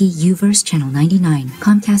 AT&T UVerse Channel 99,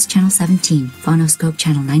 Comcast Channel 17, Phonoscope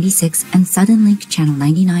Channel 96, and Suddenlink Channel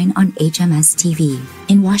 99 on HMS TV.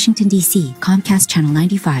 In Washington, D.C., Comcast Channel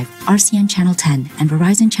 95, RCN Channel 10, and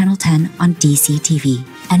Verizon Channel 10 on DC TV.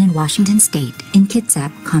 And in Washington State, in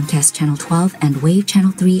Kitsap, Comcast Channel 12 and Wave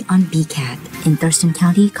Channel 3 on BCAT. In Thurston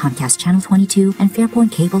County, Comcast Channel 22 and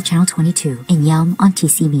Fairpoint Cable Channel 22. In Yelm on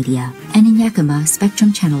TC Media. And in Yakima,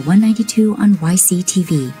 Spectrum Channel 192 on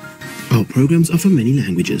YCTV. Our programs offer many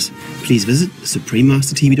languages. Please visit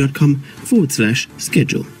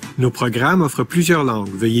suprememastertv.com/schedule. Nos programas offrent plusieurs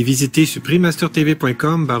langues. Veuillez visiter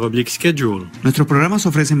suprememastertv.com/schedule. Nuestros programas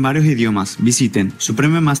ofrecen varios idiomas. Visiten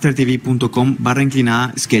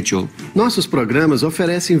suprememastertv.com/schedule. Nossos programas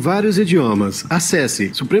oferecem vários idiomas.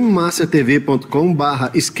 Acesse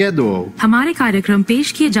suprememastertv.com/schedule. हमारे कार्यक्रम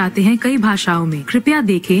पेश किए जाते हैं कई भाषाओं में. कृपया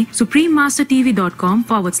देखें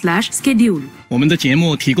suprememastertv.com/schedule. 我们的节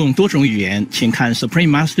目提供多种语言，请看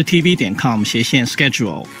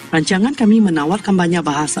suprememastertv.com/schedule. Rancangan kami menawarkan banyak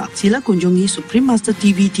bahasa. Sila kunjungi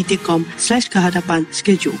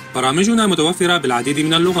suprememastertv.com/schedule. برامجنا متوفرة بالعديد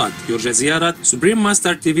من اللغات. يرجى زيارة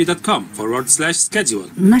suprememastertv.com/schedule.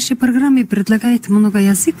 Наши программы предлагают много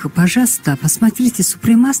языков. Пожалуйста, посмотрите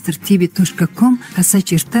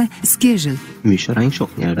suprememastertv.com/schedule. Műsoraink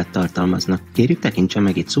sok nyelvet tartalmaznak. Kérjük tekintse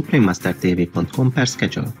meg itt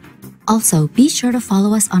suprememastertv.com/schedule. Also, be sure to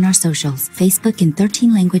follow us on our socials, Facebook in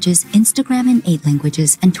 13 languages, Instagram in 8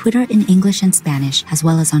 languages, and Twitter in English and Spanish, as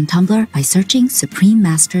well as on Tumblr by searching Supreme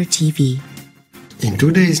Master TV. In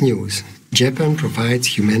today's news, Japan provides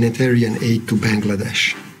humanitarian aid to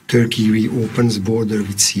Bangladesh. Turkey reopens border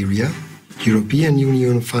with Syria. European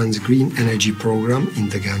Union funds green energy program in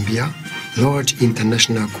the Gambia. Large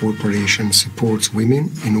international corporation supports women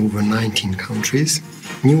in over 19 countries.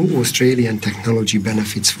 New Australian technology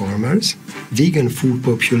benefits farmers. Vegan food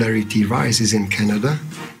popularity rises in Canada.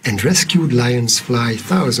 And rescued lions fly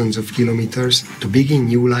thousands of kilometers to begin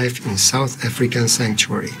new life in South African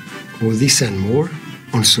sanctuary. All this and more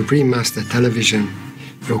on Supreme Master Television,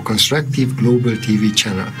 your constructive global TV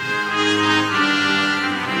channel.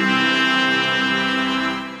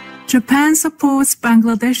 Japan supports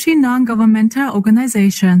Bangladeshi non-governmental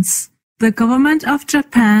organizations. The government of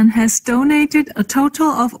Japan has donated a total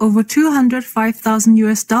of over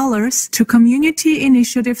 $205,000 to Community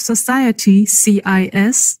Initiative Society,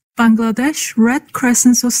 CIS, Bangladesh Red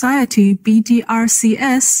Crescent Society,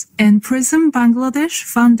 BDRCS, and Prism Bangladesh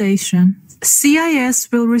Foundation. CIS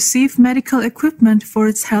will receive medical equipment for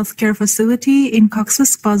its healthcare facility in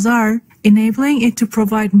Cox's Bazar, enabling it to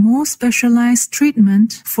provide more specialized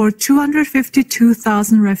treatment for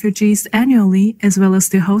 252,000 refugees annually, as well as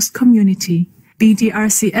the host community.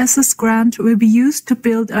 BDRCS's grant will be used to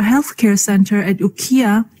build a healthcare center at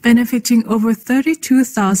Ukiah, benefiting over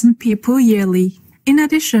 32,000 people yearly. In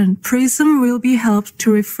addition, Prism will be helped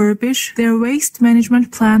to refurbish their waste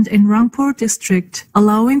management plant in Rangpur district,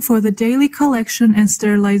 allowing for the daily collection and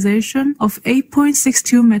sterilization of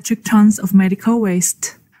 8.62 metric tons of medical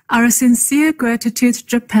waste. Our sincere gratitude to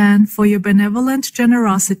Japan for your benevolent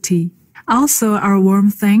generosity. Also, our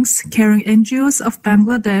warm thanks, caring NGOs of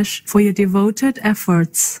Bangladesh, for your devoted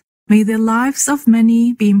efforts. May the lives of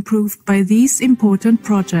many be improved by these important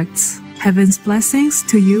projects. Heaven's blessings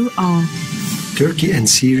to you all. Turkey and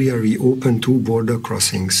Syria reopened two border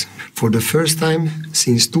crossings. For the first time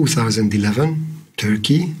since 2011,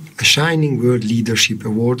 Turkey, a Shining World Leadership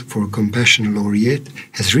Award for Compassion Laureate,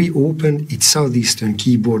 has reopened its southeastern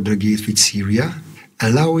key border gate with Syria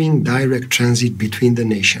allowing direct transit between the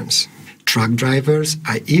nations. Truck drivers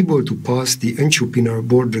are able to pass the Unchupiner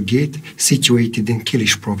border gate situated in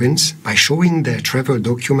Kilis province by showing their travel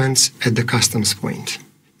documents at the customs point.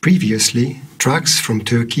 Previously, trucks from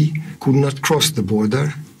Turkey could not cross the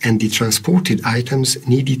border and the transported items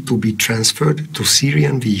needed to be transferred to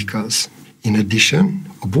Syrian vehicles. In addition,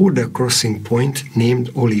 a border crossing point named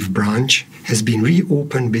Olive Branch has been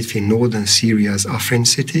reopened between northern Syria's Afrin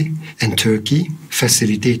city and Turkey,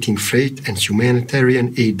 facilitating freight and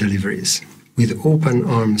humanitarian aid deliveries. With open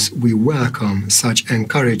arms, we welcome such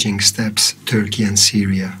encouraging steps, Turkey and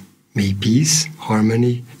Syria. May peace,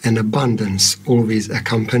 harmony, and abundance always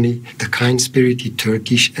accompany the kind-spirited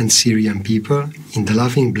Turkish and Syrian people in the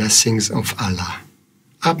loving blessings of Allah.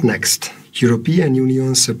 Up next, European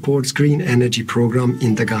Union supports green energy program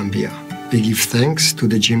in the Gambia. We give thanks to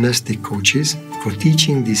the gymnastic coaches for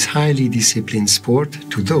teaching this highly disciplined sport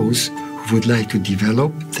to those who would like to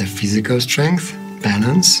develop their physical strength,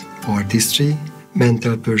 balance, artistry,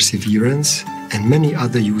 mental perseverance, and many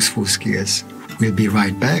other useful skills. We'll be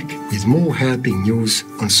right back with more helping news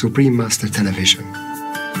on Supreme Master Television.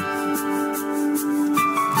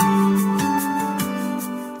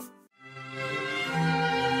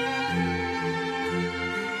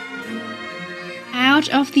 Out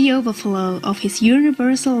of the overflow of His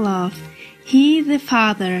universal love, He, the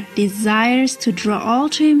Father, desires to draw all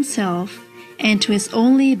to Himself and to His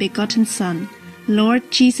only begotten Son, Lord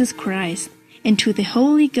Jesus Christ, and to the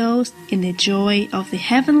Holy Ghost in the joy of the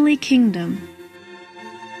heavenly kingdom.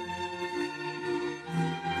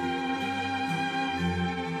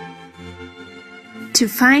 To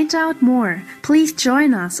find out more, please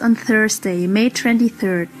join us on Thursday, May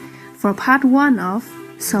 23rd, for part 1 of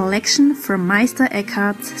Selection from Meister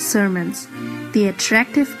Eckhart's Sermons, The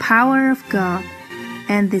Attractive Power of God,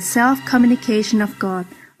 and the Self-Communication of God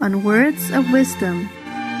on Words of Wisdom.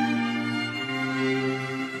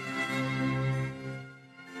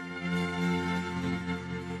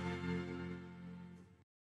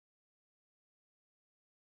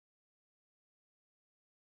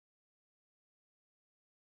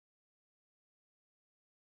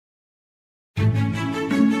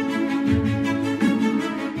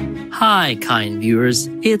 Hi, kind viewers,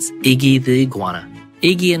 it's Iggy the Iguana.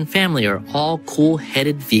 Iggy and family are all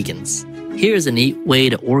cool-headed vegans. Here's a neat way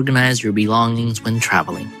to organize your belongings when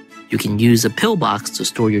traveling. You can use a pillbox to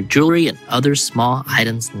store your jewelry and other small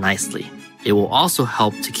items nicely. It will also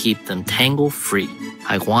help to keep them tangle-free.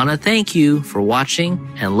 I want to thank you for watching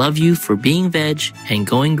and love you for being veg and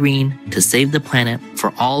going green to save the planet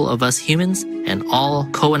for all of us humans and all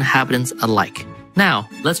co-inhabitants alike. Now,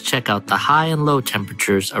 let's check out the high and low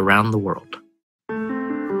temperatures around the world.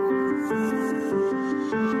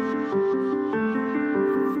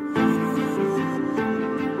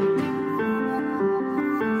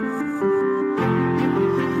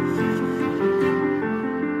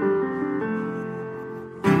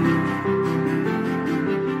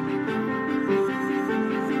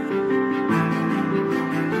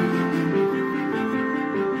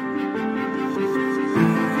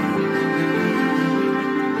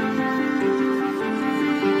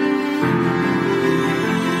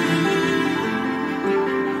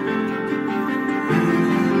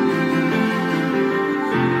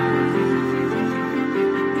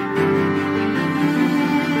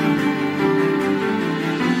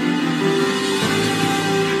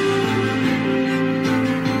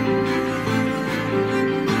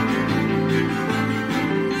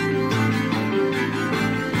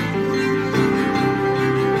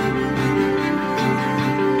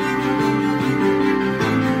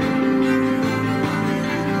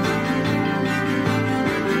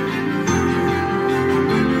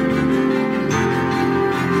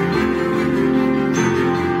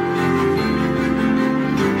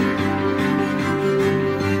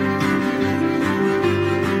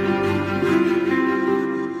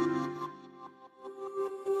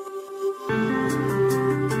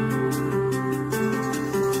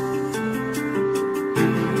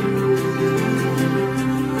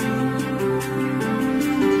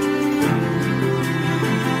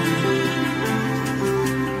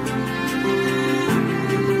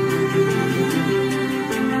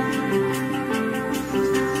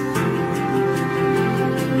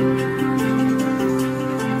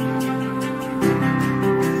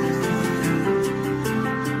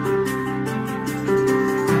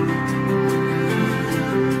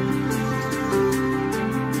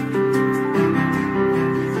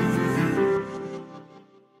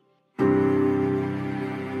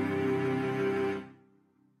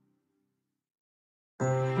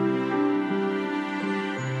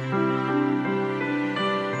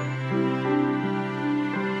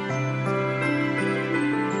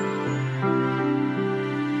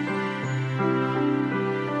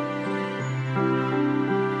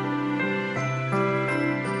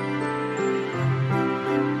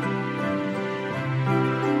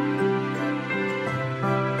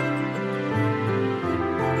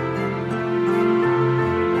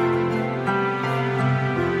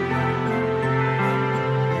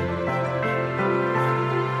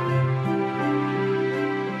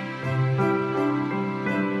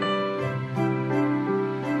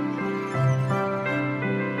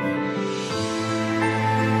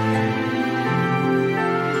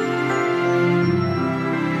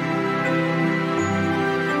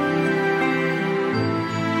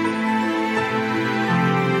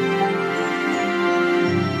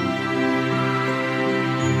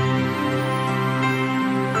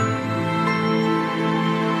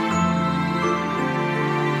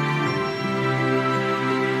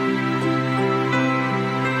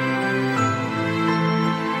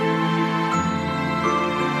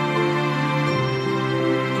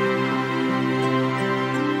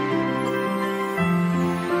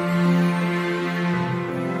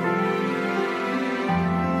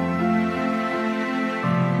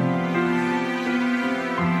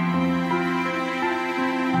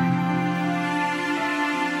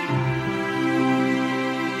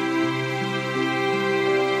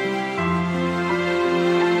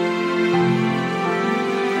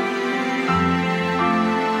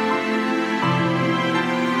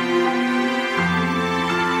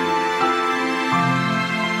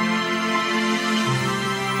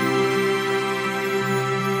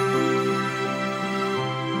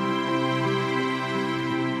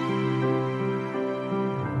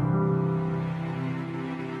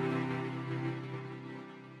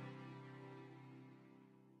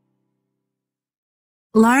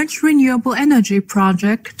 large renewable energy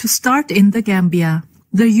project to start in the Gambia.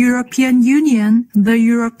 The European Union, the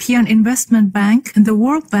European Investment Bank, and the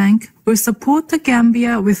World Bank will support the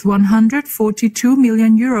Gambia with 142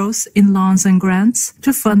 million euros in loans and grants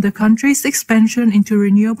to fund the country's expansion into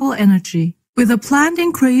renewable energy. With a planned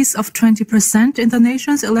increase of 20% in the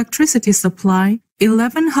nation's electricity supply,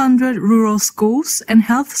 1,100 rural schools and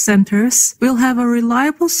health centers will have a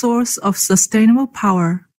reliable source of sustainable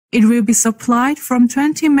power. It will be supplied from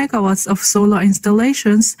 20 megawatts of solar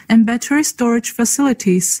installations and battery storage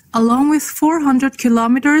facilities, along with 400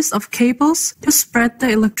 kilometers of cables to spread the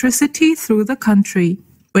electricity through the country.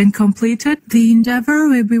 When completed, the endeavor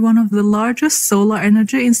will be one of the largest solar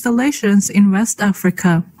energy installations in West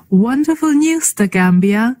Africa. Wonderful news, the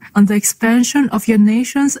Gambia, on the expansion of your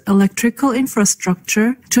nation's electrical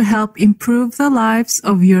infrastructure to help improve the lives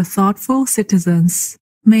of your thoughtful citizens.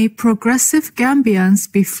 May progressive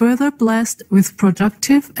Gambians be further blessed with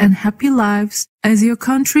productive and happy lives as your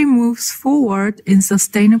country moves forward in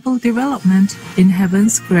sustainable development in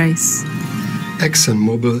heaven's grace.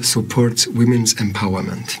 ExxonMobil supports women's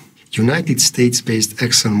empowerment. United States-based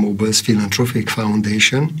ExxonMobil's philanthropic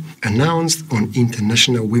foundation announced on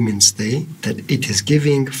International Women's Day that it is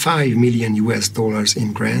giving $5 million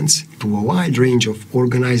in grants to a wide range of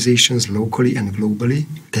organizations locally and globally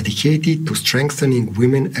dedicated to strengthening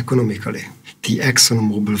women economically. The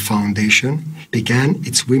ExxonMobil Foundation began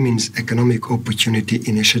its Women's Economic Opportunity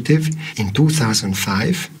Initiative in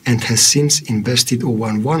 2005 and has since invested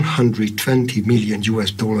over $120 million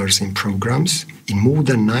in programs in more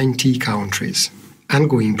than 90 countries.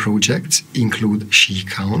 Ongoing projects include She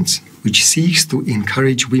Counts, which seeks to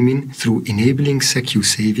encourage women through enabling secure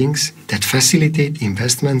savings that facilitate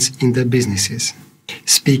investments in their businesses.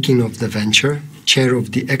 Speaking of the venture, chair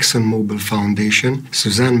of the ExxonMobil Foundation,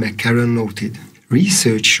 Suzanne McCarron, noted,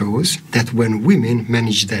 "Research shows that when women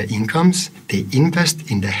manage their incomes, they invest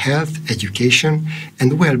in the health, education,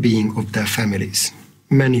 and well-being of their families."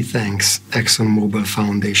 Many thanks, ExxonMobil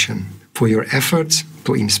Foundation, for your efforts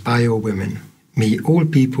to inspire women. May all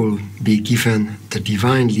people be given the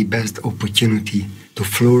divinely best opportunity to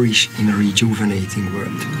flourish in a rejuvenating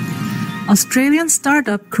world. Australian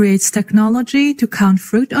startup creates technology to count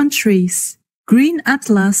fruit on trees. Green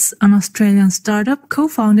Atlas, an Australian startup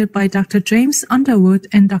co-founded by Dr. James Underwood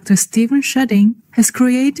and Dr. Stephen Shedding, has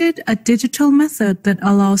created a digital method that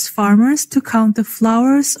allows farmers to count the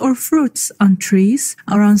flowers or fruits on trees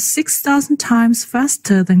around 6,000 times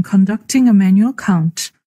faster than conducting a manual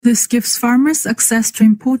count. This gives farmers access to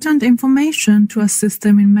important information to assist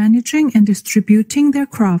them in managing and distributing their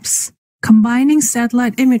crops. Combining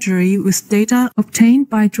satellite imagery with data obtained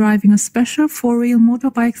by driving a special four-wheel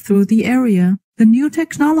motorbike through the area, the new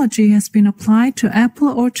technology has been applied to apple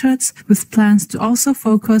orchards with plans to also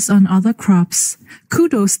focus on other crops.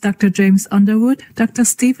 Kudos, Dr. James Underwood, Dr.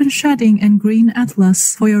 Stephen Shedding, and Green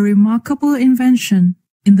Atlas for your remarkable invention.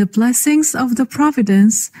 In the blessings of the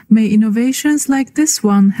Providence, may innovations like this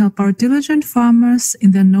one help our diligent farmers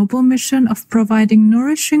in their noble mission of providing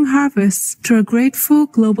nourishing harvests to a grateful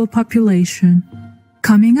global population.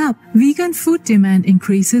 Coming up, vegan food demand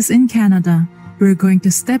increases in Canada. We're going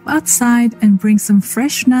to step outside and bring some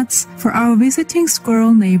fresh nuts for our visiting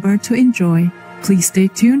squirrel neighbor to enjoy. Please stay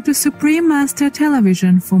tuned to Supreme Master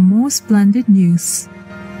Television for more splendid news.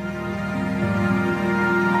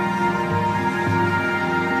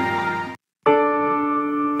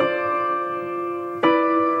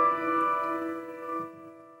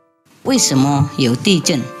为什么有地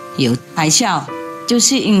震、有海啸？就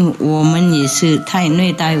是因为我们也是太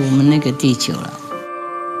虐待我们那个地球了。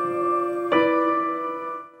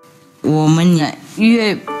我们也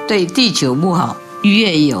越对地球不好，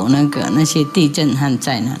越有那些地震和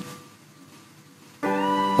灾难。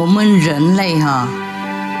我们人类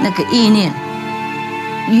那个意念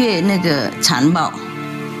越那个残暴，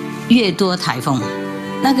越多台风，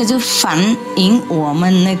那个就反映我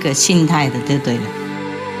们那个心态的，对不对了？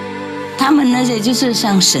他们那些就是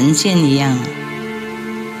像神仙一样，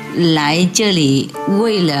来这里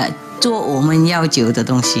为了做我们要求的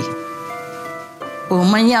东西。我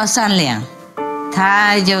们要善良，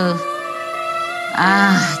他就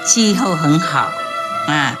气候很好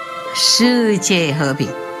世界和平。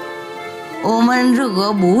我们如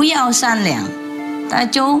果不要善良，他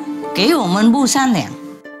就给我们不善良。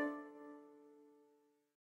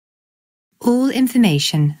All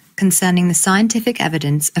information concerning the scientific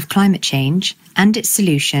evidence of climate change and its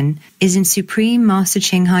solution is in Supreme Master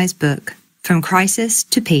Ching Hai's book, From Crisis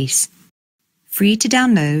to Peace, free to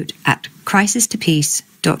download at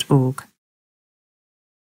crisistopeace.org.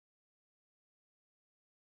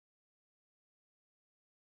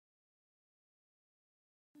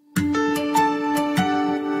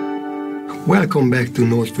 Welcome back to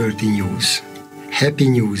Noteworthy News. Happy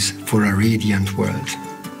news for a radiant world.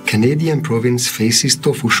 Canadian province faces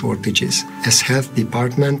tofu shortages as Health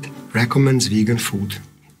Department recommends vegan food.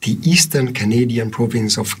 The eastern Canadian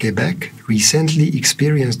province of Quebec recently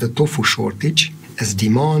experienced a tofu shortage as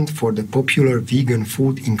demand for the popular vegan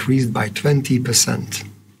food increased by 20%.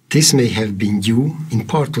 This may have been due in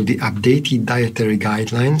part to the updated dietary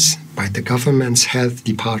guidelines by the government's Health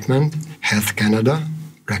Department, Health Canada,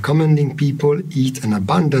 recommending people eat an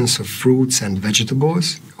abundance of fruits and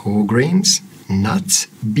vegetables, whole grains, nuts,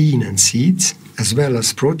 beans and seeds, as well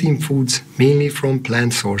as protein foods mainly from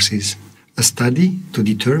plant sources. A study to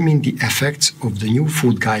determine the effects of the new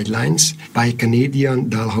food guidelines by Canadian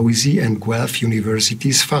Dalhousie and Guelph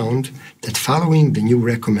universities found that following the new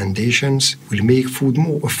recommendations will make food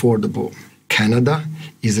more affordable. Canada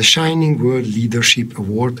is a Shining World Leadership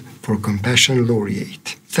Award for Compassion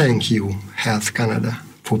Laureate. Thank you, Health Canada,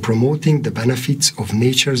 for promoting the benefits of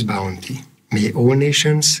nature's bounty. May all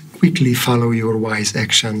nations quickly follow your wise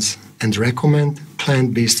actions and recommend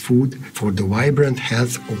plant-based food for the vibrant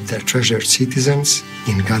health of their treasured citizens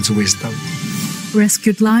in God's wisdom.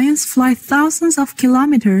 Rescued lions fly thousands of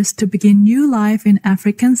kilometers to begin new life in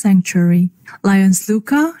African sanctuary. Lions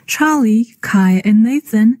Luca, Charlie, Kai, and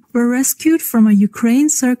Nathan were rescued from a Ukraine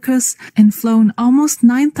circus and flown almost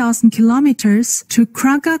 9,000 kilometers to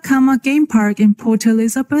Kragakama Game Park in Port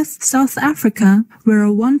Elizabeth, South Africa, where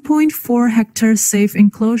a 1.4-hectare safe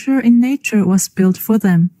enclosure in nature was built for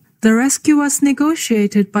them. The rescue was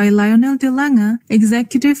negotiated by Lionel de Lange,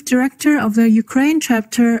 Executive Director of the Ukraine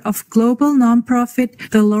chapter of global nonprofit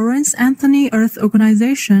the Lawrence Anthony Earth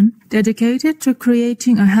Organization, dedicated to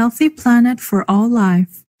creating a healthy planet for all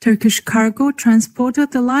life. Turkish Cargo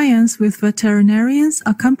transported the lions with veterinarians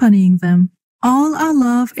accompanying them. All are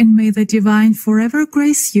love, and may the divine forever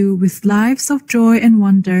grace you with lives of joy and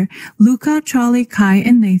wonder, Luca, Charlie, Kai,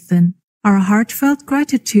 and Nathan. Our heartfelt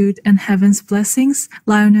gratitude and heaven's blessings,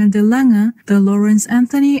 Lionel de Lange, the Lawrence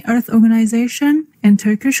Anthony Earth Organization, and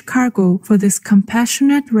Turkish Cargo for this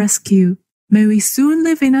compassionate rescue. May we soon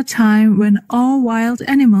live in a time when all wild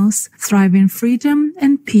animals thrive in freedom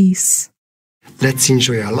and peace. Let's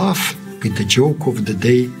enjoy a laugh with the joke of the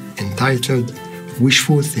day entitled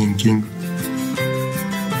Wishful Thinking.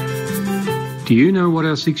 Do you know what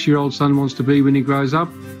our 6-year-old son wants to be when he grows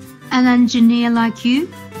up? An engineer like you?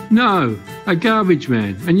 No, a garbage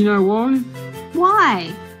man. And you know why?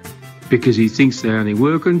 Why? Because he thinks they only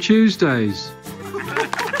work on Tuesdays.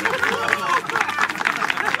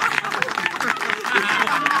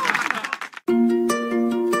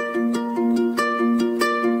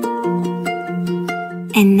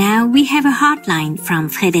 And now we have a hotline from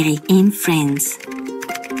Frédéric in France.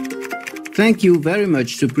 Thank you very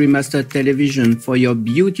much to Supreme Television for your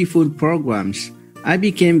beautiful programs. I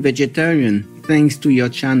became vegetarian thanks to your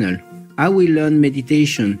channel. I will learn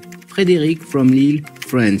meditation. Frédéric from Lille,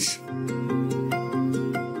 France.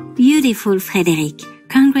 Beautiful Frédéric.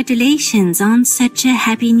 Congratulations on such a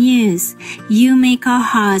happy news. You make our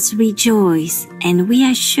hearts rejoice, and we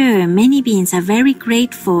are sure many beings are very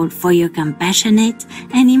grateful for your compassionate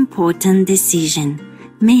and important decision.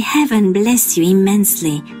 May heaven bless you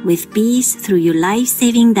immensely with peace through your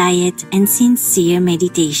life-saving diet and sincere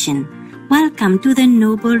meditation. Welcome to the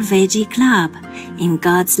Noble Veggie Club. In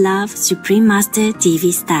God's love, Supreme Master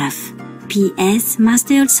TV staff. P.S.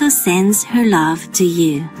 Master also sends her love to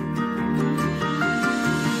you.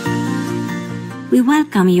 We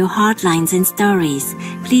welcome your hotlines and stories.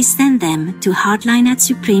 Please send them to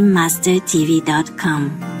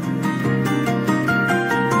hotline@suprememastertv.com.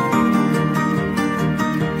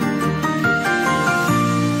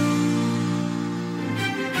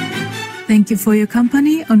 Thank you for your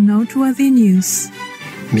company on Noteworthy News.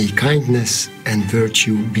 May kindness and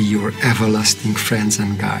virtue be your everlasting friends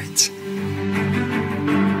and guides.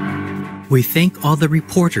 We thank all the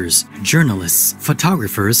reporters, journalists,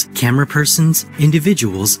 photographers, camera persons,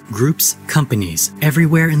 individuals, groups, companies,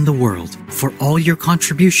 everywhere in the world, for all your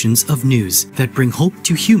contributions of news that bring hope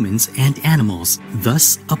to humans and animals,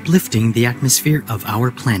 thus uplifting the atmosphere of our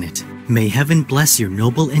planet. May heaven bless your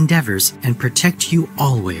noble endeavors and protect you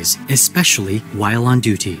always, especially while on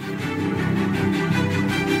duty.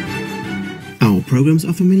 Our programs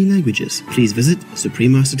offer many languages. Please visit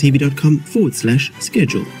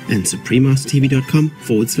suprememastertv.com/schedule and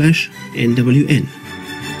suprememastertv.com/NWN.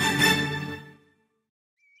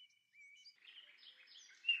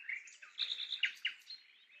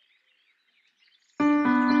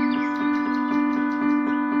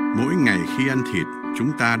 Mỗi ngày khi ăn thịt,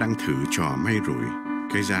 chúng ta đang thử trò may rủi.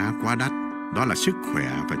 Cái giá quá đắt, đó là sức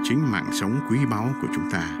khỏe và chính mạng sống quý báu của chúng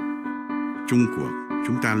ta. Chung cuộc,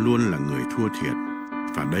 chúng ta luôn là người thua thiệt,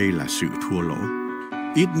 và đây là sự thua lỗ.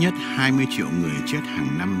 Ít nhất 20 triệu người chết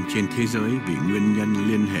hàng năm trên thế giới vì nguyên nhân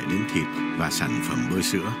liên hệ đến thịt và sản phẩm bơ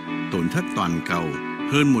sữa. Tổn thất toàn cầu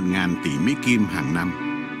hơn 1.000 tỷ Mỹ Kim hàng năm.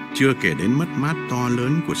 Chưa kể đến mất mát to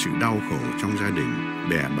lớn của sự đau khổ trong gia đình,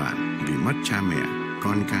 bè bạn vì mất cha mẹ,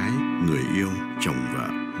 con cái, người yêu, chồng vợ,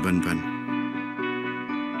 vân vân.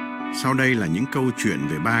 Sau đây là những câu chuyện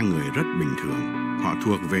về 3 người rất bình thường. Họ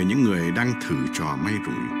thuộc về những người đang thử trò may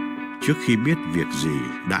rủi. Trước khi biết việc gì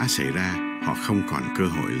đã xảy ra, họ không còn cơ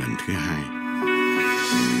hội lần thứ hai.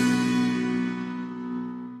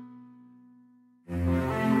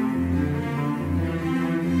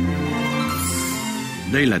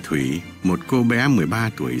 Đây là Thủy, một cô bé 13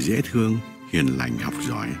 tuổi dễ thương, hiền lành, học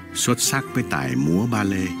giỏi, xuất sắc với tài múa ba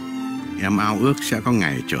lê. Em ao ước sẽ có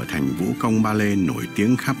ngày trở thành vũ công ba lê nổi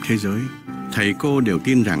tiếng khắp thế giới. Thầy cô đều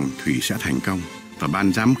tin rằng Thủy sẽ thành công, và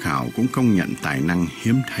ban giám khảo cũng công nhận tài năng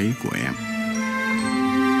hiếm thấy của em.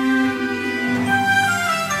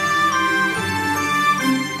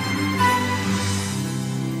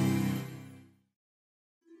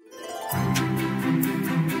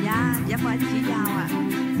 Dạ mời anh chị vào ạ.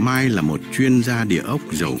 Mai là một chuyên gia địa ốc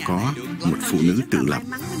giàu có, một phụ nữ tự lập,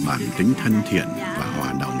 bản tính thân thiện và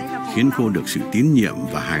hòa đồng, khiến cô được sự tín nhiệm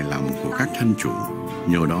và hài lòng của các thân chủ.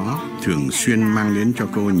 Nhờ đó, thường xuyên mang đến cho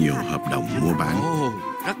cô nhiều hợp đồng mua bán.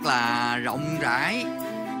 Rất là rộng rãi,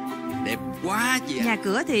 đẹp quá chị ạ. Nhà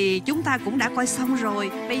cửa thì chúng ta cũng đã coi xong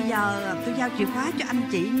rồi. Bây giờ tôi giao chìa khóa cho anh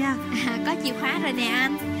chị nha. Có chìa khóa rồi nè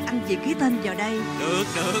anh. Anh chị ký tên vào đây. Được.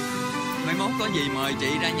 Mai mốt có gì mời chị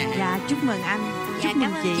ra nhà. Dạ, chúc mừng anh. Dạ, chúc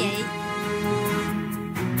mừng cảm ơn chị.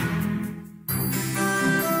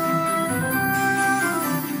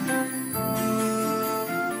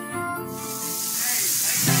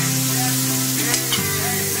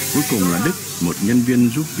 Cuối cùng là Đức, một nhân viên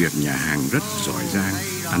giúp việc nhà hàng rất giỏi giang,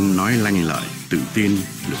 ăn nói lanh lợi, tự tin,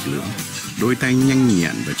 lực lưỡng. Đôi tay nhanh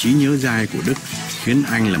nhẹn và trí nhớ dai của Đức khiến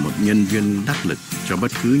anh là một nhân viên đắc lực cho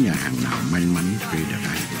bất cứ nhà hàng nào may mắn thuê được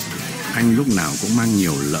anh. Anh lúc nào cũng mang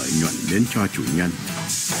nhiều lợi nhuận đến cho chủ nhân.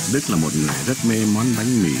 Đức là một người rất mê món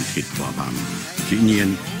bánh mì thịt vỏ bằm. Dĩ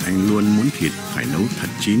nhiên, anh luôn muốn thịt phải nấu thật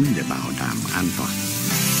chín để bảo đảm an toàn.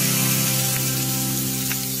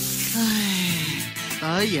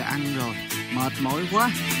 Tới giờ ăn rồi, mệt mỏi quá.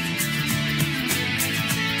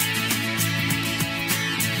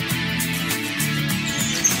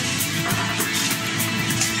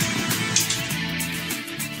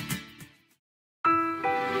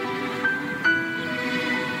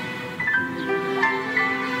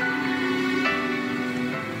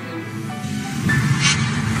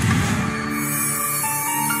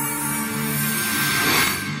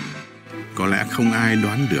 Có lẽ không ai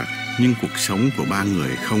đoán được, nhưng cuộc sống của 3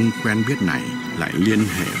 người không quen biết này lại liên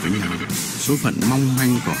hệ với nhau. Số phận mong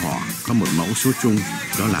manh của họ có một mẫu số chung,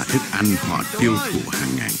 đó là thức ăn họ tiêu thụ hàng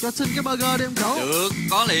ngày. Cho xin cái burger đi ông cậu. Được,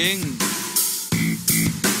 có liền.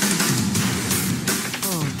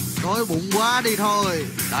 Đói bụng quá đi thôi.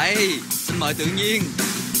 Đây, xin mời tự nhiên.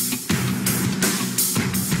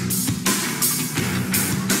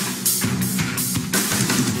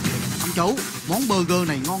 Ông chủ, món burger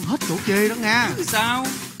này ngon hết chỗ chê đó nha. Sao?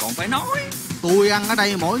 Còn phải nói. Tôi ăn ở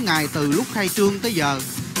đây mỗi ngày từ lúc khai trương tới giờ,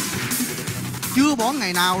 chưa bỏ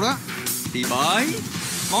ngày nào đó. Thì bởi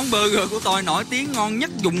món burger của tôi nổi tiếng ngon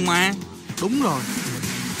nhất vùng mà. Đúng rồi.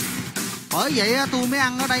 Bởi vậy tôi mới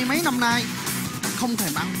ăn ở đây mấy năm nay, không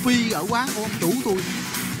thèm ăn phi ở quán của ông chủ tôi.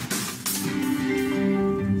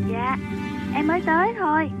 Dạ, em mới tới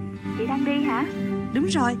thôi. Chị đang đi hả? Đúng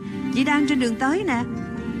rồi, chị đang trên đường tới nè.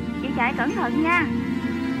 Chị chạy cẩn thận nha.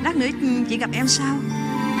 Lát nữa chị gặp em sau.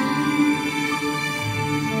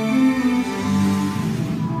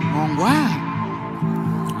 Ngon quá.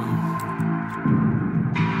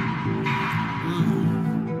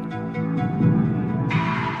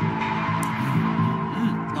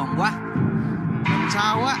 Ngon quá. Lần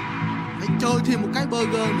sau á phải chơi thêm một cái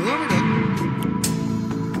burger nữa mới được.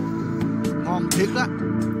 Ngon thiệt đó.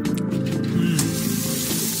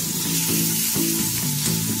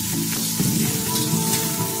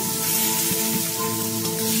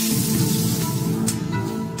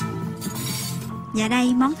 Dạ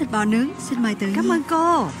đây, món thịt bò nướng, xin mời tự nhiên. Cảm ơn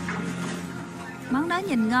cô. Món đó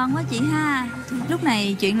nhìn ngon quá chị ha. Lúc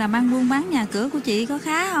này chuyện làm ăn buôn bán nhà cửa của chị có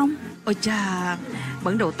khá không? Ôi chà,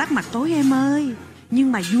 bận đồ tắt mặt tối em ơi.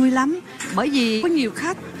 Nhưng mà vui lắm, bởi vì có nhiều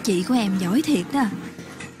khách. Chị của em giỏi thiệt đó.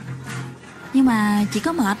 Nhưng mà chị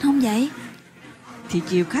có mệt không vậy? Thì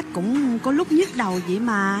chiều khách cũng có lúc nhức đầu vậy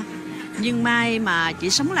mà. Nhưng may mà chị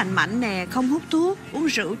sống lành mạnh nè, không hút thuốc, uống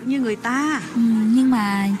rượu như người ta. Nhưng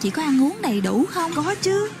mà chị có ăn uống đầy đủ không? Có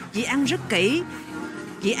chứ, chị ăn rất kỹ.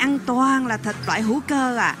 Chị ăn toàn là thịt loại hữu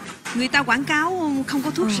cơ à. Người ta quảng cáo không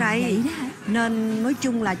có thuốc rầy. Vậy đó hả? Nên nói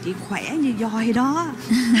chung là chị khỏe như voi đó.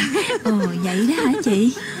 Vậy đó hả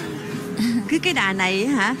chị? Cứ cái đà này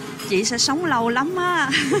hả, chị sẽ sống lâu lắm á.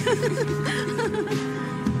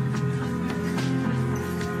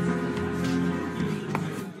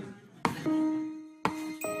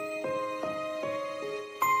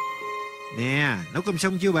 Nè, nấu cơm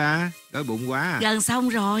xong chưa bà? Đói bụng quá à. Gần xong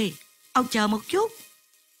rồi. Ông chờ một chút.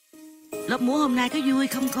 Lớp múa hôm nay có vui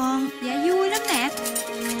không con? Dạ vui lắm mẹ.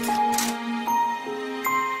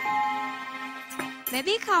 Mẹ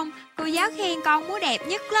biết không, cô giáo khen con múa đẹp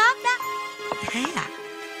nhất lớp đó. Thế à?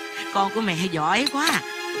 Con của mẹ giỏi quá à.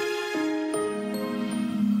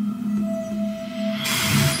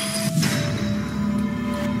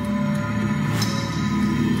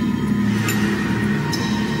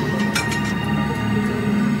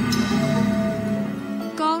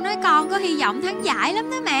 Cô nói con có hy vọng thắng giải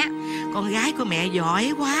lắm đó mẹ. Con gái của mẹ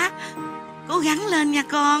giỏi quá. Cố gắng lên nha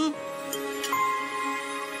con.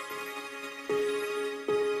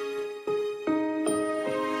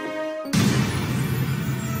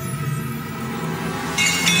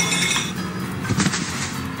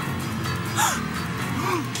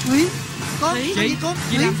 Thủy, con, Chị, con,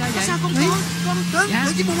 chị làm sao vậy? Sao con Thủy, con đến, dạ.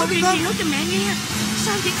 để chị buông Có với chuyện con. gì nói cho mẹ nghe.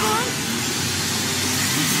 Sao vậy con?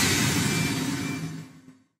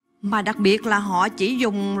 Mà đặc biệt là họ chỉ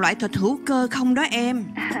dùng loại thịt hữu cơ không đó em.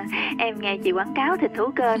 Em nghe chị quảng cáo thịt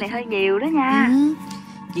hữu cơ này hơi nhiều đó nha.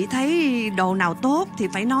 Chị thấy đồ nào tốt thì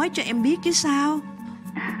phải nói cho em biết chứ sao.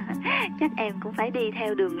 Chắc em cũng phải đi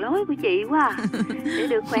theo đường lối của chị quá à, để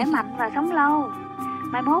được khỏe mạnh và sống lâu.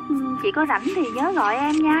 Mai mốt chị có rảnh thì nhớ gọi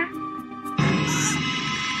em nha.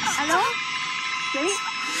 Alo, chị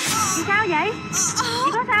sao vậy?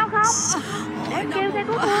 Chị có sao không? Để em kêu xe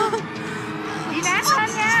cứu thương. Chị ráng lên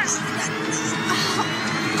nha.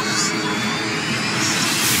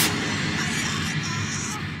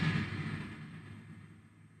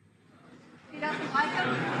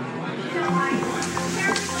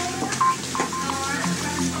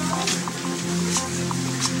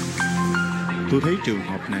 Tôi thấy trường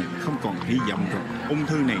hợp này không còn hy vọng rồi. Ung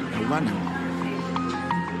thư này đã quá nặng.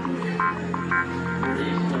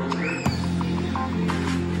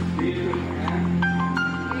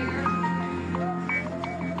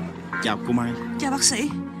 Chào cô Mai. Chào bác sĩ.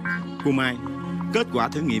 Cô Mai, kết quả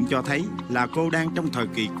thử nghiệm cho thấy là cô đang trong thời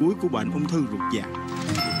kỳ cuối của bệnh ung thư ruột già.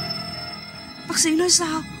 Bác sĩ nói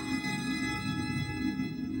sao?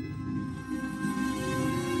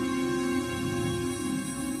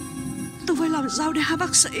 Tôi phải làm sao đây hả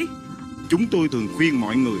bác sĩ? Chúng tôi thường khuyên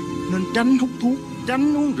mọi người nên tránh hút thuốc,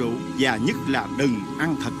 tránh uống rượu và nhất là đừng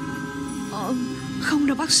ăn thịt. Không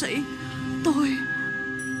đâu bác sĩ. Tôi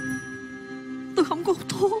không có hút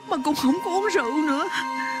thuốc mà cũng không có uống rượu nữa.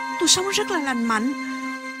 Tôi sống rất là lành mạnh.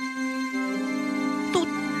 Tôi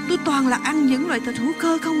toàn là ăn những loại thịt hữu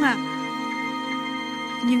cơ không à.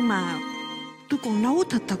 Nhưng mà tôi còn nấu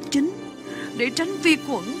thịt thật chín để tránh vi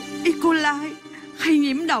khuẩn E. coli hay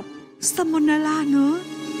nhiễm độc Salmonella nữa.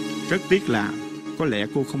 Rất tiếc là có lẽ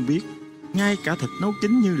cô không biết, ngay cả thịt nấu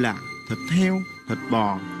chín như là thịt heo, thịt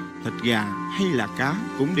bò, thịt gà hay là cá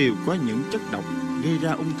cũng đều có những chất độc gây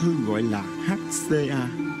ra ung thư gọi là HCA.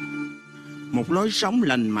 Một lối sống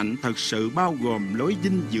lành mạnh thật sự bao gồm lối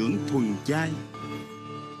dinh dưỡng thuần chay.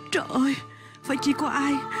 Trời ơi, phải chỉ có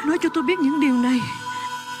ai nói cho tôi biết những điều này.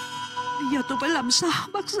 Bây giờ tôi phải làm sao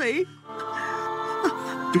bác sĩ?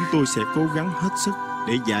 Chúng tôi sẽ cố gắng hết sức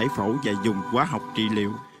để giải phẫu và dùng hóa học trị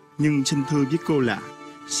liệu. Nhưng xin thưa với cô là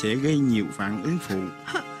sẽ gây nhiều phản ứng phụ.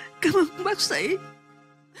 Cảm ơn bác sĩ.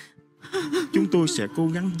 Chúng tôi sẽ cố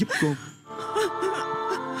gắng giúp cô.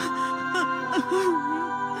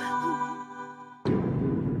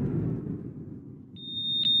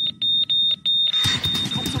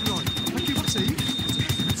 Không xong rồi, phải kêu bác sĩ.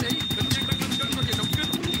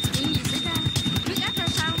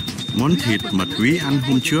 Món thịt mà Thúy ăn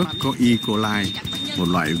hôm trước có E. coli, một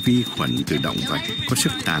loại vi khuẩn từ động vật có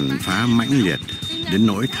sức tàn phá mãnh liệt đến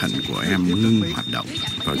nỗi thận của em ngưng hoạt động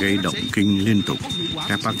và gây động kinh liên tục.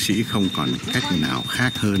 Các bác sĩ không còn cách nào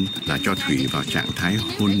khác hơn là cho Thủy vào trạng thái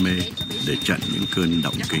hôn mê để chặn những cơn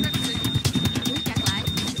động kinh.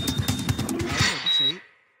 Bác sĩ,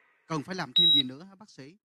 cần phải làm thêm gì nữa hả bác sĩ?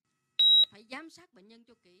 Phải giám sát bệnh nhân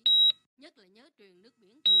cho kỹ, nhất là nhớ truyền nước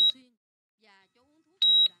biển thường xuyên và cho uống thuốc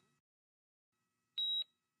đều đặn.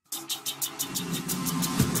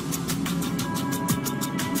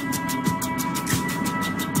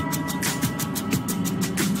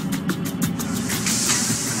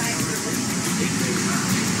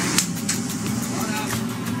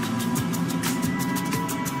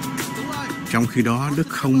 Trong khi đó, Đức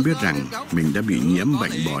không biết rằng mình đã bị nhiễm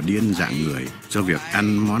bệnh bò điên dạng người do việc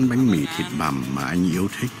ăn món bánh mì thịt bằm mà anh yêu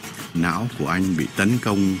thích. Não của anh bị tấn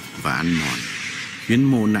công và ăn mòn, khiến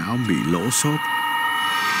mô não bị lỗ xốp.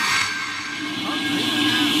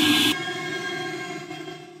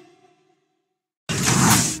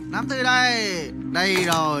 Nắm tươi đây. Đây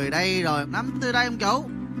rồi. Nắm tươi đây ông chủ.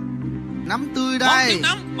 Nắm tươi đây.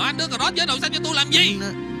 Nắm mà anh đưa cà rốt với đậu xanh cho tôi làm gì?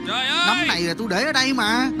 Trời ơi. Nắm này là tôi để ở đây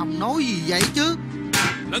mà. Ông nói gì vậy chứ?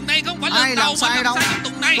 Lần này không phải ai lần làm đầu sai đâu.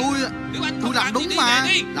 Tôi làm đúng mà.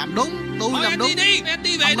 Làm đúng. Tôi làm đúng. Anh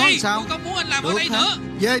đi về đi. Sao? Tôi không muốn anh làm được ở đây hả? nữa.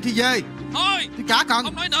 Về thì về. Thôi. Tôi chả cần.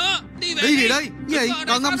 Không nói nữa. Đi về đi. Thì đi. Gì?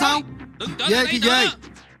 Cần không sao? Về thì về.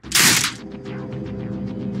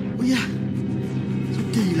 Ôi da. Sao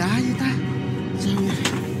kỳ lạ vậy ta?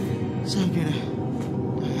 Sao vậy nè?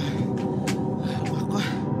 Mặt quá.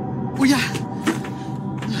 Ôi da.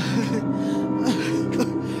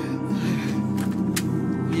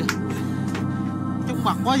 Trông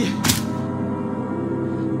mặt quá vậy.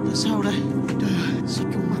 Tại sao đây? Trời ơi, sao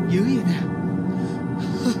trông mặt dữ vậy nè?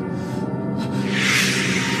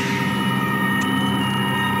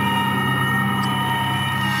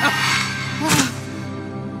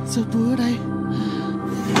 Sao tôi ở đây?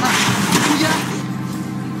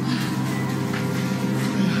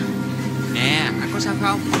 Nè, anh có sao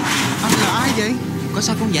không? Anh là ai vậy? Có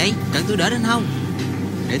sao không vậy? Cần tôi đỡ đến không?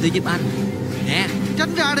 Để tôi giúp anh. Nè,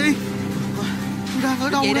 tránh ra đi. Tôi đang ở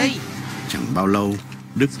đâu đây? Chẳng bao lâu,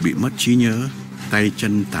 Đức bị mất trí nhớ, tay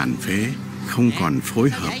chân tàn phế, không còn phối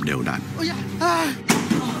hợp đều đặn.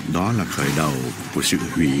 Đó là khởi đầu của sự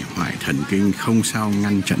hủy hoại thần kinh không sao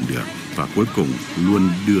ngăn chặn được và cuối cùng luôn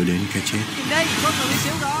đưa đến cái chết. Đây, có người đi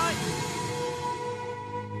xíu rồi.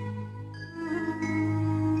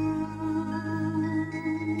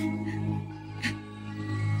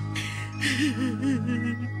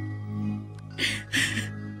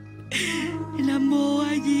 Nam mô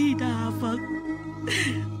A Di Đà Phật.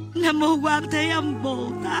 Nam mô Quan Thế Âm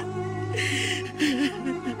Bồ Tát.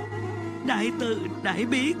 Đại từ đại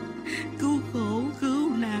bi, cứu khổ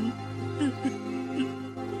cứu nạn.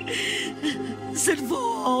 Xin phù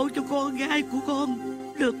hộ cho con gái của con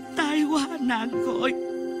được tai qua nạn khỏi.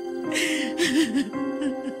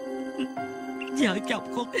 Vợ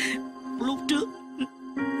chồng con lúc trước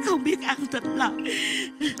không biết ăn thịt lợn,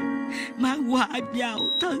 mang quà vào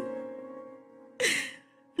thân,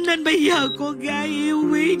 nên bây giờ con gái yêu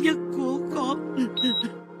quý nhất của con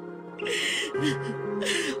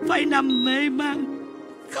phải nằm mê man,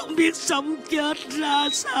 không biết sống chết ra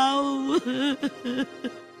sao.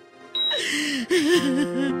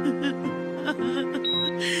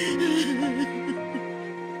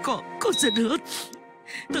 Con xin hứa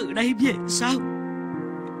từ đây về sau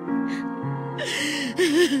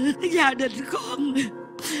gia đình con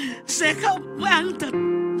sẽ không ăn thịt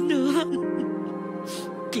nữa,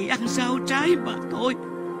 chỉ ăn rau trái mà thôi,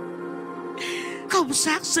 không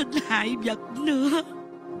sát sinh hại vật nữa.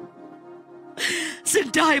 Xin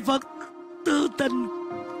trời Phật tư tình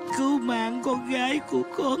cứu mạng con gái của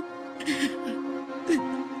con.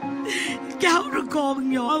 Cháu rồi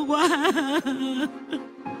còn nhỏ quá.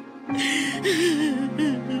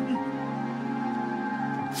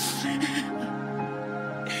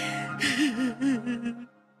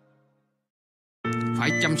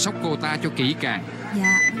 Phải chăm sóc cô ta cho kỹ càng.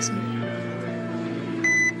 Dạ, bác sĩ.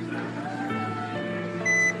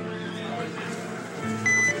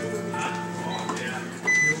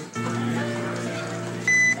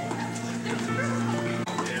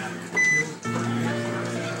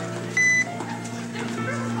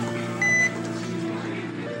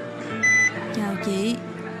 Chào chị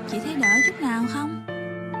thấy đỡ chút nào không?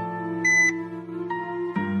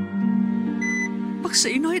 Bác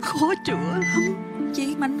sĩ nói khó chữa lắm.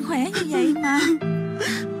 Chị mạnh khỏe như vậy mà.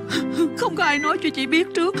 Không có ai nói cho chị biết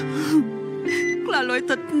trước là loại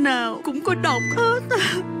thịt nào cũng có độc hết.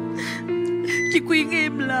 Chị khuyên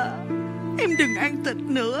em là em đừng ăn thịt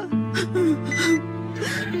nữa.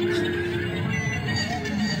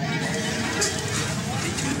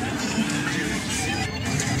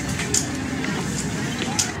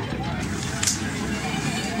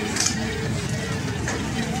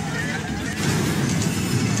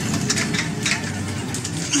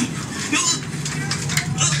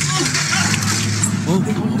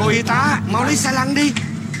 Cô y tá, mau lấy xe lăn đi.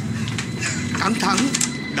 Cẩn thận,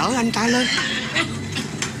 đỡ anh ta lên.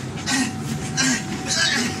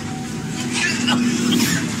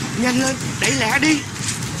 Nhanh lên, đẩy lẹ đi.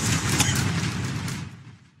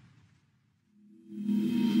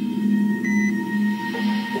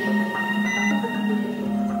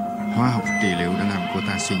 Hóa học trị liệu đã làm cô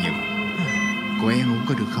ta suy nhược. Cô ấy ăn uống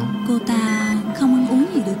có được không? Cô ta không ăn uống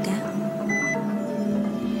gì được cả.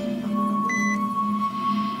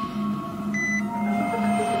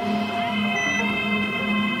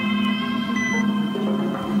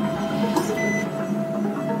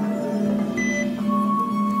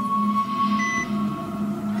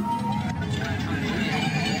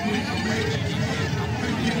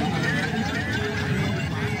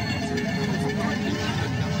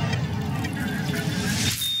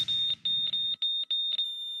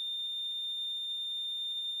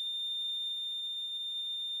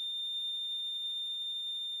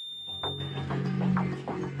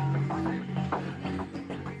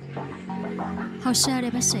 Hồ sơ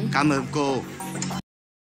đây bác sĩ. Cảm ơn cô.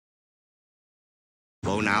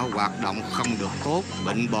 Bộ não hoạt động không được tốt,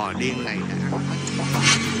 bệnh bò điên này đã ăn hết.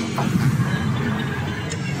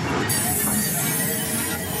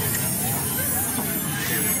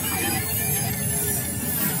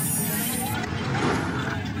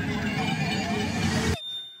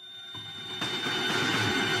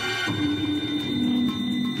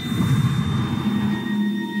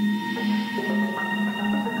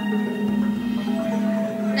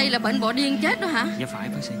 Đây là bệnh bò điên chết đó hả? Dạ phải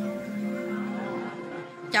bác sĩ.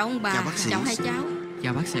 Chào ông bà, chào hai cháu.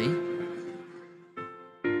 Chào bác sĩ.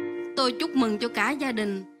 Tôi chúc mừng cho cả gia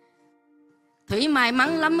đình. Thủy may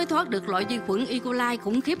mắn lắm mới thoát được loại vi khuẩn E. coli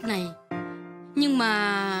khủng khiếp này. Nhưng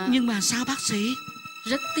mà sao bác sĩ?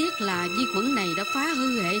 rất tiếc là vi khuẩn này đã phá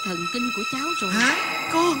hư hệ thần kinh của cháu rồi. Hả?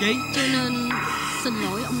 Cô? Vậy? Cho nên xin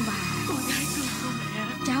lỗi ông bà.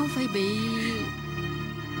 Cháu phải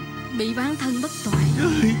bị bán thân bất toại.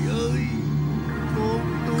 Trời ơi,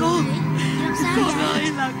 con ơi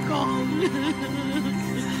là con.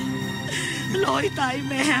 Lỗi tại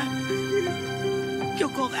mẹ cho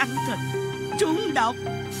con ăn thịt trúng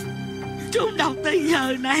độc tới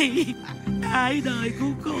giờ này. Hai đời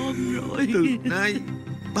của con rồi. Từ nay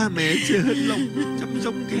ba mẹ sẽ hết lòng chăm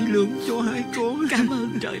sóc kỹ lưỡng cho hai con. Cảm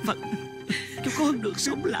ơn trời Phật cho con được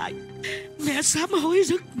sống lại. Mẹ sám hối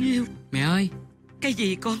rất nhiều. Mẹ ơi. Cái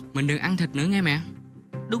gì con? Mình đừng ăn thịt nữa nghe mẹ.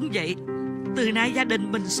 Đúng vậy, từ nay gia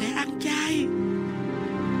đình mình sẽ ăn chay.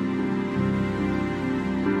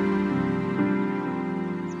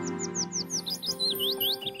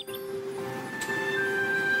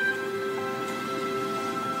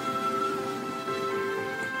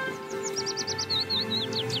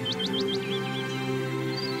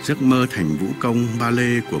 Giấc mơ thành vũ công ba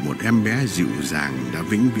lê của một em bé dịu dàng đã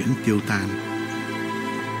vĩnh viễn tiêu tan.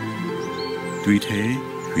 Tuy thế,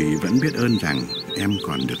 Thủy vẫn biết ơn rằng em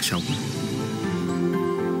còn được sống.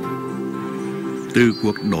 Từ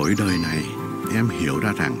cuộc đổi đời này, em hiểu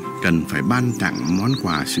ra rằng cần phải ban tặng món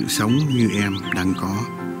quà sự sống như em đang có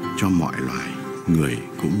cho mọi loài, người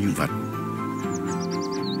cũng như vật.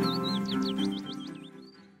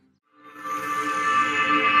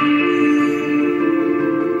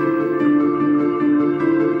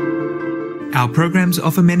 Our programs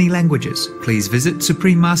offer many languages. Please visit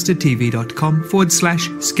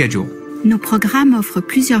suprememastertv.com/schedule. Nos programmes offrent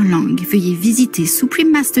plusieurs langues. Veuillez visiter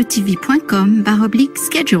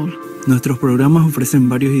suprememastertv.com/schedule. Nuestros programas ofrecen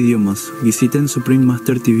varios idiomas. Visiten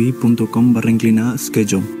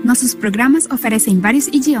suprememastertv.com/schedule. Nossos programas oferecem vários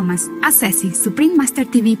idiomas. Acesse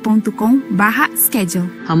suprememastertv.com/schedule.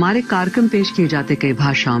 हमारे कार्यक्रम पेश किए जाते कई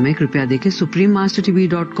भाषाओं में कृपया देखें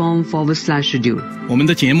suprememastertv.com/schedule。我们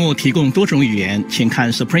的节目提供多种语言，请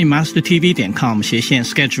看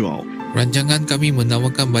suprememastertv.com/schedule。 Rancangan kami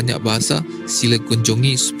menawarkan banyak bahasa. Sila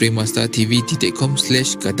kunjungi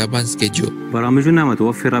suprememastertv.com/schedule. برامجنا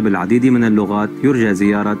متوفرة بالعديد من اللغات. يرجى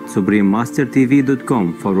زيارة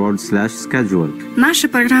suprememastertv.com/schedule. Наши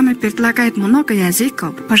программы предлагают много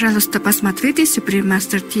языков. Пожалуйста, посмотрите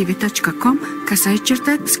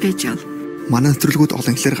suprememastertv.com/schedule. Манай нэвтрүүлгүүд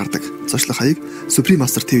олон хэлээр гардаг. Зочлох хаяг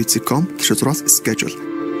suprememastertv.com/schedule.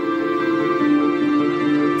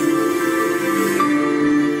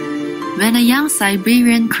 When a young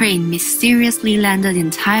Siberian crane mysteriously landed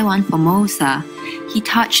in Taiwan, Formosa, he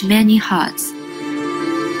touched many hearts.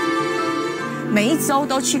 每一周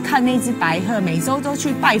都去看那只白鹤，每周都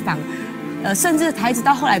去拜访，甚至孩子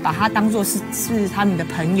到后来把它当作是他们的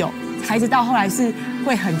朋友。孩子到后来是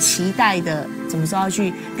会很期待的，什么时候要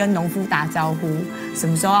去跟农夫打招呼，什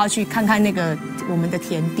么时候要去看看那个我们的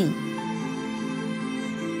田地。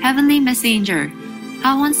Heavenly Messenger,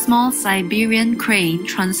 how one small Siberian crane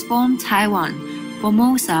transformed Taiwan,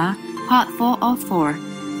 Formosa, Part 4 of 4.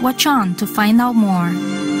 Watch on to find out more.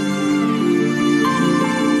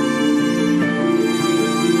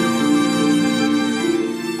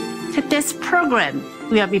 Today's program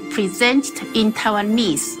will be presented in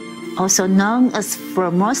Taiwanese, also known as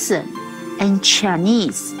Formosan and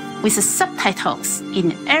Chinese. with subtitles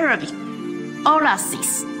in Arabic,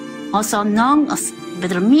 Australis, also known as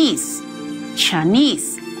Vietnamese,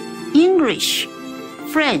 Chinese, English,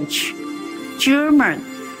 French, German,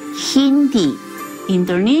 Hindi,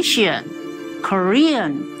 Indonesian,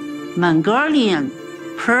 Korean, Mongolian,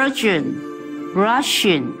 Persian,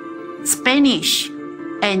 Russian, Spanish,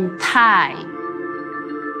 and Thai.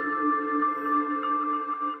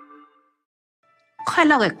 快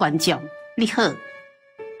乐的观众，你好，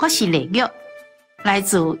我是丽玉，来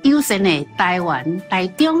自友善的台湾台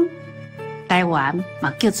中。台湾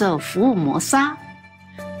嘛叫做福尔摩沙，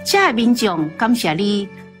这的民众感谢你，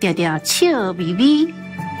常常笑眯眯。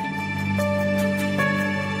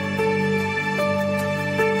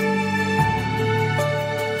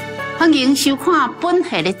欢迎收看本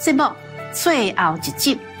系列节目最后一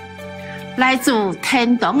集，来自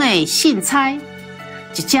天堂的信差。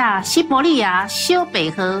一只西伯利亚小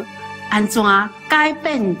白鹤安怎改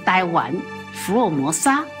变台湾福尔摩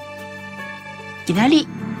沙？今仔日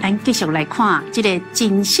咱继续来看这个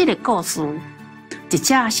真实的故事。一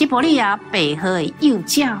只西伯利亚白鹤的幼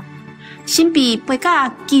鸟，身边飞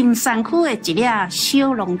到金山区的一粒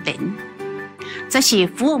小农田。这是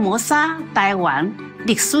福尔摩沙台湾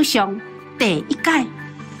历史上第一届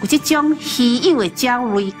有这种稀有的鸟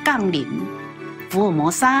类降临。福尔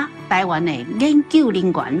摩沙台湾的研究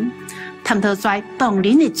人员探讨出动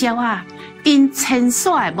人的鸟啊，因迁徙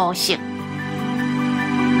的模式。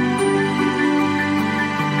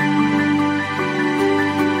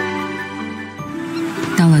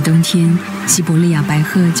到了冬天，西伯利亚白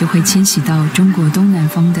鹤就会迁徙到中国东南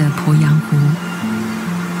方的鄱阳湖。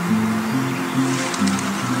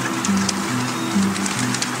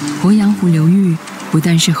鄱阳湖流域不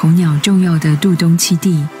但是候鸟重要的渡冬栖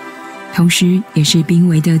地，同时也是濒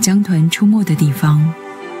危的江豚出没的地方。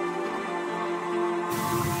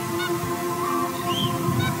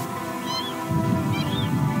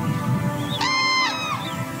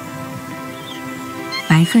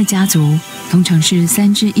白鹤家族通常是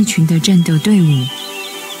3至1群的战斗队伍，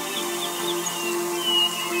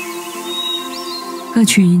鹤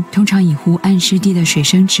群通常以湖岸湿地的水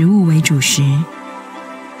生植物为主食。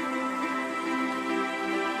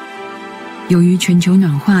由于全球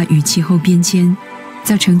暖化与气候变迁，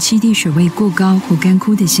造成栖地水位过高或干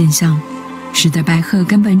枯的现象，使得白鹤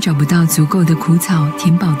根本找不到足够的枯草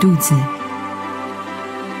填饱肚子。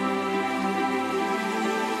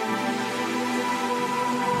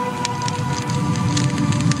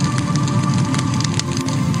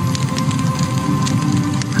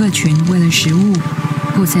鹤群为了食物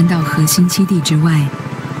扩散到核心栖地之外，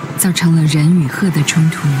造成了人与鹤的冲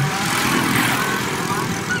突。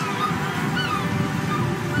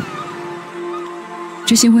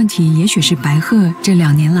这些问题也许是白鹤这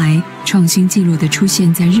2年来创新纪录的出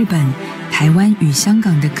现在日本、台湾与香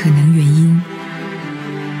港的可能原因。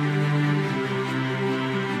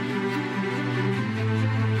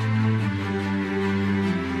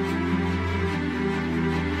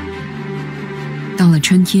到了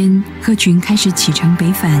春天，鹤群开始启程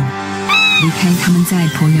北返，离开他们在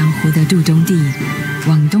鄱阳湖的渡冬地，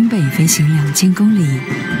往东北飞行2000公里，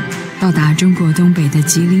到达中国东北的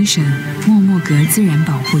吉林省莫莫格自然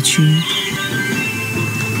保护区。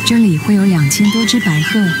这里会有2000多只白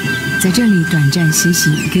鹤在这里短暂歇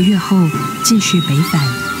息1个月后，继续北返。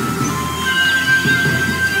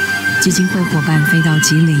基金会伙伴飞到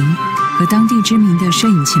吉林，和当地知名的摄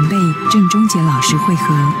影前辈郑中杰老师会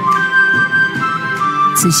合。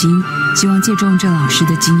此行希望借重郑老师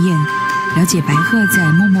的经验，了解白鹤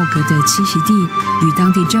在莫莫格的栖息地与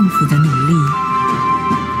当地政府的努力。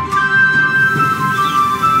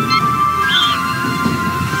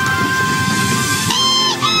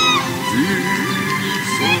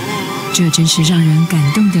这真是让人感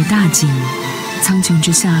动的大景，苍穹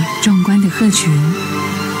之下壮观的鹤群，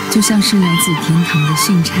就像是来自天堂的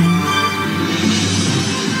信差。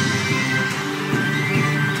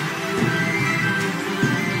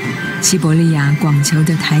西伯利亚广裘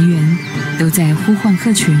的苔原都在呼唤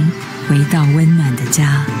鹤群回到温暖的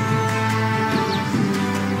家。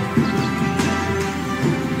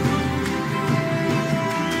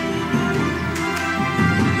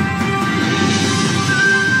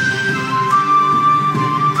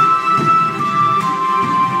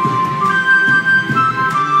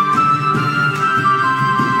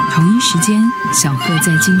同一时间，小鹤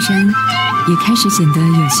在金山也开始显得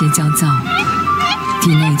有些焦躁。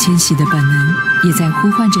体内迁徙的本能也在呼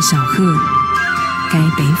唤着小鹤，该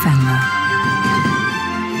北返了。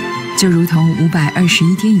就如同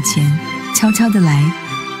521天以前悄悄地来，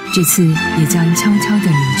这次也将悄悄地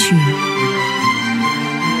离去。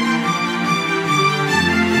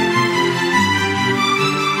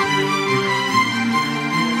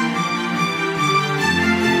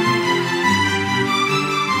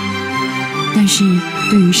是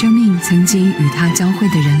对于生命曾经与他交汇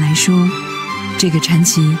的人来说，这个传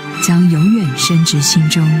奇将永远深植心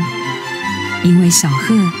中。因为小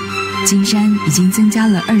鹤，金山已经增加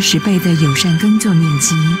了20倍的友善耕作面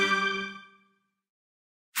积。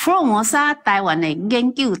福尔摩沙台湾的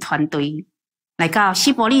研究团队来到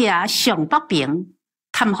西伯利亚上北边，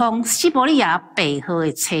探访西伯利亚北河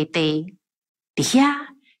的车地，伫遐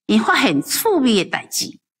伊发现趣味的代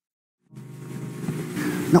志。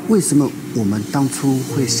那为什么我们当初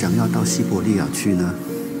会想要到西伯利亚去呢？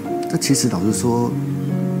这其实老实说，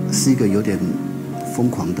是一个有点疯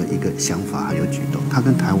狂的一个想法还有举动。它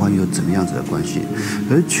跟台湾有怎么样子的关系？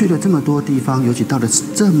而去了这么多地方，尤其到了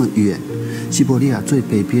这么远，西伯利亚最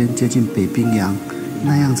北边接近北冰洋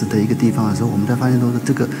那样子的一个地方的时候，我们才发现说，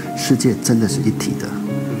这个世界真的是一体的。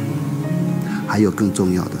还有更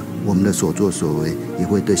重要的，我们的所作所为也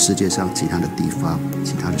会对世界上其他的地方、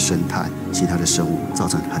其他的生态、其他的生物造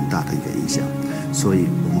成很大的一个影响。所以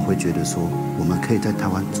我们会觉得说，我们可以在台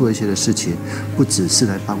湾做一些的事情，不只是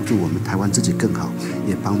来帮助我们台湾自己更好，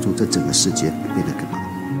也帮助这整个世界变得更好。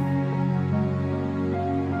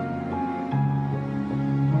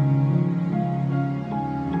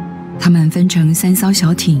他们分成3艘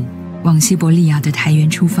小艇，往西伯利亚的台原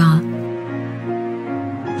出发。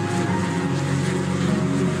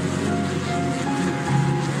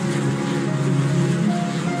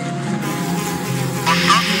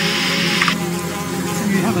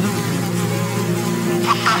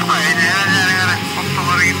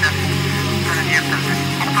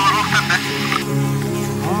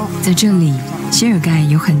在这里，谢尔盖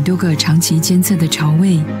有很多个长期监测的巢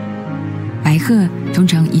位。白鹤通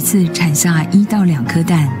常一次产下1到2颗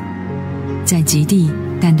蛋，在极地，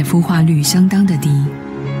蛋的孵化率相当的低。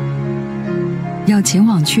要前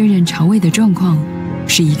往确认巢位的状况，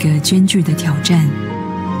是一个艰巨的挑战。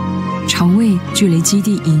巢位距离基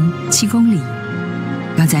地营7公里，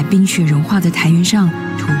要在冰雪融化的台原上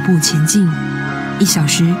徒步前进，1小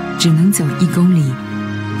时只能走1公里，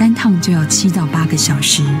单趟就要7到8个小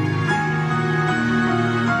时。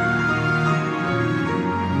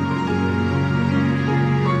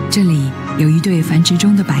这里有一对繁殖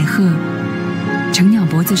中的白鹤，成鸟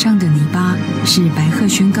脖子上的泥巴是白鹤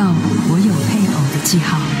宣告我有配偶的记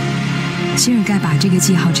号。谢尔盖把这个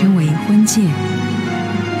记号称为婚戒。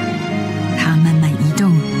它慢慢移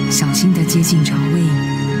动，小心地接近巢位。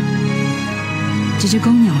这只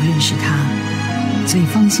公鸟认识它，所以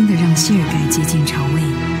放心地让谢尔盖接近巢位。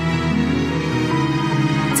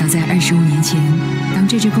早在25年前，当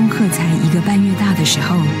这只公鹤才1个半月大的时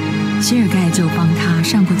候，谢尔盖就帮他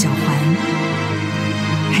上过脚环。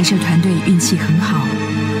拍摄团队运气很好，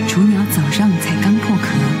雏鸟早上才刚破壳，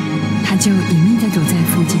他就隐秘地躲在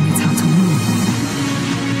附近的草丛里。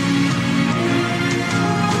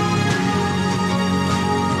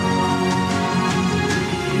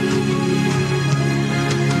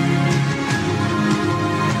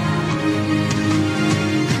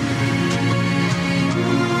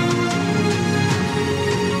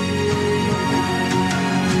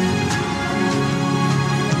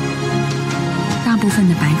大部分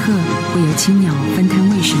的白鹤会由青鸟分摊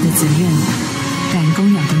喂食的责任，但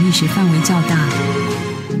公鸟的觅食范围较大。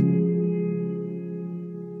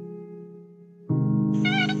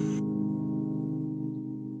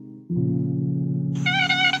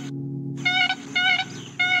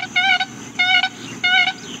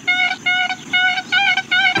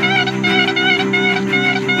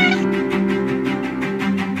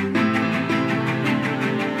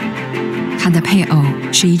他的配偶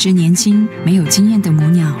是一只年轻、没有经验的母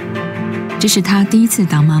鸟，这是他第一次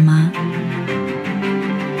当妈妈。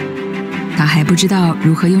他还不知道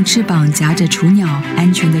如何用翅膀夹着雏鸟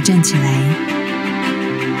安全地站起来，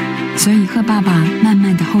所以鹤爸爸慢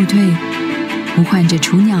慢地后退，呼唤着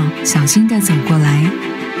雏鸟小心地走过来。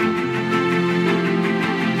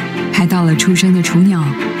拍到了出生的雏鸟，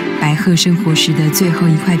白鹤生活时的最后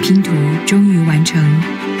一块拼图终于完成。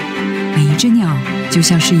每一只鸟就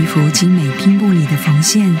像是一幅精美拼布里的缝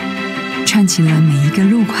线，串起了每一个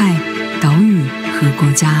陆块、岛屿和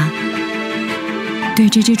国家。对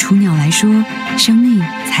这只雏鸟来说，生命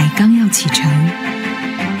才刚要启程。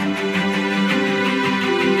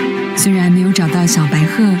虽然没有找到小白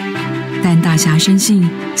鹤，但大侠深信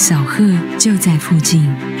小鹤就在附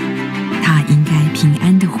近，它应该平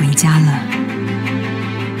安地回家了。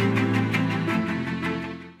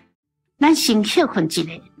咱先休困一下。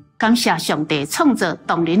感谢上帝创造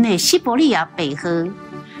动人的西伯利亚白鹤，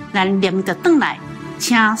咱连着转来，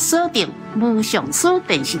请锁定无上书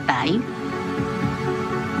电视台。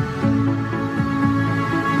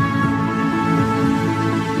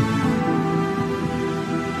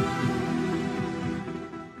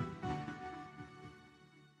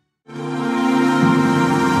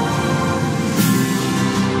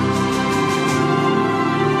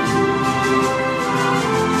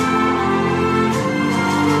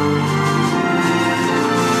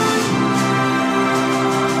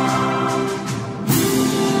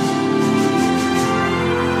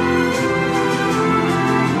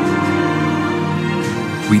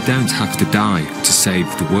We don't have to die to save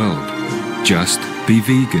the world. Just be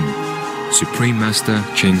vegan. Supreme Master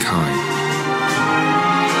Ching Hai.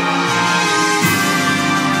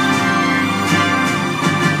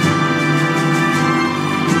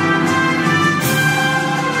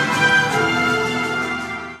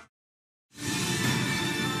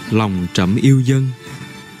 Lòng Trẫm yêu dân,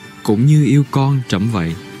 cũng như yêu con Trẫm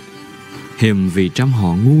vậy. Hiềm vì trăm họ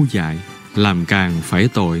ngu dại, làm càng phải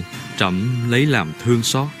tội, Trẫm lấy làm thương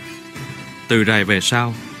xót. Từ rày về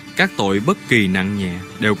sau, các tội bất kỳ nặng nhẹ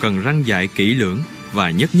đều cần răn dạy kỹ lưỡng và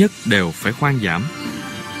nhất nhất đều phải khoan giảm.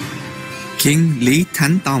 King Li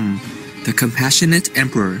Tantong, The Compassionate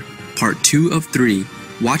Emperor, Part 2 of 3.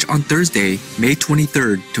 Watch on Thursday, May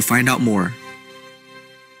 23rd to find out more.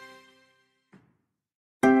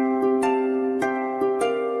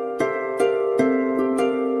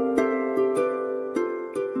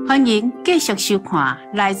欢迎继续收看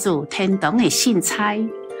来自天堂的信差，一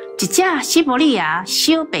只西伯利亚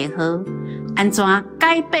小白鹤安怎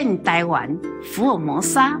改变台湾福尔摩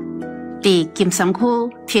沙，在金山区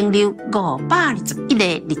停留521个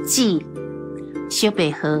日子，小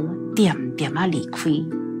白鹤点点啊离开，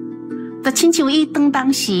就亲像伊当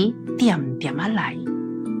当时点点啊来。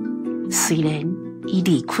虽然伊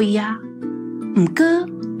离开啊，不过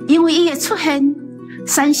因为伊的出现，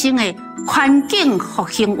产生的环境复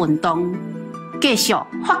兴运动继续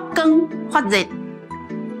发光发热，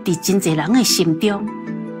在真侪人的心中，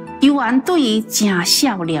犹原对伊正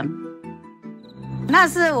少年。那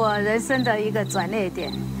是我人生的一个转捩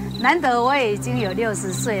点，难得我也已经有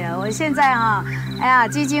60岁了。我现在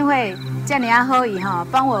基金会叫你要后裔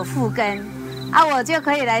帮我复耕啊，我就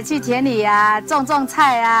可以来去田里啊，种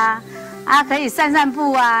菜啊。可以散散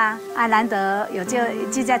步啊！难得有这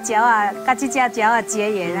只鸟啊，跟这只鸟啊结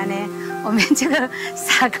缘了呢。我们这个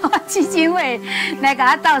傻瓜基金会来给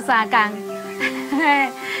他倒3缸，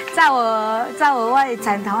在我外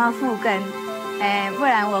产堂啊复耕，不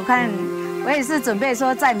然我看我也是准备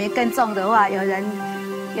说再没耕种的话，有人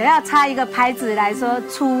也要插一个牌子来说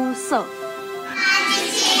出售。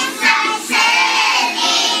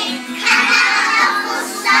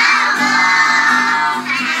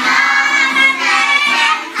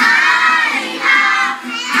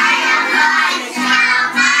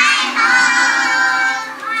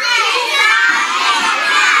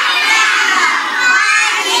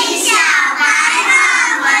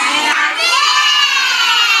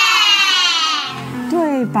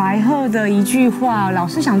白鹤的一句话，老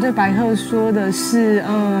师想对白鹤说的是，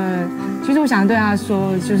其实我想对他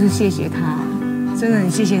说，就是谢谢他，真的很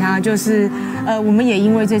谢谢他。就是我们也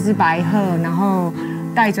因为这只白鹤，然后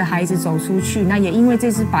带着孩子走出去，那也因为这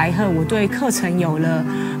只白鹤，我对课程有了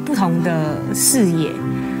不同的视野，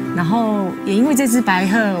然后也因为这只白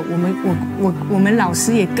鹤，我们老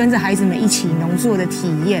师也跟着孩子们一起农作的体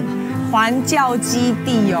验。环教基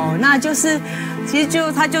地哦，那就是其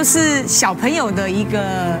实它就是小朋友的一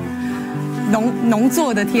个农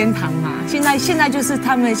作的天堂嘛。现在就是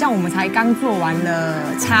他们像我们才刚做完了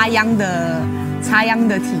插秧的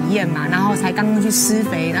体验嘛，然后才刚刚去施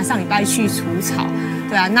肥，那上礼拜去除草，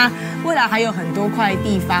对啊。那未来还有很多块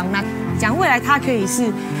地方，那讲未来它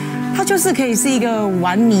就是可以是一个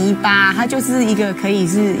玩泥巴，它就是一个可以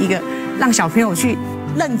是一个让小朋友去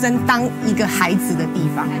认真当一个孩子的地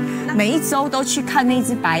方。每一周都去看那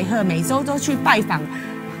只白鹤，每周都去拜访，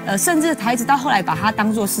甚至孩子到后来把它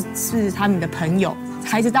当作是他们的朋友，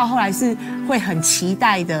孩子到后来是会很期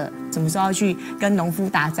待的，什么时候要去跟农夫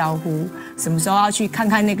打招呼，什么时候要去看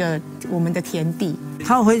看那个我们的田地。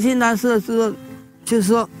他回去那时候就是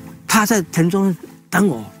说他在田中等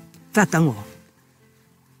我，在等我，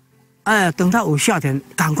等他有下田，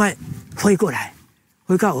赶快飞过来，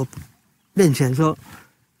飞到我面前说，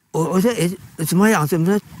我说怎么样？怎么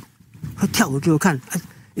说？他跳舞给我看，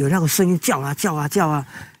有那个声音叫啊，叫，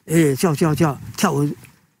跳舞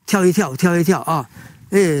跳一跳啊，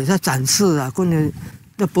在展示啊，跟着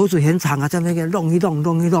那脖子很长啊，在那边弄一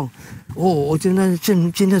动，我觉得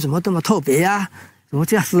今天怎么这么特别啊？怎么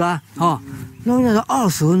这样子啊？弄了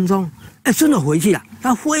20分钟，真的回去了，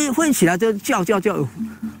他飞起来就叫，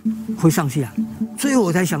飞上去了，最后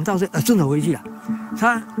我才想到说，真的回去了。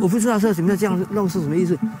我不知道说怎么这样弄是什么意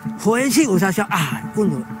思，回去我才想问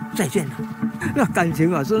我再见了，那感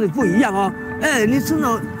情啊真的不一样哦。你真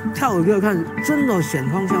的跳舞给我看，真的选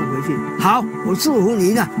方向回去。好，我祝福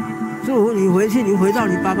你的，祝福你回去，你回到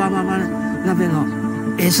你爸爸妈妈那边哦，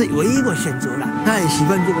也是唯一一个选择了。他也喜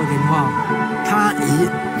欢这个莲花，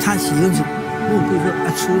他喜欢是目的说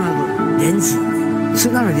出那个莲子，吃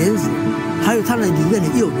那个莲子，还有它的里面的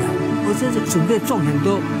幼苗。我这是准备种很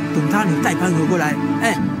多，等你带盘回过来，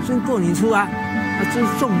先过年初啊，就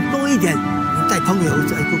种多一点，你带朋友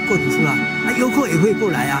在过年是吧？啊，游客也会过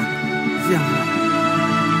来啊，这样子。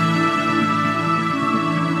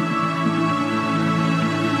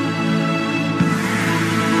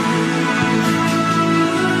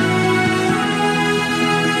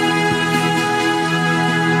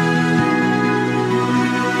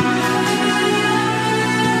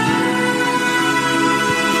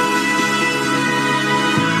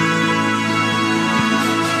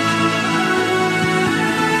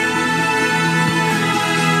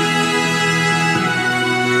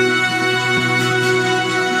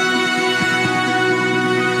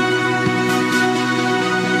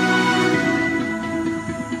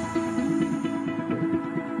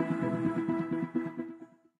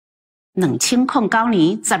2009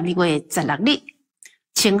年12月16日，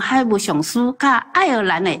青海无上书甲爱尔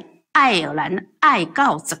兰的爱尔兰爱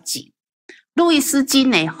狗杂志，路易斯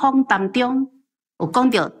金的访谈中有讲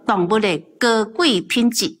到动物的高贵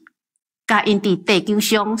品质，甲因伫地球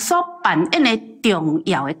上所扮演的重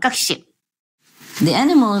要的角色。The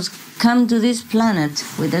animals come to this planet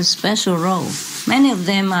with a special role. Many of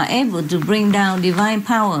them are able to bring down divine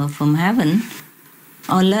power from heaven,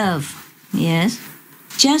 or love, yes,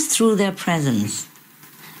 just through their presence,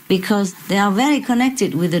 because they are very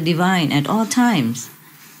connected with the divine at all times.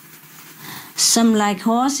 Some, like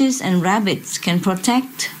horses and rabbits, can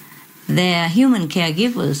protect their human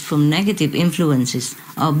caregivers from negative influences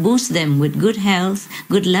or boost them with good health,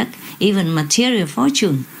 good luck, even material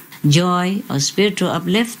fortune, joy or spiritual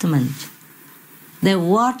upliftment. They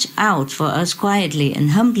watch out for us quietly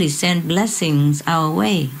and humbly send blessings our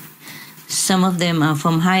way. Some of them are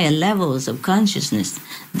from higher levels of consciousness.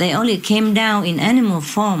 They only came down in animal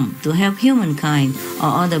form to help humankind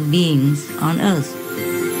or other beings on earth.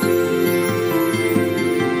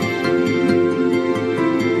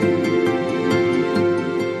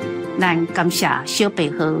 咱感谢小白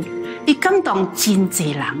鹤，伊感动真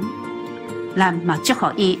侪人。咱嘛祝福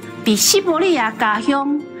伊伫西伯利亚家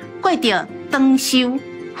乡过着长寿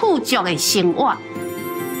富足的生活。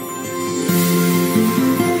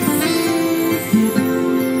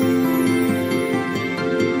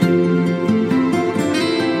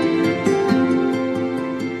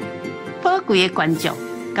宝贵的观众，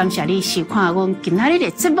感谢你收看阮今仔日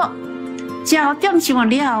的节目。焦点新闻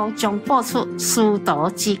了后，将播出师徒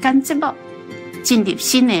之间节目，进入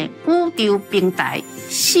新的宇宙平台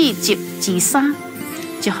4集之3，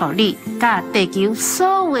祝福你甲地球所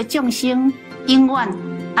有的众生永远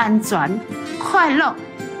安全、快乐、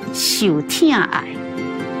受疼爱。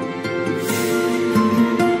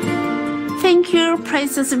Thank you,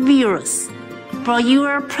 precious viewers, for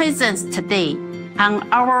your presence today on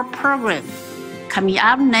our program. Coming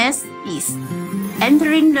up next is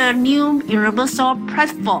Entering the New Universal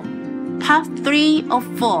Platform, Part 3 of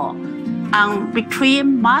 4, on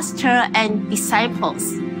Between Master and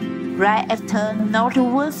Disciples, right after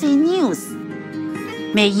noteworthy news.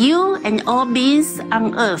 May you and all beings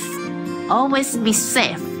on earth always be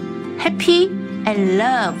safe, happy, and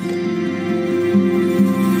loved.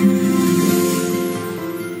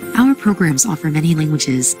 Our programs offer many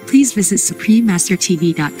languages. Please visit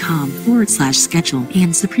SupremeMasterTV.com/schedule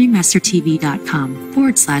and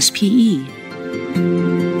SupremeMasterTV.com/PE.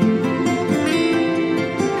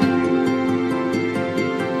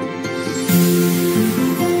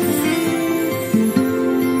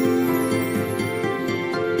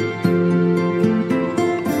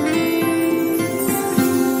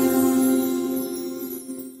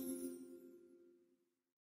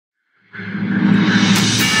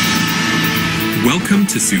 Welcome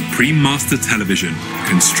to Supreme Master Television,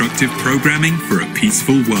 constructive programming for a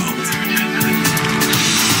peaceful world.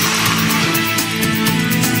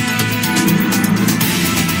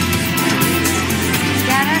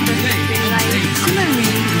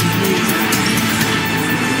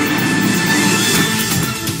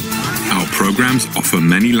 Our programs offer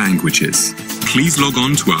many languages. Please log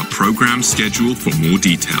on to our program schedule for more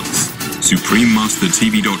details.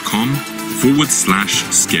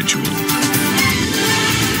 SupremeMasterTV.com/schedule.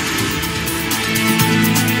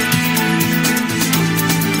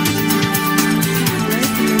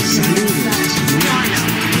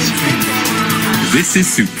 This is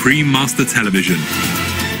Supreme Master Television,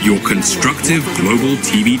 your constructive global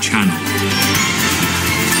TV channel.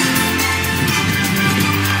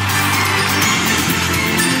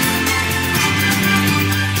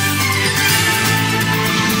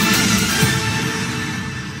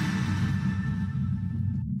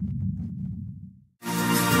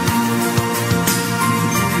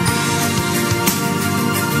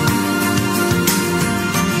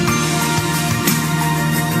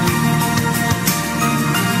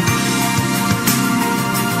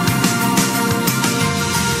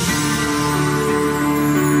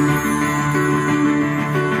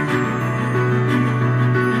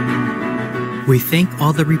 We thank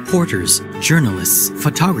all the reporters, journalists,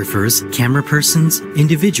 photographers, camera persons,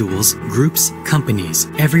 individuals, groups, companies,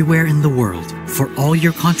 everywhere in the world, for all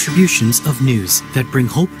your contributions of news that bring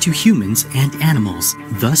hope to humans and animals,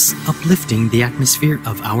 thus uplifting the atmosphere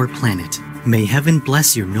of our planet. May heaven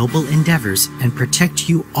bless your noble endeavors and protect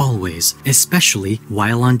you always, especially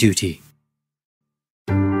while on duty.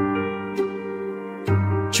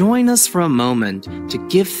 Join us for a moment to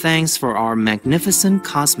give thanks for our magnificent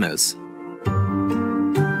cosmos.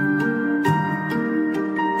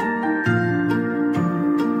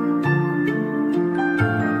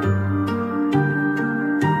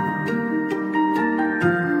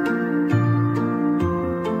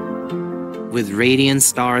 With radiant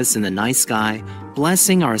stars in the night sky,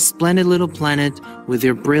 blessing our splendid little planet with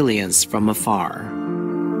their brilliance from afar.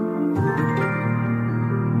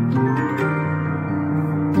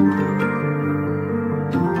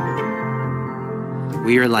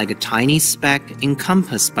 We are like a tiny speck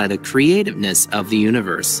encompassed by the creativeness of the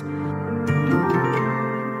universe.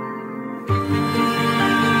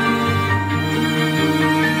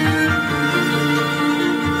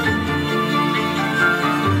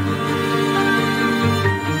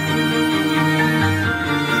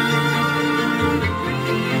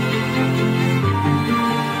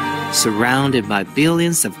 Surrounded by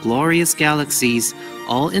billions of glorious galaxies,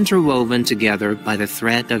 all interwoven together by the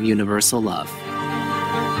thread of universal love.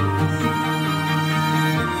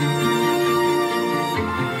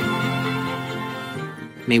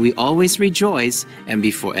 May we always rejoice and be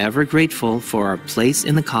forever grateful for our place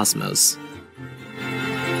in the cosmos.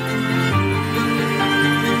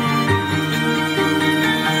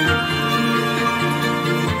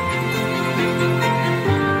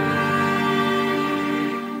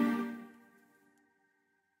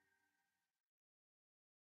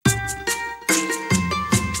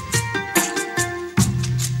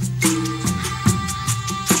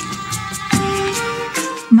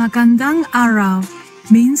 Magandang araw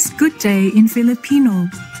means good day in Filipino.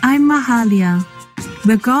 I'm Mahalia.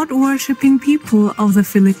 The God-worshipping people of the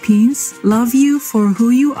Philippines love you for who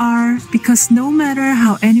you are because no matter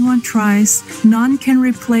how anyone tries, none can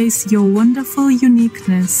replace your wonderful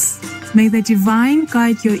uniqueness. May the divine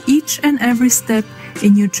guide your each and every step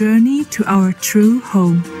in your journey to our true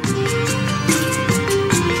home.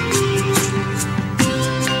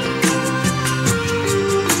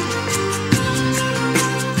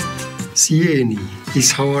 Sieni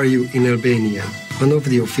is how are you in Albanian, one of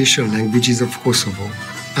the official languages of Kosovo.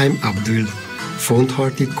 I'm Abdul.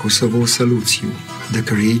 Fond-hearted Kosovo salutes you, the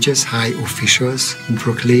courageous high officials who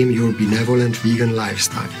proclaim your benevolent vegan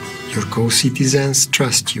lifestyle. Your co-citizens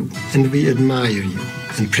trust you, and we admire you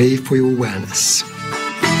and pray for your wellness.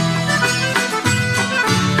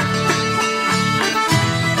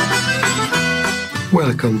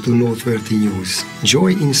 Welcome to Noteworthy News,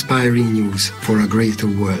 joy-inspiring news for a greater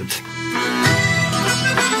world.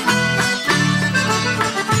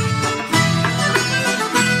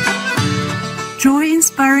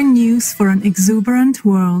 Joy-inspiring news for an exuberant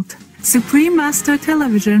world. Supreme Master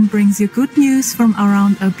Television brings you good news from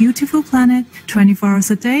around a beautiful planet 24 hours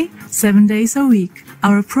a day, 7 days a week.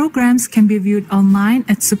 Our programs can be viewed online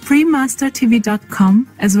at suprememastertv.com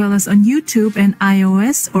as well as on YouTube and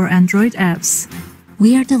iOS or Android apps.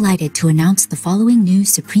 We are delighted to announce the following new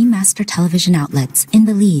Supreme Master television outlets in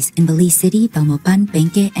Belize City, Belmopan,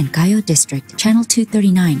 Bengue, and Cayo District, Channel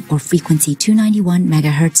 239 or frequency 291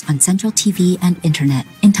 MHz on Central TV and Internet.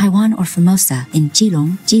 In Taiwan or Formosa, in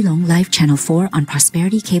Geelong Live Channel 4 on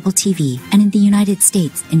Prosperity Cable TV. And in the United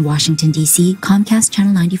States, in Washington, D.C., Comcast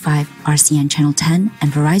Channel 95, RCN Channel 10,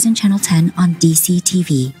 and Verizon Channel 10 on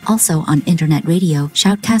DCTV. Also on Internet Radio,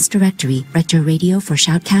 Shoutcast Directory, Rector Radio for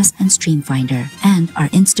Shoutcast and Streamfinder. And our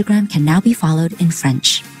Instagram can now be followed in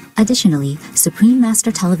French. Additionally, Supreme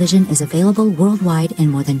Master Television is available worldwide in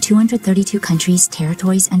more than 232 countries,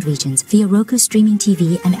 territories, and regions via ROKU Streaming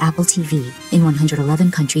TV and Apple TV, in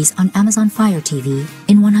 111 countries on Amazon Fire TV,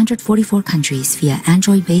 in 144 countries via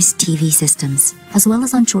Android-based TV systems, as well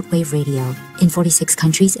as on shortwave radio, in 46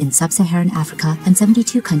 countries in Sub-Saharan Africa and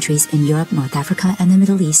 72 countries in Europe, North Africa, and the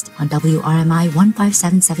Middle East on WRMI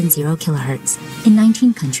 15770 kHz, in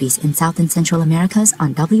 19 countries in South and Central Americas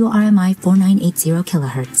on WRMI 4980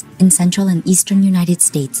 kHz, in Central and Eastern United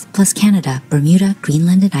States, plus Canada, Bermuda,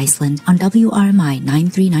 Greenland, and Iceland on WRMI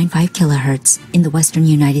 9395 kHz, in the Western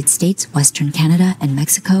United States, Western Canada, and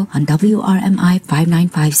Mexico on WRMI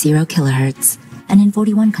 5950 kHz, and in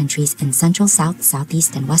 41 countries in Central, South,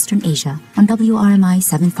 Southeast, and Western Asia on WRMI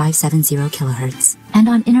 7570 kHz, and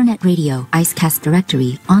on Internet Radio, Icecast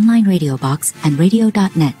Directory, Online Radio Box, and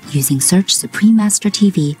Radio.net using Search Supreme Master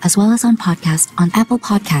TV, as well as on podcast on Apple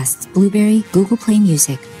Podcasts, Blueberry, Google Play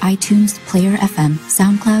Music, iTunes, Player FM,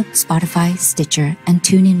 SoundCloud, Spotify, Stitcher, and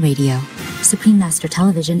TuneIn Radio. Supreme Master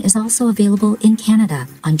Television is also available in Canada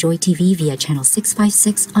on Joy TV via Channel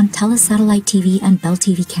 656 on Telus Satellite TV and Bell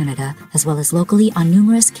TV Canada, as well as locally on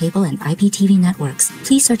numerous cable and IPTV networks.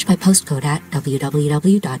 Please search by postcode at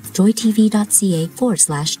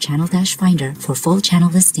www.joytv.ca/channel-finder for full channel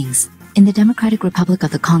listings. In the Democratic Republic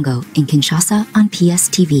of the Congo, in Kinshasa on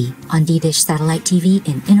PSTV, on DDISH Satellite TV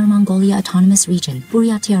in Inner Mongolia Autonomous Region,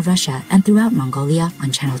 Buryatia, Russia, and throughout Mongolia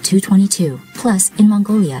on Channel 222. Plus, in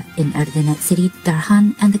Mongolia, in Erdenet City,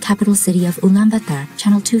 Darhan, and the capital city of Ulaanbaatar,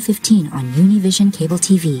 Channel 215 on Univision Cable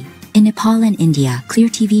TV. In Nepal and India, Clear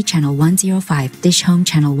TV Channel 105, Dish Home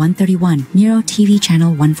Channel 131, Miro TV Channel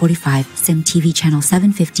 145, Sim TV Channel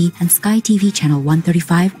 750, and Sky TV Channel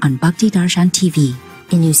 135 on Bhakti Darshan TV.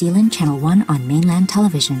 In New Zealand, Channel 1 on mainland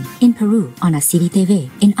television. In Peru, on Asiri TV.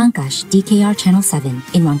 In Ancash, DKR Channel 7.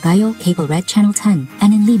 In Huancayo, Cable Red Channel 10.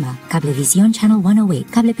 And in Lima, Cablevisión Channel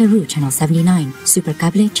 108, Cable Peru Channel 79, Super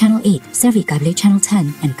Cable Channel 8, Servicable Channel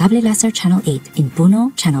 10, and Cable Laser Channel 8. In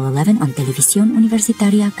Puno, Channel 11 on Televisión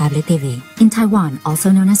Universitaria Cable TV. In Taiwan,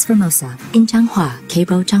 also known as Formosa. In Changhua,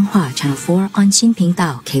 Cable Changhua Channel 4 on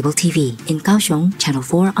Xinpingdao Cable TV. In Kaohsiung, Channel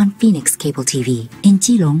 4 on Phoenix Cable TV. In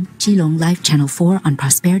Keelung, Keelung Live Channel 4 on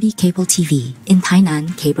Prosperity Cable TV. In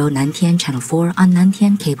Tainan, Cable Nantian Channel 4 on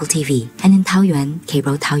Nantian Cable TV. And in Taoyuan,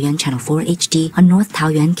 Cable Taoyuan Channel 4 HD on North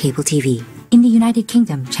Taoyuan Cable TV. In the United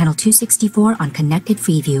Kingdom, Channel 264 on Connected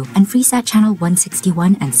Freeview and Freesat Channel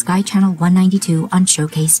 161 and Sky Channel 192 on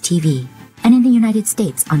Showcase TV. And in the United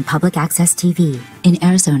States on Public Access TV. In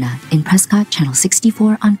Arizona, in Prescott, Channel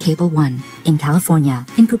 64 on Cable 1. In California,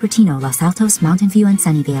 in Cupertino, Los Altos, Mountain View, and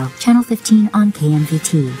Sunnyvale, Channel 15 on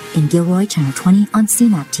KMVT. In Gilroy, Channel 20 on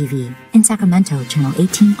CMAP TV. In Sacramento, Channel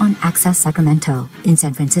 18 on Access Sacramento. In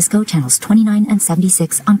San Francisco, Channels 29 and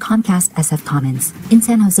 76 on Comcast SF Commons. In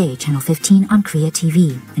San Jose, Channel 15 on Korea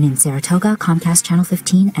TV. And in Saratoga, Comcast Channel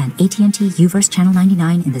 15 and AT&T Uverse Channel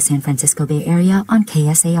 99 in the San Francisco Bay Area on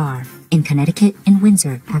KSAR. In Connecticut, in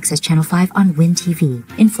Windsor, Access Channel 5 on Win TV.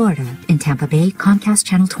 In Florida, in Tampa Bay, Comcast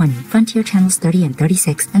Channel 20, Frontier Channels 30 and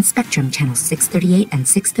 36, and Spectrum Channels 638 and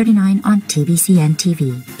 639 on TBCN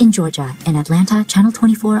TV. In Georgia, in Atlanta, Channel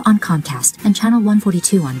 24 on Comcast, and Channel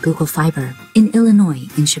 142 on Google Fiber. In Illinois,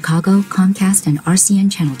 in Chicago, Comcast and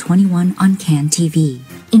RCN Channel 21 on CAN TV.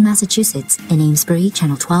 In Massachusetts, in Amesbury,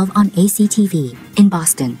 Channel 12 on ACTV. In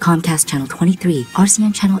Boston, Comcast Channel 23,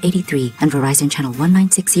 RCN Channel 83, and Verizon Channel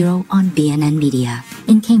 1960 on BNN Media.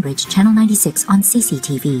 In Cambridge, Channel 96 on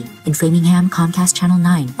CCTV. In Framingham, Comcast Channel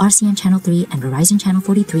 9, RCN Channel 3, and Verizon Channel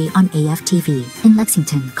 43 on AFTV. In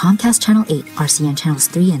Lexington, Comcast Channel 8, RCN Channels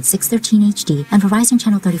 3 and 613 HD, and Verizon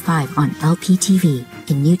Channel 35 on LPTV.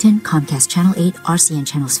 In Newton, Comcast Channel 8, RCN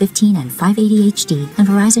Channels 15 and 580 HD, and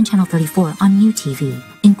Verizon Channel 34 on New TV.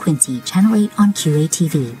 In Quincy, Channel 8 on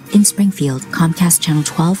QATV. In Springfield, Comcast Channel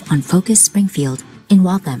 12 on Focus Springfield. In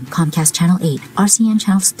Waltham, Comcast Channel 8, RCN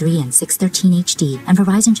Channels 3 and 613 HD, and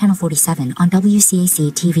Verizon Channel 47 on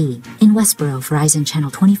WCAC TV. In Westboro, Verizon Channel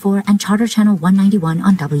 24 and Charter Channel 191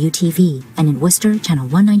 on WTV. And in Worcester, Channel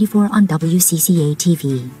 194 on WCCA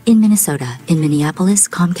TV. In Minnesota, in Minneapolis,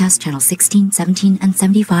 Comcast Channel 16, 17, and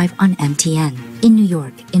 75 on MTN. In New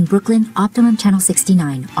York, in Brooklyn, Optimum Channel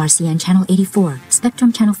 69, RCN Channel 84,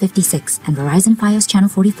 Spectrum Channel 56, and Verizon Fios Channel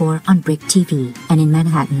 44 on Brick TV. And in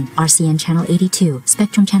Manhattan, RCN Channel 82,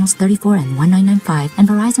 Spectrum Channels 34 and 1995, and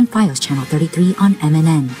Verizon Fios Channel 33 on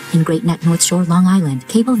MNN. In Great Neck North Shore, Long Island,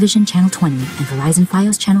 Cablevision Channel 20 and Verizon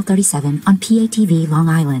Fios Channel 37 on PATV Long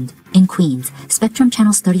Island. In Queens, Spectrum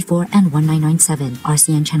Channels 34 and 1997,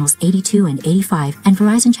 RCN Channels 82 and 85, and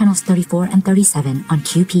Verizon Channels 34 and 37 on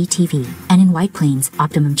QPTV. And in White Plains,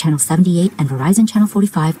 Optimum Channel 78 and Verizon Channel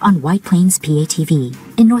 45 on White Plains PATV.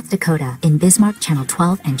 In North Dakota, in Bismarck, Channel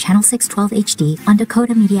 12 and Channel 612 HD on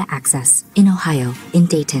Dakota Media Access. In Ohio, in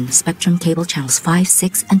Dayton, Spectrum Cable Channels 5,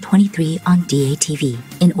 6, and 23 on DATV.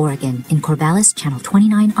 In Oregon, in Corvallis, Channel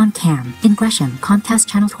 29 on CAM. In Gresham, Comcast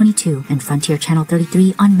Channel 22 and Frontier Channel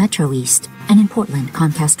 33 on Metro East. And in Portland,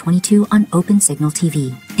 Comcast 22 on Open Signal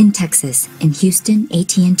TV. In Texas, in Houston,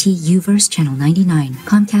 AT&T Uverse Channel 99,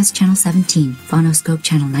 Comcast Channel 17, Phonoscope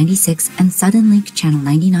Channel 96, and Suddenlink Channel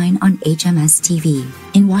 99 on HMS TV.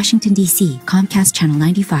 In Washington, D.C., Comcast Channel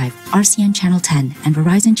 95, RCN Channel 10, and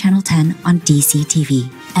Verizon Channel 10 on DC TV.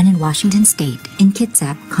 And in Washington State, in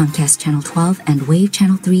Kitsap, Comcast Channel 12 and Wave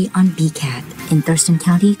Channel 3 on BCAT. In Thurston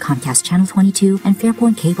County, Comcast Channel 22 and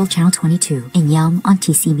Fairpoint Cable Channel 22. In Yelm on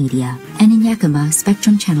TC Media. And in Yakima,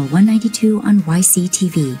 Spectrum Channel 192 on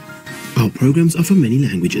YCTV. Our programs offer many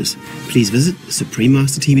languages. Please visit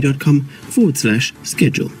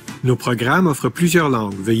suprememastertv.com/schedule. Nos programmes offrent plusieurs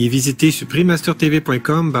langues. Veuillez visiter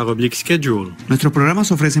suprememastertv.com/schedule. Nuestros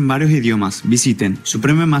programas ofrecen varios idiomas. Visiten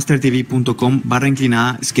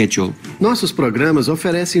suprememastertv.com/schedule. Nossos programas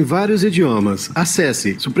oferecem vários idiomas.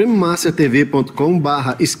 Acesse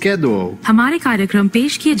suprememastertv.com/schedule. हमारे कार्यक्रम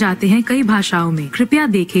पेश किए जाते हैं कई भाषाओं में। कृपया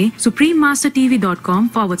देखें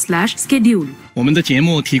suprememastertv.com/schedule。我们的节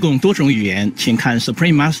目提供多种语言，请看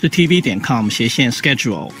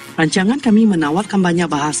suprememastertv.com/schedule。 Rancangan kami menawarkan banyak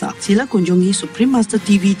bahasa. Sila kunjungi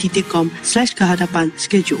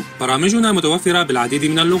suprememastertv.com/kehadapan/schedule. برامجنا متوفرة بالعديد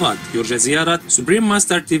من اللغات. يرجى زيارة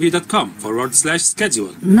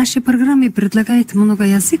suprememastertv.com/schedule. Наши программы предлагают много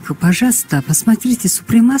языков. Пожалуйста, посмотрите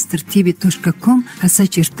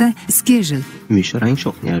suprememastertv.com/schedule. Műsoraink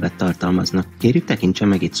sok nyelvet tartalmaznak. Kérjük tekintse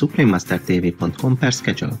meg itt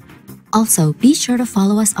suprememastertv.com/schedule. Also, be sure to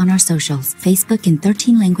follow us on our socials, Facebook in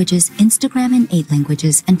 13 languages, Instagram in 8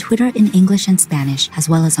 languages, and Twitter in English and Spanish, as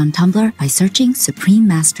well as on Tumblr by searching Supreme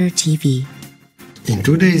Master TV. In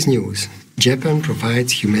today's news, Japan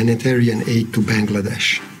provides humanitarian aid to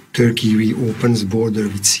Bangladesh. Turkey reopens border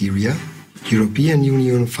with Syria. European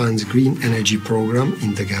Union funds green energy program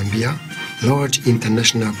in the Gambia. Large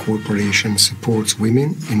international corporation supports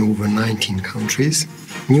women in over 19 countries.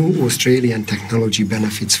 New Australian technology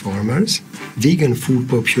benefits farmers. Vegan food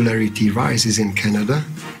popularity rises in Canada.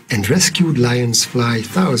 And rescued lions fly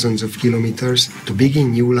thousands of kilometers to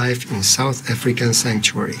begin new life in South African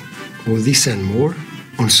sanctuary. All this and more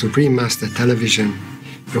on Supreme Master Television,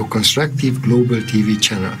 your constructive global TV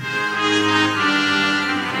channel.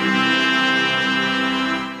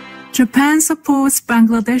 Japan supports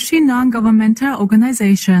Bangladeshi non-governmental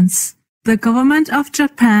organizations. The government of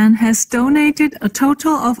Japan has donated a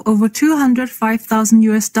total of over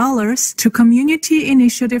 $205,000 to Community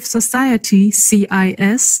Initiative Society,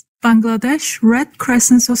 CIS, Bangladesh Red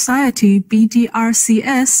Crescent Society,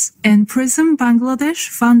 BDRCS, and Prism Bangladesh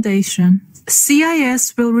Foundation.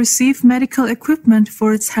 CIS will receive medical equipment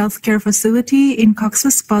for its healthcare facility in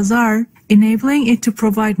Cox's Bazar, enabling it to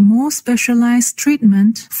provide more specialized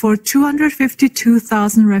treatment for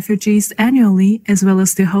 252,000 refugees annually, as well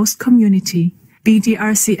as the host community.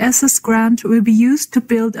 BDRCS's grant will be used to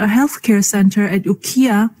build a healthcare center at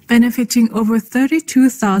Ukiah, benefiting over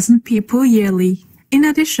 32,000 people yearly. In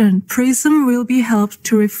addition, Prism will be helped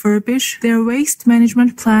to refurbish their waste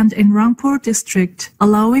management plant in Rangpur district,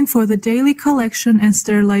 allowing for the daily collection and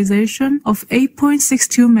sterilization of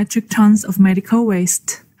 8.62 metric tons of medical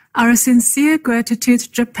waste. Our sincere gratitude,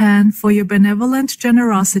 Japan, for your benevolent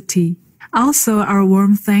generosity. Also, our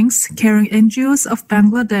warm thanks, caring NGOs of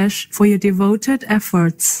Bangladesh, for your devoted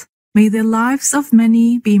efforts. May the lives of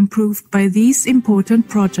many be improved by these important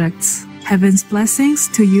projects. Heaven's blessings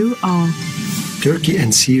to you all. Turkey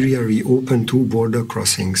and Syria reopen two border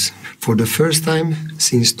crossings. For the first time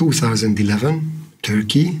since 2011,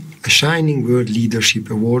 Turkey, a Shining World Leadership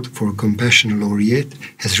Award for Compassion Laureate,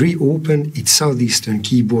 has reopened its southeastern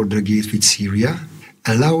key border gate with Syria,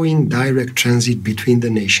 allowing direct transit between the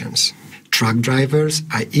nations. Truck drivers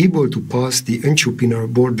are able to pass the Unchupiner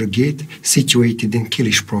border gate situated in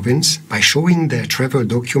Kilish province by showing their travel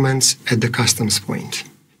documents at the customs point.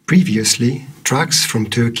 Previously, trucks from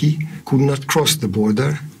Turkey could not cross the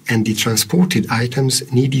border, and the transported items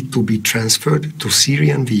needed to be transferred to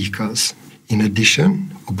Syrian vehicles. In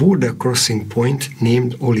addition, a border crossing point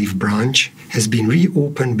named Olive Branch has been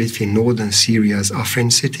reopened between northern Syria's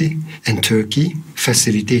Afrin city and Turkey,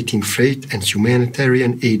 facilitating freight and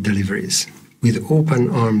humanitarian aid deliveries. With open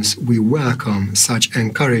arms, we welcome such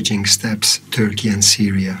encouraging steps, Turkey and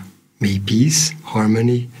Syria. May peace,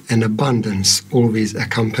 harmony, and abundance always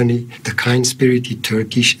accompany the kind-spirited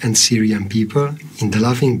Turkish and Syrian people in the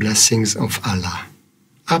loving blessings of Allah.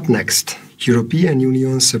 Up next, European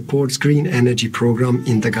Union supports green energy program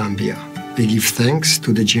in the Gambia. We give thanks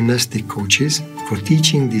to the gymnastic coaches for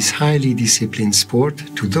teaching this highly disciplined sport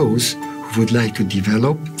to those who would like to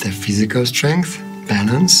develop their physical strength,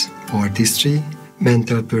 balance, artistry,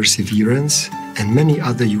 mental perseverance, and many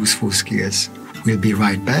other useful skills. We'll be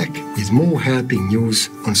right back with more helping news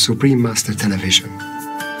on Supreme Master Television.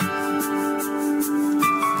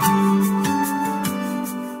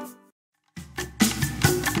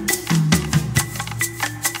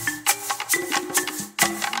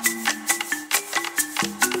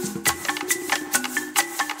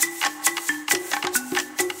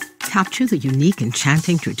 Capture the unique,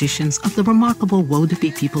 enchanting traditions of the remarkable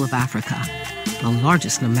Wodabi people of Africa, the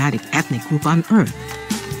largest nomadic ethnic group on Earth.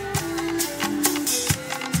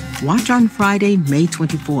 Watch on Friday, May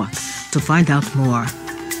 24th to find out more.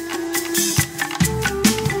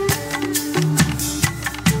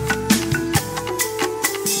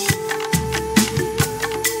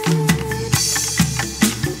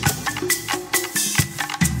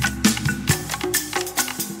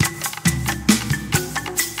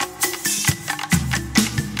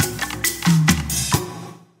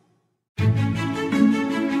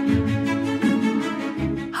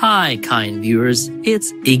 Hi, kind viewers.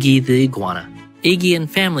 It's Iggy the Iguana. Iggy and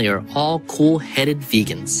family are all cool-headed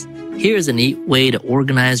vegans. Here's a neat way to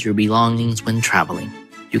organize your belongings when traveling.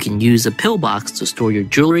 You can use a pillbox to store your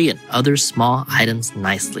jewelry and other small items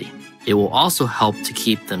nicely. It will also help to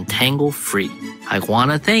keep them tangle-free. I want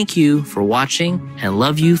to thank you for watching and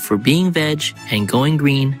love you for being veg and going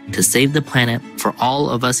green to save the planet for all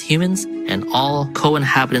of us humans and all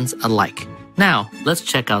co-inhabitants alike. Now, let's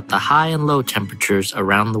check out the high and low temperatures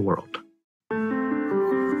around the world.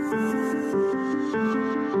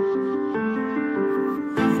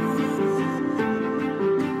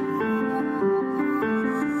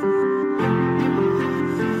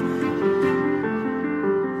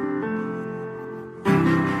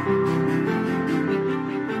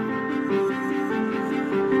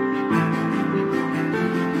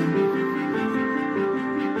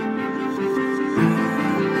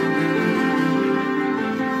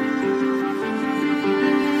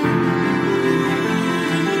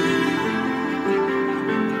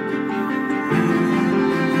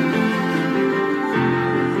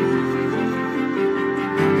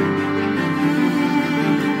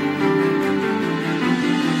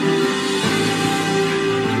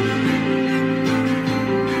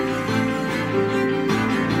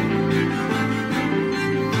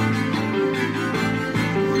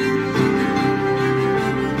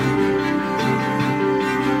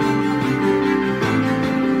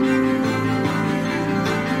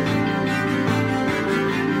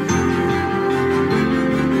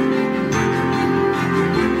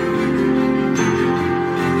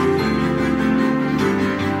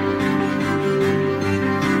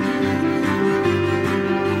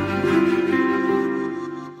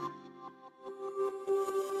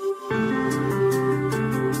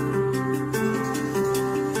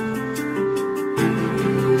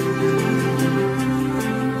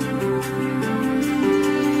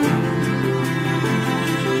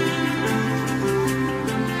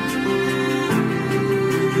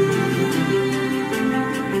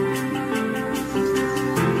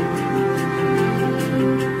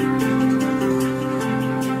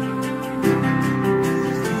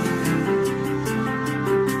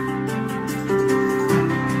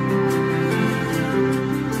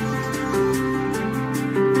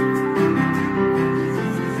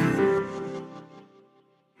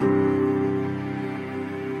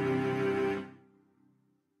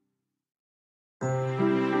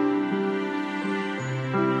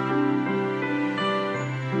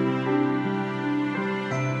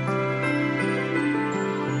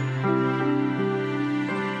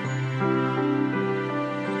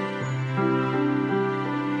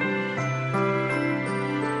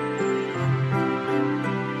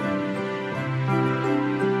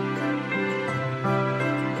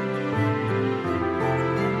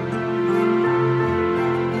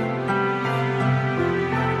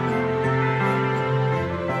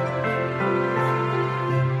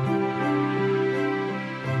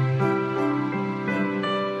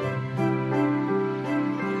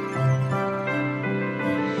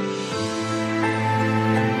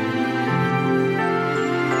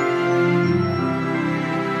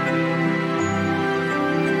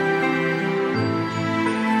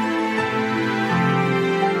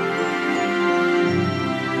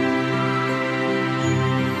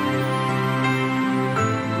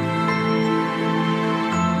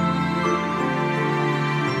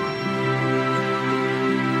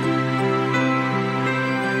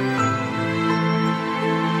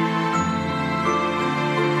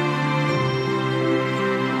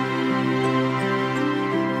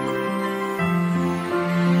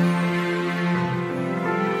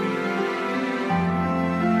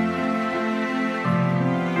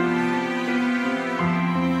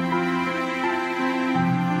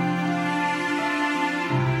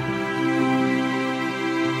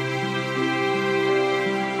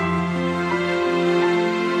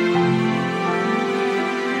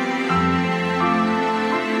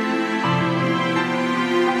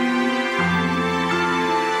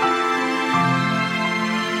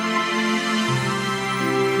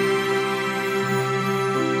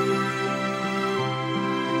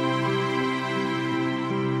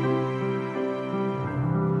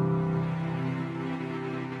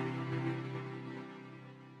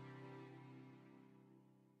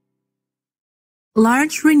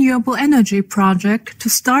 Large renewable energy project to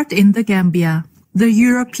start in the Gambia. The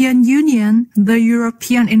European Union, the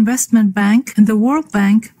European Investment Bank, and the World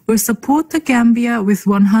Bank will support the Gambia with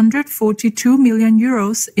 142 million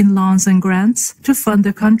euros in loans and grants to fund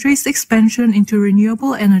the country's expansion into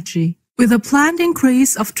renewable energy. With a planned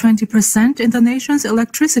increase of 20% in the nation's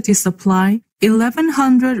electricity supply,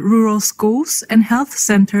 1,100 rural schools and health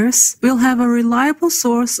centers will have a reliable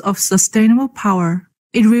source of sustainable power.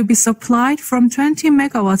 It will be supplied from 20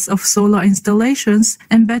 megawatts of solar installations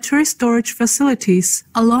and battery storage facilities,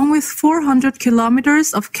 along with 400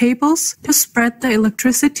 kilometers of cables to spread the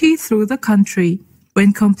electricity through the country.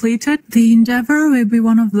 When completed, the endeavor will be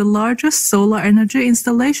one of the largest solar energy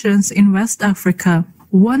installations in West Africa.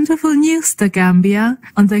 Wonderful news, the Gambia,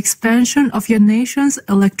 on the expansion of your nation's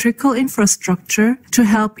electrical infrastructure to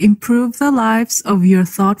help improve the lives of your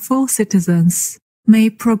thoughtful citizens. May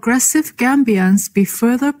progressive Gambians be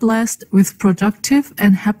further blessed with productive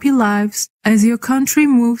and happy lives as your country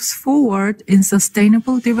moves forward in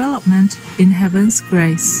sustainable development in heaven's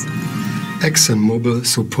grace. ExxonMobil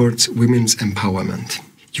supports women's empowerment.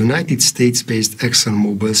 United States-based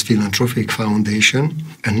ExxonMobil's philanthropic foundation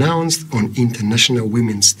announced on International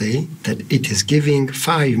Women's Day that it is giving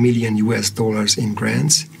 $5 million in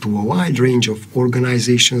grants to a wide range of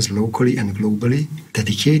organizations locally and globally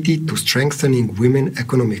dedicated to strengthening women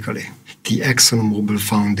economically. The ExxonMobil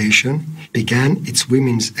Foundation began its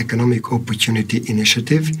Women's Economic Opportunity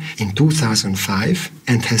Initiative in 2005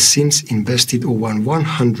 and has since invested over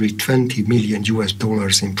 $120 million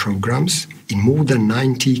in programs in more than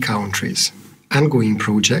 90 countries. Ongoing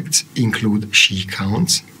projects include She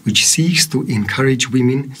Counts, which seeks to encourage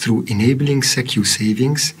women through enabling secure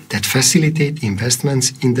savings that facilitate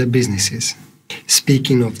investments in their businesses.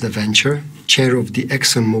 Speaking of the venture, chair of the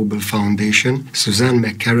ExxonMobil Foundation, Suzanne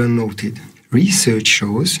McCarron, noted, "Research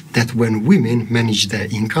shows that when women manage their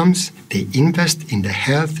incomes, they invest in the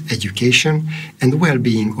health, education, and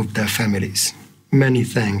well-being of their families." Many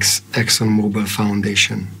thanks, ExxonMobil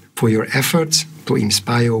Foundation, for your efforts to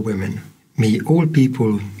inspire women. May all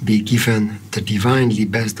people be given the divinely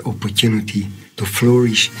best opportunity to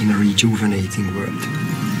flourish in a rejuvenating world.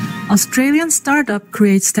 Australian startup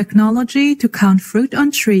creates technology to count fruit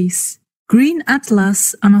on trees. Green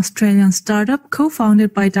Atlas, an Australian startup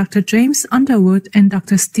co-founded by Dr. James Underwood and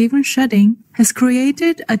Dr. Stephen Shedding, has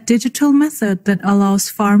created a digital method that allows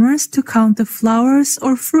farmers to count the flowers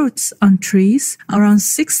or fruits on trees around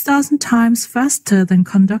 6,000 times faster than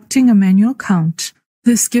conducting a manual count.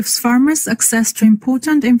 This gives farmers access to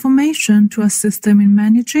important information to assist them in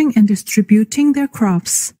managing and distributing their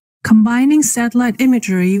crops. Combining satellite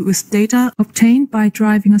imagery with data obtained by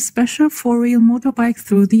driving a special four-wheel motorbike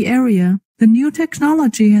through the area, the new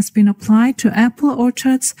technology has been applied to apple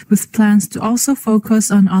orchards with plans to also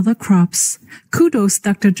focus on other crops. Kudos,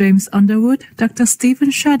 Dr. James Underwood, Dr.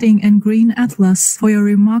 Stephen Shedding, and Green Atlas for your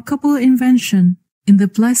remarkable invention. In the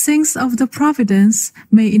blessings of the Providence,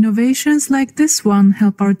 may innovations like this one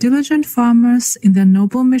help our diligent farmers in their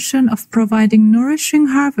noble mission of providing nourishing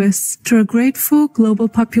harvests to a grateful global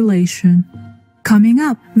population. Coming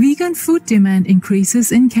up, vegan food demand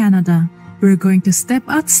increases in Canada. We're going to step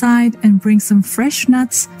outside and bring some fresh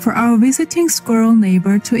nuts for our visiting squirrel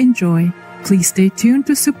neighbor to enjoy. Please stay tuned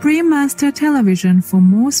to Supreme Master Television for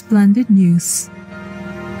more splendid news.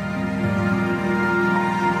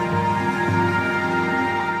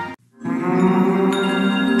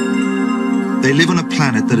 They live on a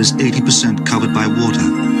planet that is 80% covered by water.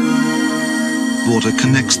 Water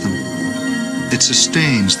connects them. It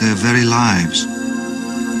sustains their very lives.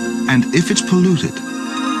 And if it's polluted,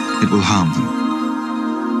 it will harm them.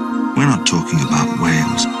 We're not talking about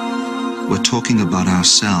whales. We're talking about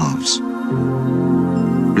ourselves.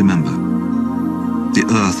 Remember, the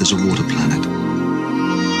Earth is a water planet.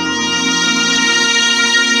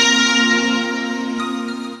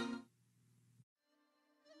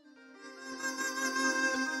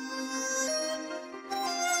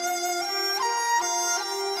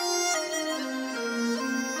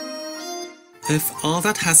 If all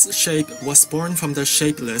that has shape was born from the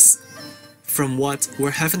shapeless, from what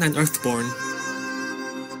were heaven and earth born?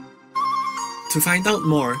 To find out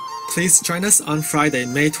more, please join us on Friday,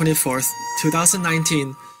 May 24th,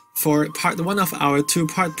 2019 for part 1 of our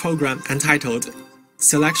 2-part program entitled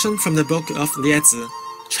Selection from the Book of Liezi,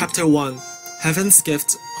 Chapter 1, Heaven's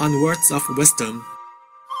Gift on Words of Wisdom.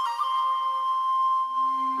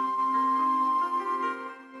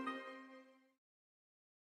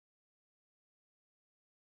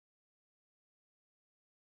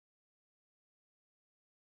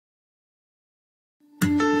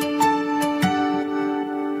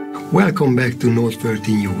 Welcome back to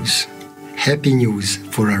Noteworthy News. Happy news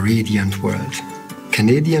for a radiant world.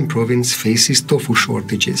 Canadian province faces tofu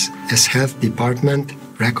shortages as Health Department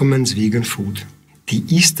recommends vegan food. The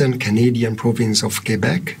eastern Canadian province of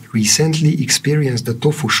Quebec recently experienced a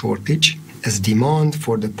tofu shortage as demand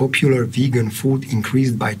for the popular vegan food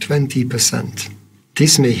increased by 20%.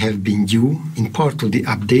 This may have been due in part to the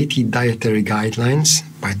updated dietary guidelines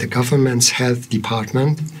by the government's health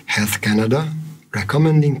department, Health Canada,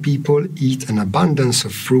 recommending people eat an abundance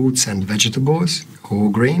of fruits and vegetables, whole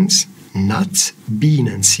grains, nuts, beans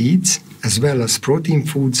and seeds, as well as protein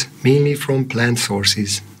foods mainly from plant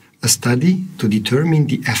sources. A study to determine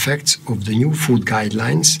the effects of the new food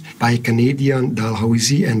guidelines by Canadian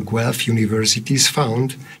Dalhousie and Guelph universities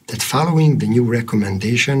found that following the new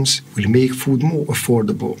recommendations will make food more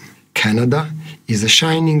affordable. Canada is a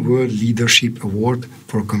Shining World Leadership Award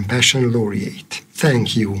for Compassion Laureate.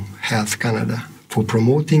 Thank you, Health Canada, for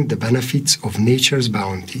promoting the benefits of nature's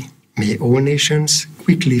bounty. May all nations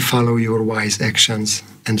quickly follow your wise actions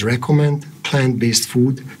and recommend plant-based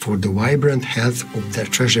food for the vibrant health of their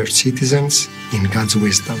treasured citizens in God's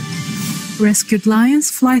wisdom. Rescued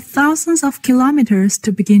lions fly thousands of kilometers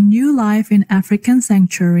to begin new life in African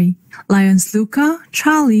sanctuary. Lions Luca,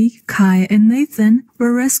 Charlie, Kai, and Nathan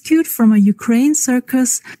were rescued from a Ukraine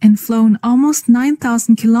circus and flown almost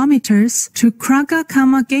 9,000 kilometers to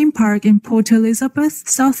Kragakama Game Park in Port Elizabeth,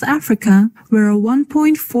 South Africa, where a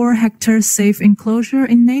 1.4-hectare safe enclosure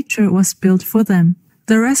in nature was built for them.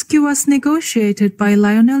 The rescue was negotiated by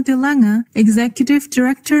Lionel De Lange, Executive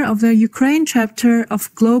Director of the Ukraine chapter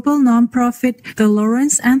of global nonprofit the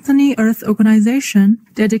Lawrence Anthony Earth Organization,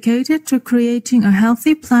 dedicated to creating a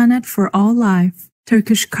healthy planet for all life.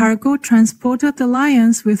 Turkish Cargo transported the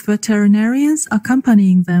lions with veterinarians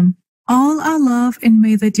accompanying them. All are love, and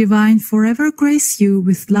may the divine forever grace you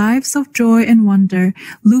with lives of joy and wonder,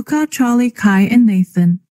 Luca, Charlie, Kai, and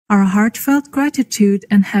Nathan. Our heartfelt gratitude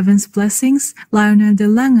and heaven's blessings, Lionel De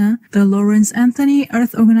Lange, the Lawrence Anthony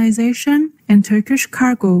Earth Organization, and Turkish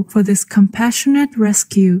Cargo for this compassionate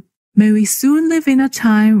rescue. May we soon live in a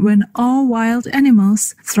time when all wild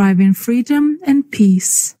animals thrive in freedom and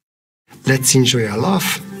peace. Let's enjoy a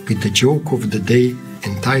laugh with the joke of the day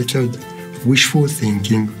entitled Wishful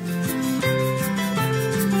Thinking.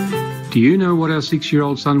 Do you know what our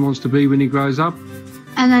 6-year-old son wants to be when he grows up?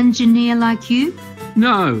 An engineer like you?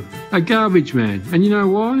 No, a garbage man. And you know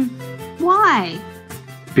why? Why?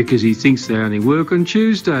 Because he thinks they only work on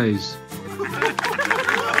Tuesdays.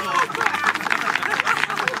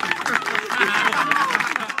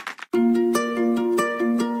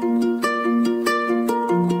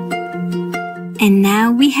 And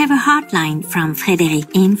now we have a hotline from Frédéric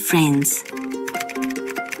in France.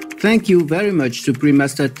 Thank you very much to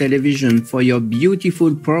Master Television for your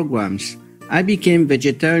beautiful programs. I became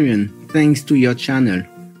vegetarian thanks to your channel.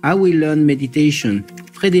 I will learn meditation.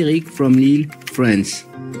 Frédéric from Lille, France.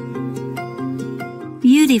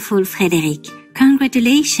 Beautiful Frédéric.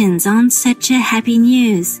 Congratulations on such a happy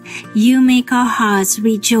news. You make our hearts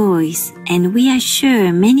rejoice, and we are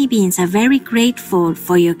sure many beings are very grateful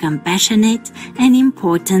for your compassionate and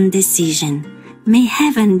important decision. May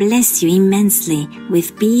heaven bless you immensely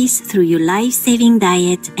with peace through your life-saving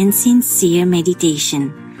diet and sincere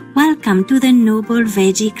meditation. Welcome to the Noble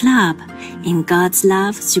Veggie Club. In God's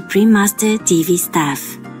love, Supreme Master TV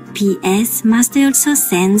staff. P.S. Master also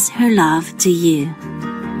sends her love to you.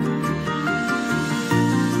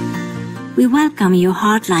 We welcome your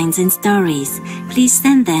hotlines and stories. Please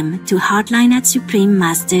send them to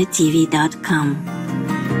hotline@suprememastertv.com.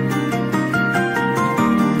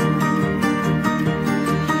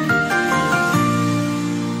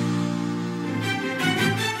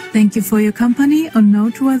 Thank you for your company on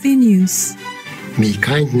Noteworthy News. May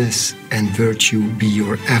kindness and virtue be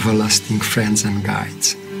your everlasting friends and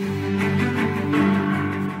guides.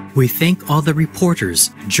 We thank all the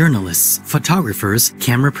reporters, journalists, photographers,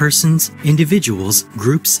 camera persons, individuals,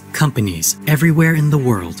 groups, companies, everywhere in the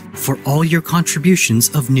world, for all your contributions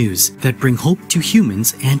of news that bring hope to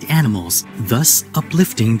humans and animals, thus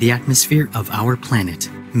uplifting the atmosphere of our planet.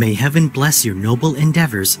 May heaven bless your noble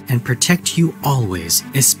endeavors and protect you always,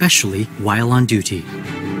 especially while on duty.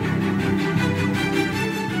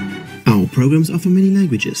 Our programs are for many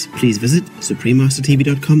languages. Please visit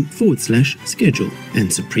suprememastertv.com/schedule and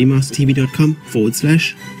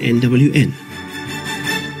suprememastertv.com/NWN.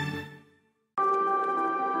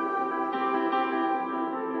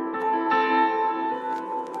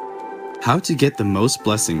 How to Get the Most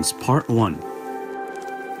Blessings, Part 1.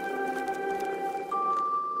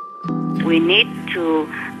 We need to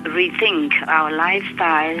rethink our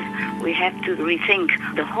lifestyle. We have to rethink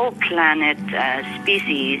the whole planet,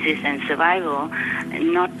 species and survival,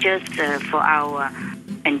 not just for our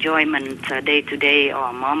enjoyment day to day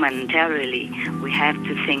or momentarily. We have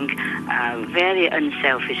to think very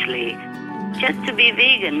unselfishly. Just to be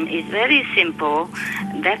vegan is very simple.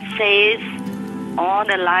 That says all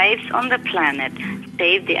the lives on the planet,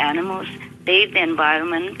 save the animals, save the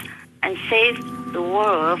environment, and save the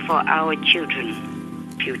world for our children's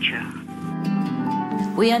future.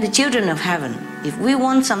 We are the children of heaven. If we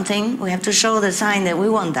want something, we have to show the sign that we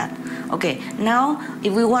want that. Okay, now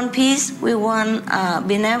if we want peace, we want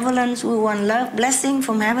benevolence, we want love, blessing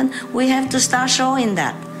from heaven, we have to start showing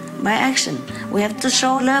that by action. We have to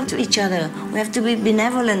show love to each other. We have to be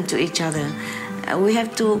benevolent to each other. We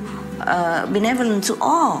have to benevolent to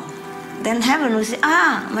all. Then heaven will say,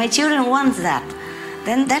 my children want that.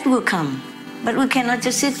 Then that will come. But we cannot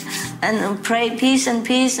just sit and pray peace and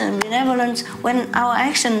benevolence when our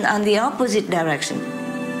actions are in the opposite direction.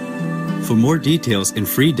 For more details and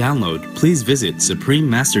free download, please visit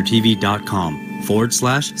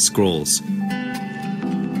suprememastertv.com/scrolls.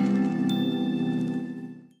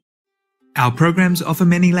 Our programs offer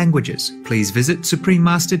many languages. Please visit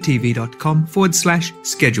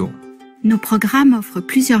suprememastertv.com/schedule. Nos programmes offrent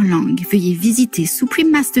plusieurs langues. Veuillez visiter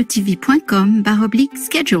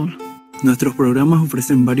suprememastertv.com/schedule. Nuestros programas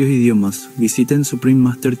ofrecen varios idiomas. Visiten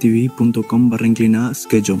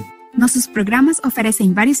suprememastertv.com/schedule. Nossos programas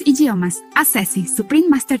oferecem vários idiomas. Acesse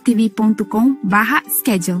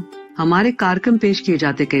suprememastertv.com/schedule. हमारे कार्यक्रम पेश किए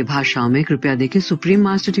जाते कई भाषाओं में कृपया देखें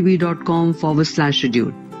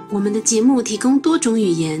suprememastertv.com/schedule。我们的节目提供多种语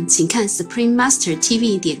言，请看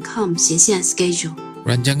suprememastertv.com/schedule。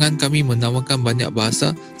 Rancangan kami menawarkan banyak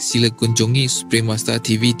bahasa. Sila kunjungi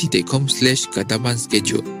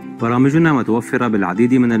suprememastertv.com/schedule. برامجنا متوفرة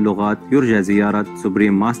بالعديد من اللغات. يرجى زيارة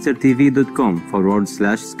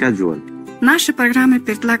suprememastertv.com/schedule. Наши программы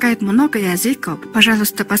предлагают много языков.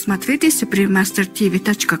 Пожалуйста, посмотрите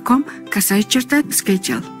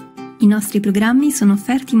suprememastertv.com/schedule. I nostri programmi sono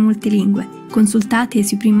offerti in molte lingue. Consultate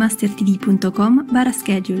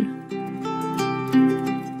suprememastertv.com/schedule.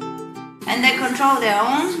 And they control their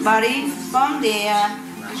own body from the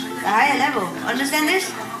higher level. Understand this?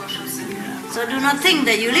 So do not think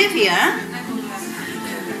that you live here.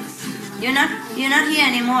 You're not here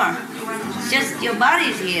anymore. Just your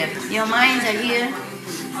body is here. Your minds are here.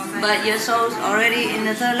 But your soul's already in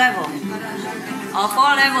the 3rd level. Or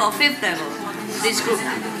 4th level or 5th level. This group,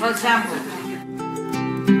 for example.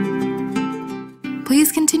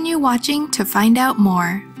 Please continue watching to find out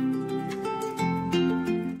more.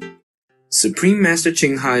 Supreme Master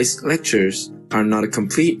Ching Hai's lectures are not a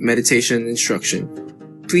complete meditation instruction.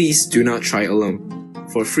 Please do not try alone.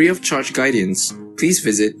 For free of charge guidance, please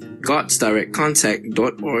visit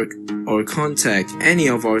godsdirectcontact.org or contact any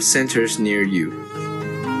of our centers near you.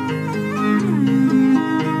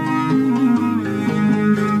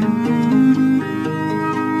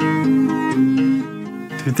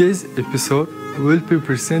 Today's episode will be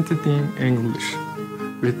presented in English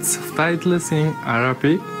with subtitles in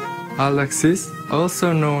Arabic, Alexis,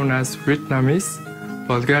 also known as Vietnamese,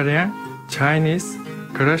 Bulgarian, Chinese,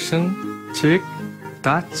 Russian, Czech,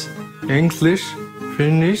 Dutch, English,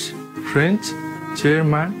 Finnish, French,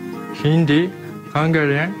 German, Hindi,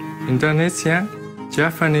 Hungarian, Indonesian,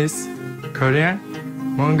 Japanese, Korean,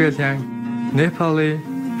 Mongolian, Nepali,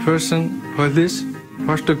 Persian, Polish,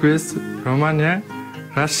 Portuguese, Romanian,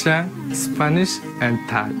 Russian, Spanish, and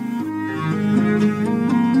Thai.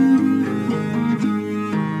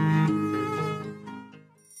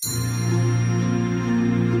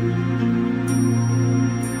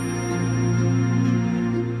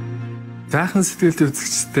 Зайхан сэтгэл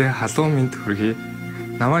үзэгчдээ халуун мэнд хүргэе.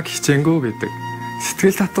 Намайг хичээнгүү гэдэг.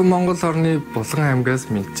 Сэтгэл татам Монгол орны Булган аймгаас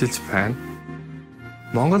мэдчилж байна.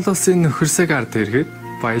 Монгол улсын нөхөрсөг ард иргэд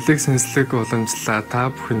баялаг сүнслэг уламжлалаа та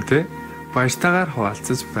бүхэндээ баяртайгаар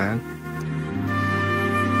хуваалцаж байна.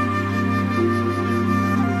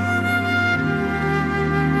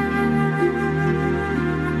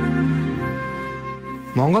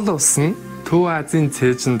 Монгол улс нь Төв Азийн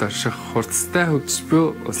цээжинд орших хурцтай хөгжиж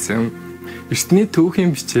буй улс юм. Эртний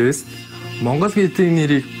түүхийн бичээс Монгол гэдэг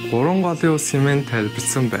нэрийг 3 голын улс хэмээн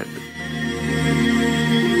тайлбарласан байдаг.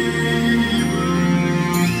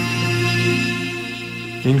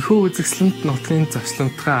 Энэхүү үзэсгэлэнт нутгийн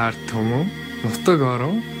зочлонтгой ард түмэн, нутаг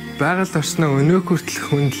орон, байгаль орчноо өнөө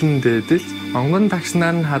хүртэл хөндлөн дээдэлж, онгон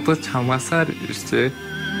тагшнаар нь хадгалж хамгаасаар иржээ.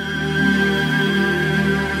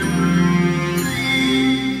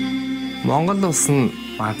 Монгол улс нь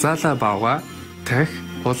мазаалаа бавга, тах,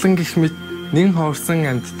 булан гэх мэт нэн хоорсон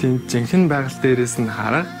амьтдын жинхэнэ байгаль дээрээс нь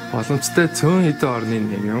харах боломжтой цөөн хэдэн орны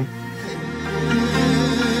нэг юм.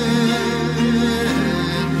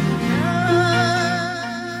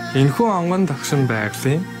 Энэхүү онгон тогшин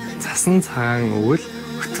байгалийн цасан цагаан өвөл,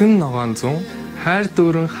 хөтгөн ногоон зун, хайр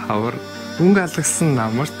дүүрэн хавар, өнгө алгасан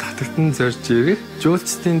намарт татагтан зорж ирэх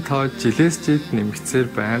жуулчдын тоо жилээс жид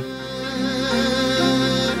нэмэгцээр байна.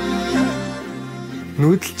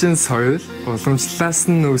 нүүдэлчин соёл, уламжлалаас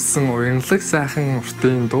нь үүссэн уянгалаг сайхан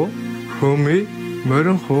уртын дуу, хөмий,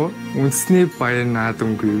 морин хуу, үндэсний баяр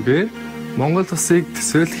наадамгүйгээр Монгол улсыг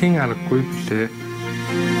төсөөлөхийн аргагүй билээ.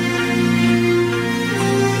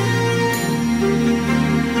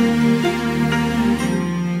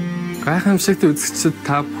 Гайхамшигт үзэгчид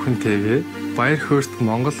та бүхэнтэйгээ баяр хөөрт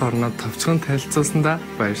Монгол орнод товчхон танилцуулсандаа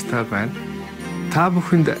баяртай байна. Та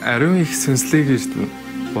бүхэнд ариун их сүнслэг эрдэнэ,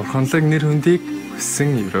 бурханлаг нэр хүндийг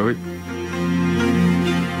хүссэн өрөөе.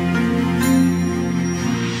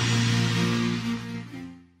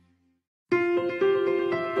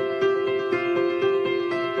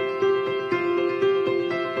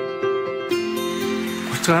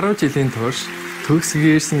 Гаруй жилийн турш төгс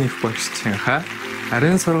гээрсэн их багш Чинхай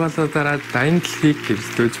арын сургаалуудаараа дайны дэлхийг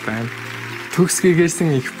гэрэлтүүлж байна. Төгс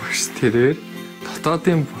гээрсэн их багш тэрээр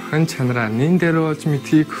дотоодын бурхан чанараа нин дээр болж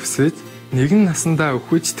мэдхийг хүсэж нэгэн насандаа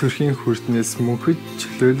өхөж төрхийн хүрднээс мөнхөд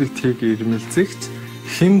чөлөөлөгдөхийг ирмэлзэгч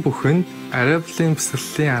хэн бүхэнд ариаблын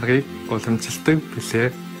бясалгалын аргыг уламжилдаг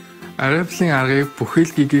билээ. Ариаблын аргыг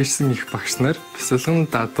бүхэл гэгэрсэн их багш нар бясалган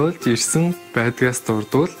дадуулж ирсэн байдгаас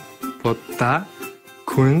дурдвал Будда,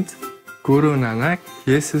 Күнд, Гуру Нанак,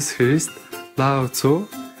 Есүс Христ, Лао Цзу,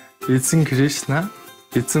 Эзэн Кришна,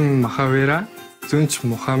 Эзэн Махавира, Зүнч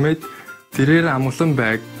Мухаммед тэрээр амглан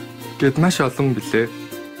байг гэд маш олон билээ.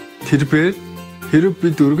 Тэрбээр хэрэв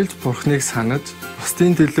бид үргэлж бурхныг санаж,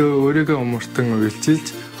 бусдын төлөө өөрийгөө умартан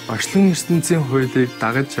уйлчилж, орчлон ертөнцийн хуулийг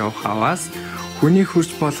дагаж явах аваас хүний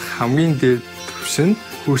хүрч болох хамгийн дээд түвшинд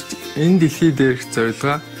хүрч энэ дэлхий дээрх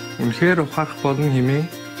зорилгоо үнэхээр ухаарах болно хэмээн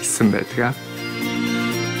хэлсэн байдаг.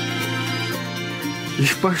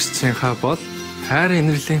 Их багш Чинхай бол хайр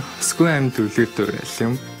инэрлийн хосгүй амьд үлгэр дуурайл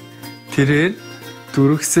юм. Тэрээр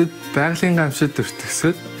дүрхсэд байгалийн гамшид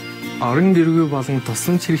өртгсөд орон гэргүй болон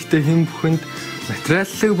тусламж хэрэгтэй хэн бүхэнд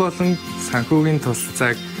материаллык болон санхүүгийн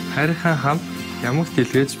тусалцааг хайрхан хамт ямагт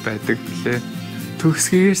илгээж байдаг билээ.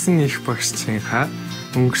 Төгсгийгэрсэн их багш Чинхай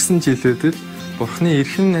өнгөрсөн жилүүдэд Бурхны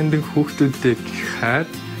эрхэм нандин хүүхдүүдтэй гих хайр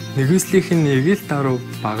нэгүслийнхэн нэг л даруй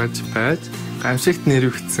багаж байж гамшигт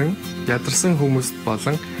нэрвэгдсэн ядарсан хүмүүст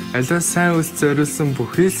болон аливаа сайн үйл зориулсан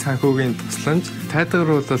бүхий л санхүүгийн тусламж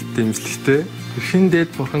тайдгаруулалт дэмжлэгтэй эрхэн дээд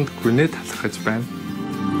бурханд гүнээ талархаж байна.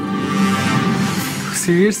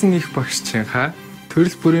 Төгсгийгэрсэн их багш Чинхай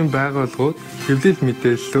төрөл бүрийн байгууллагууд, хэвлэл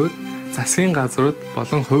мэдээллүүд, засгийн газрууд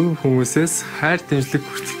болон хувийн хүмүүсээс хайр дэмжлэг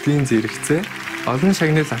хүртэлтийн зэрэгцээ олон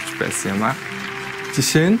шагнал авч байсан юм а.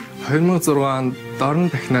 Жишээ нь 2006 онд Дорн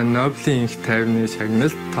дахина Нобелийн инх тайвны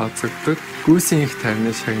шагналд тооцогддог Гүйсийн инх тайвны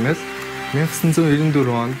шагнал, 1994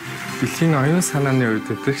 онд Дэлхийн оюун санааны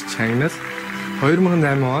удирдагч шагнал, 2008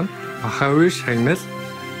 онд Махавир шагнал,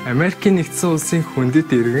 Америкийн нэгдсэн улсын хүндэт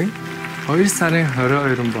иргэн 2 сарын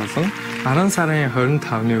 22 болон 10 сарын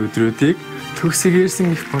 25-ны өдрүүдийг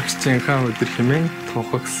төгсгийгэрсэн их багш Чинхай өдөр хэмээн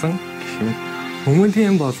тунхагласан гэх юм.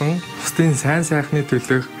 Хүмүүнлэгийн болон бусдын сайн сайхны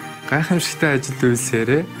төлөөх гайхамшигтай ажил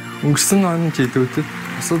үйлсээрээ өнгөрсөн он жилүүдэд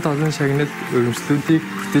бусад олон шагнал өргөмжлүүдийг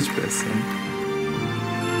бүтэж байсан юм.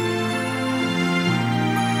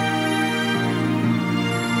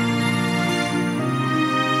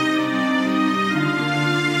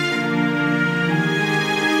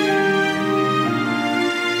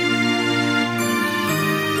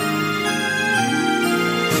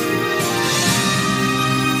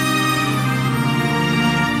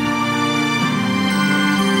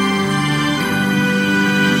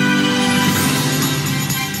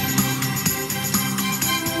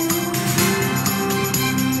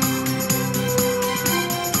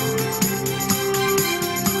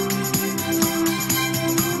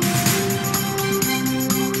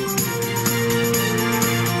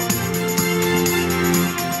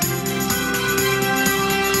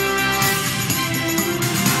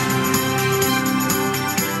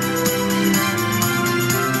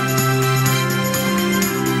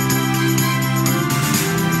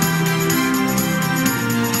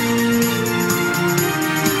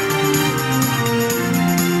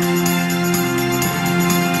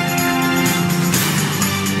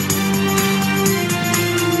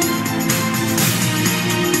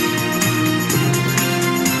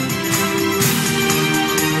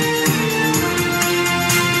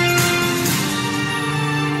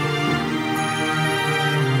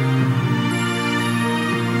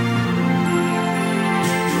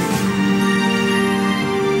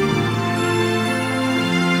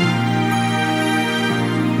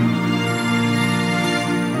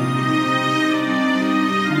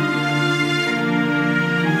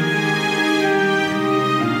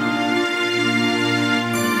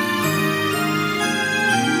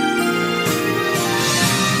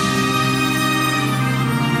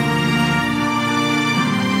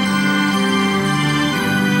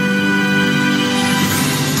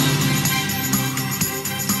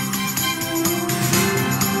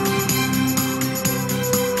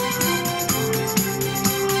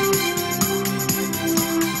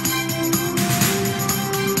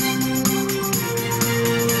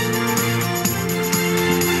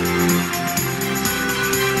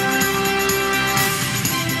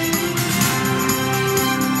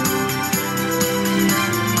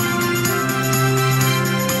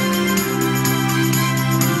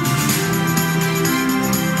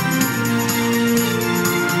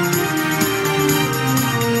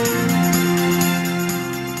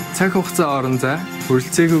 цаг хугацаа орон зай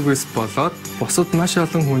хүрэлцээгүйгээс болоод бусад маш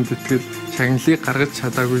олон хүнд итгэл шагналыг гаргаж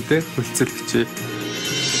чадаагүй дээр хүрэлцэл бичээ.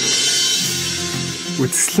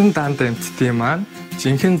 Үтсгэлэн данд амьтдын маань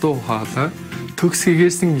жинхэнэ дуу хоолой төгс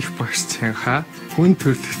хийгээсэн их багш Чинхай хүн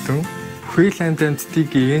төрлөختөн бүхий л амьтдын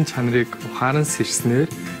гиен чанарыг ухаан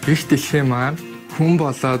сэрснээр их дэлхийн маань хүн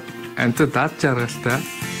болоод амьтад ад жаргалтай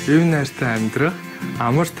ив найртай амьдрах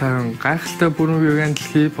амар тайван гайхалтай бүрэн веган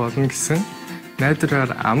дэлхий болно гэсэн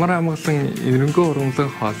найдвараар амар амгалан эренгүй урамлан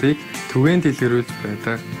хоолыг түгээн дэлгэрүүлж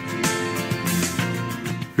байдаг.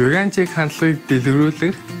 Веганчиг хандлагыг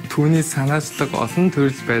дэлгэрүүлэх түүний санаачлаг олон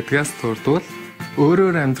төрөл байдгаас дурдвал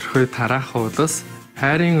өөрөөр амьдрах үе тараах удас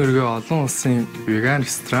хайрын өргөө олон улсын веган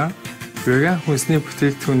ресторан, веган хүнсний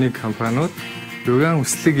бүтээгдэхүүний компаниуд, веган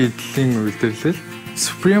өслөг эдлийн үйлдвэрлэл,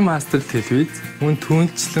 Supreme Master телевиз, мөн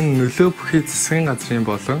түүнчлэн нөлөө бүхий засгийн газрын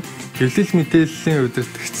болон хэвлэл мэдээллийн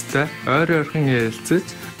удирдагчтай ойр ойрхон ярилцаж,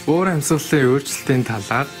 уур амьсгалын өөрчлөлтийн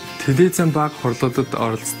талаар телевизэн баг хурлуудад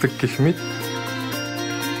оролцдог гэх мэт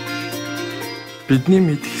бидний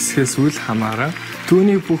мэд хэсгээс үл хамааран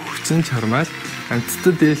түүний бүх хүчин чармайл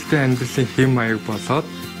амьтдад ээлтэй амьдралын хэм маяг болоод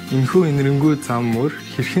энэхүү энэрэнгүй зам мөр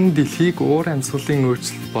хэрхэн дэлхийг уур амьсгалын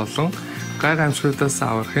өөрчлөлт болон гай гамшгуудаас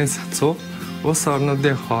аврахын сацуу ус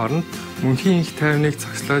орнуудын хооронд мөнхийн их тайвныг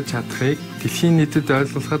цогцлоож чадахыг дэлхийн нийтэд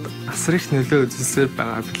ойлгуулахад асар их нөлөө үзүүлсээр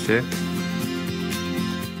байгаа билээ.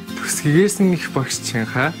 Төгс хийгээсэн их багш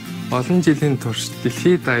Чинхай олон жилийн турш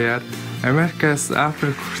дэлхий даяар Америкаас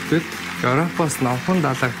Африк хүртэл Европоос номхон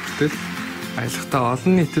далайг хүртэл аялахдаа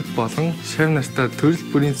олон нийтэд болон шав нартай төрөл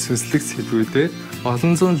бүрийн сүнслэг сэдвүүдээр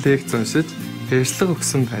олон зуун лекц уншиж ярьцлага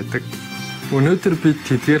өгсөн байдаг. Өнөөдөр бид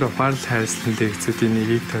тэдгээр ухаалал хайрцагын лекцүүдийн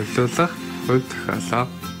нэгийг төлөвлөх хувь тохиолоо.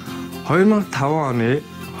 2005 оны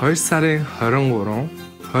 2 сарын 23,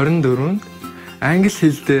 24-нд англи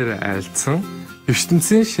хэл дээр айлдсан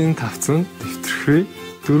ертөнцийн шинэ тавцанд дэвтэрхүй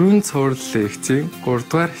 4 цуврал лекцийн 3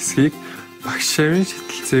 дугаар хэсгийг багш шавын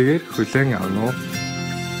шидэлцээгээр хүлээн авна уу.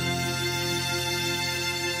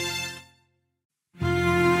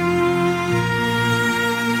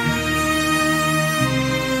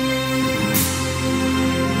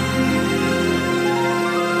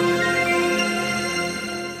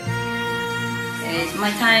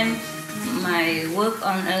 My work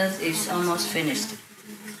on Earth is almost finished.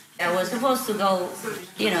 I was supposed to go,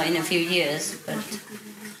 in a few years, but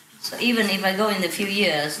so even if I go in a few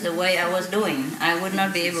years, the way I was doing, I would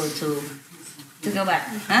not be able to go back,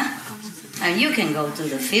 huh? And you can go to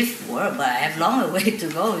the fifth world, but I have longer way to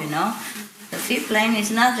go, The fifth plane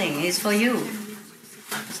is nothing, it's for you.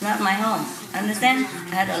 It's not my home, understand?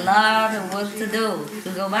 I had a lot of work to do to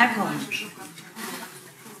go back home.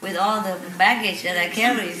 With all the baggage that I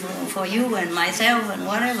carry for you and myself and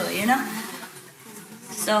whatever,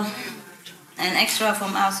 So, an extra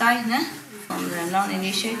from outside, from the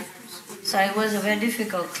non-initiate. So it was a very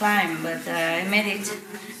difficult climb, but I made it.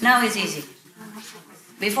 Now it's easy.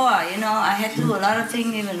 Before, I had to do a lot of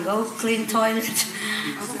things, even go clean toilet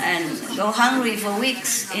and go hungry for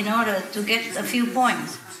weeks in order to get a few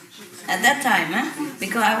points. At that time,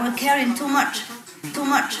 because I was carrying too much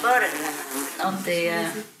burden of the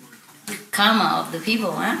karma of the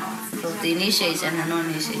people, of the initiates and the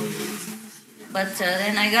non-initiates. But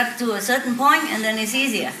then I got to a certain point, and then it's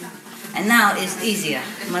easier. And now it's easier,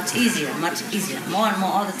 much easier, more and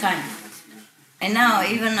more all the time. And now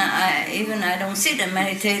even I don't sit and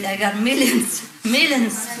meditate. I got millions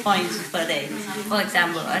points per day, for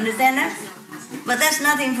example. Understand that? But that's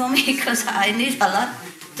nothing for me because I need a lot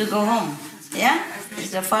to go home. Yeah,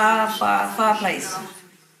 it's a far place.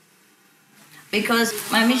 Because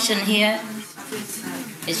my mission here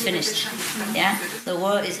is finished. Yeah, the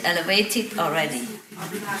world is elevated already.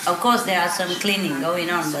 Of course, there are some cleaning going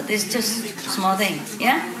on, but it's just small things.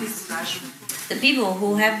 Yeah, the people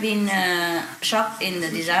who have been shocked in the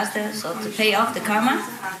disaster, so to pay off the karma,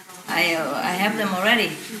 I have them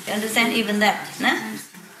already. You understand? Even that, nah?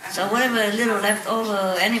 So whatever little left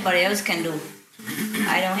over, anybody else can do.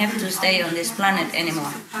 I don't have to stay on this planet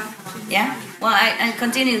anymore. Yeah? Well, I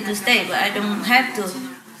continue to stay, but I don't have to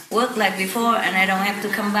work like before, and I don't have to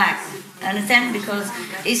come back. Understand? Because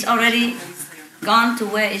it's already gone to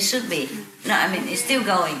where it should be. No, I mean, it's still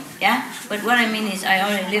going, yeah? But what I mean is I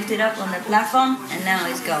already lifted up on the platform, and now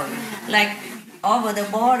it's going. Like, over the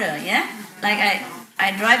border, yeah? Like,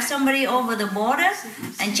 I drive somebody over the border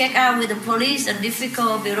and check out with the police and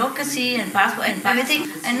difficult bureaucracy and passport and everything,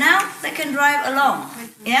 and now they can drive along,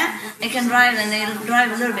 yeah? They can drive, and they'll drive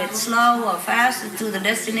a little bit slow or fast to the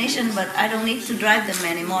destination, but I don't need to drive them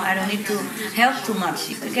anymore. I don't need to help too much.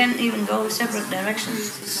 You can even go separate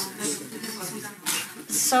directions.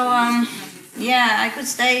 So, Yeah, I could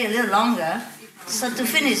stay a little longer, so to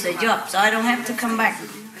finish the job, so I don't have to come back.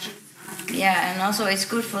 Yeah, and also it's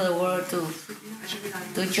good for the world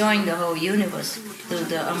to join the whole universe to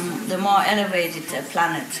the more elevated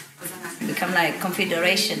planet, become like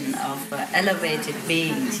confederation of elevated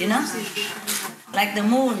beings, you know? Like the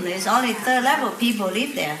moon is only third level people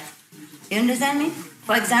live there. You understand me?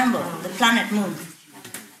 For example, the planet moon.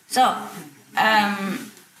 So,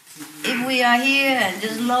 if we are here and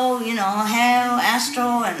just low, you know, hell,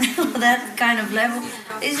 astro, and that kind of level,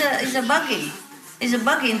 it's a bugging. It's a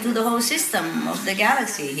bugging to the whole system of the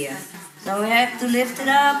galaxy here. So we have to lift it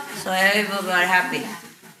up so everybody are happy.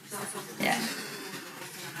 Yeah.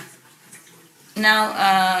 Now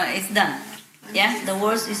it's done. Yeah, the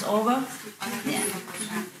worst is over. Yeah.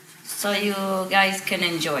 So you guys can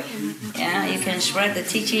enjoy. Yeah, you can spread the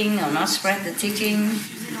teaching or not spread the teaching.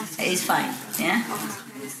 It's fine. Yeah.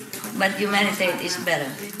 But you meditate is better.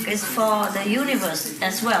 It's for the universe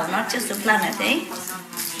as well, not just the planet, eh?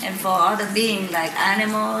 And for other beings like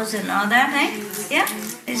animals and all that, eh? Yeah,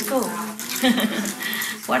 it's cool.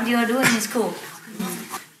 What you are doing is cool.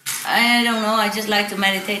 I don't know, I just like to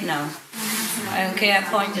meditate now. I don't care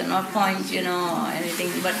point or not point, you know, anything,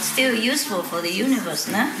 but still useful for the universe,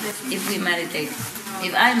 nah? If we meditate.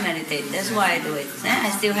 If I meditate, that's why I do it. Nah? I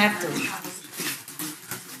still have to.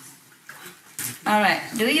 Alright,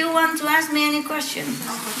 do you want to ask me any question?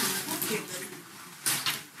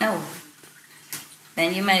 No.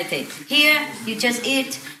 Then you meditate. Here, you just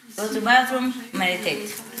eat, go to the bathroom,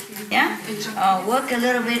 meditate. Yeah? Work a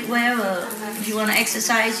little bit wherever. If you want to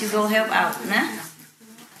exercise, you go help out. Nah?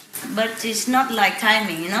 But it's not like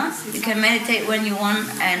timing, you know? You can meditate when you want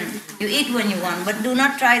and you eat when you want. But do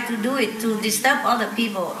not try to do it to disturb other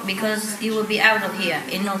people because you will be out of here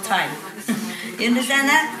in no time. You understand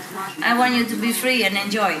that? I want you to be free and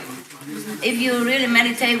enjoy. If you really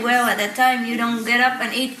meditate well at that time, you don't get up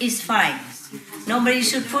and eat, it's fine. Nobody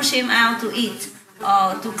should push him out to eat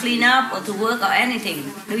or to clean up or to work or anything.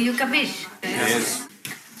 Do you capish? Yes.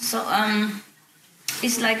 So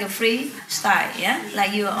it's like a free style, yeah?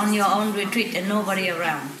 Like you're on your own retreat and nobody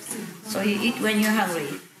around. So you eat when you're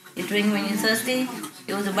hungry. You drink when you're thirsty.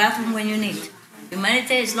 You go to the bathroom when you need. You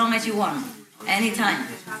meditate as long as you want. Anytime.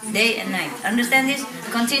 Day and night. Understand this?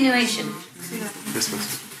 Continuation. Yes,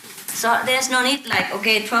 Master. So there's no need like,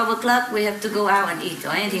 okay, 12 o'clock we have to go out and eat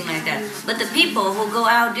or anything like that. But the people who go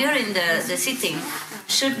out during the sitting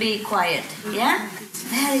should be quiet, yeah?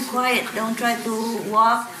 Very quiet. Don't try to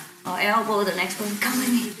walk or elbow the next person. Come with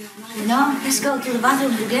me. You know, let's go to the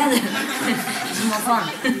bathroom together. It's more fun.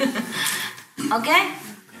 Okay?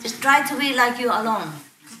 Just try to be like you're alone,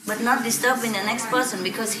 but not disturbing the next person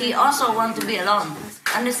because he also wants to be alone.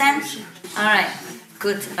 Understand? All right.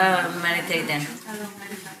 Good. Meditate then.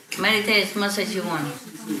 Meditate as much as you want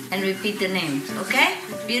and repeat the names, okay?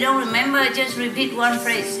 If you don't remember, just repeat one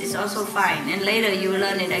phrase. It's also fine. And later you will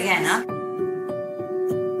learn it again, huh?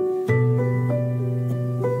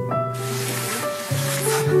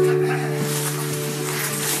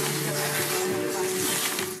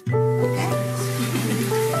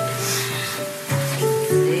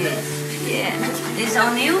 These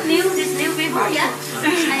are these new people? Yeah.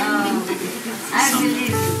 I believe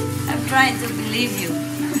you. I'm trying to believe you.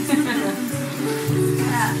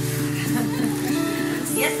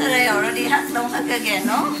 Yesterday already had, don't hug again,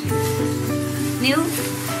 no? New?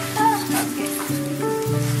 Okay.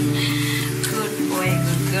 Good boy,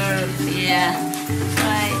 good girl. Yeah.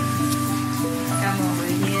 Right. Come over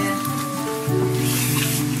here.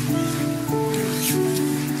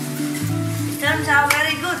 It turns out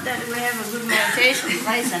very good that we have a good meditation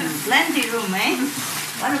place and plenty room, eh?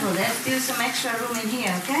 Wonderful. There's still some extra room in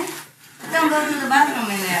here, okay? Don't go to the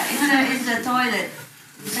bathroom in there. It's a toilet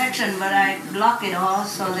section, but I block it all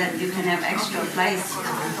so that you can have extra place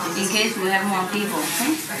in case we have more people.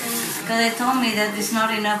 Because they told me that there's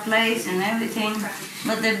not enough place and everything,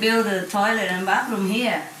 but they build a toilet and bathroom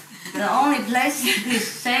here. The only place is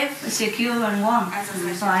safe, secure, and warm.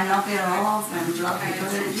 So I knock it off and block it.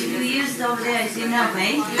 You use it over there, it's enough,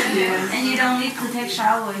 eh? And you don't need to take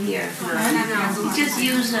shower here. You just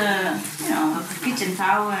use a kitchen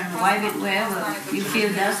towel and wipe it wherever you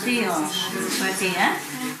feel dusty or sweaty, eh?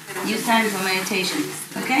 Use time for meditation,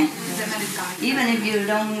 okay? Even if you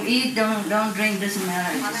don't eat, don't drink, doesn't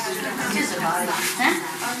matter. Just about it, huh?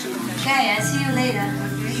 Okay, I'll see you later.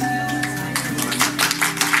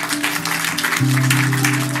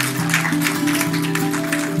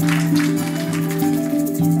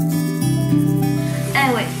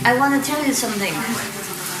 Anyway, I want to tell you something.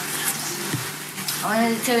 I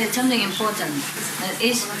want to tell you something important. That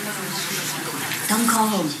is, Don't call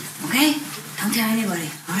home, okay? Don't tell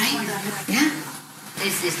anybody, all right? Yeah?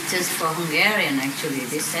 This is just for Hungarian, actually,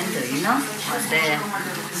 this center, you know? But they're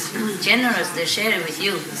generous, they share it with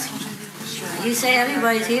you. You say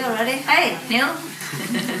everybody's here already? Hey, Neil.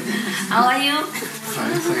 How are you?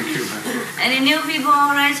 Fine, thank you. Any new people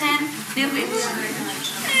all right, hand? New people?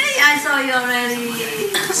 Hey, I saw you already.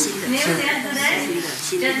 Neil here today?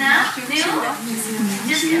 Just now? Neil?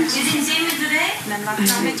 You didn't see me today?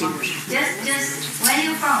 Just, where are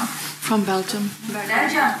you from? From Belgium.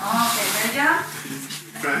 Belgium? Oh, okay, Belgium?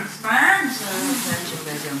 France? Oh,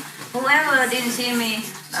 Belgium. Whoever didn't see me,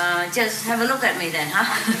 just have a look at me then, huh?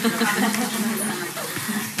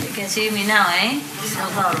 You can see me now, eh? No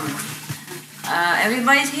problem.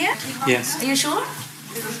 Everybody's here? Yes. Are you sure?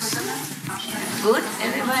 Good?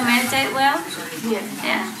 Everybody meditate well? Yeah.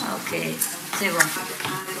 Yeah? Okay. Say one.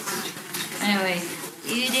 Anyway,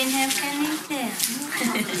 you didn't have candy there.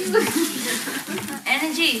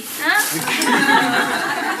 Energy, huh?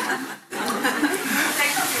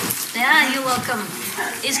 Yeah, you're welcome.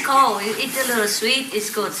 It's cold. You eat a little sweet, it's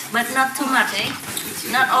good. But not too much, eh?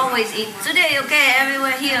 Not always eat. Today, okay,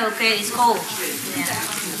 everywhere here, okay, it's cold.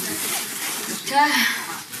 Yeah.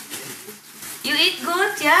 You eat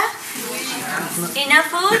good, yeah? Enough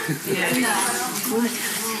food? Good.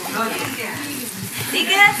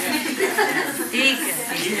 Tika? Tika.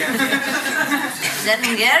 Is that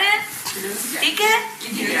Hungarian? Tika?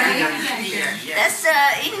 That's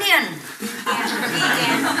Indian.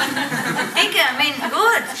 Tika means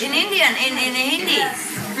good in Indian, in Hindi.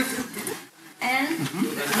 And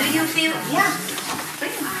do you feel, yeah,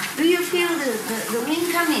 do you feel the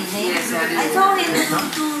wind coming? I told him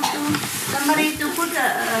to somebody to put a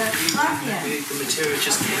cloth here. The material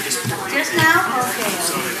just now? Okay.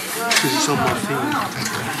 This is so morphine.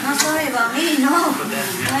 No, sorry about me, no. For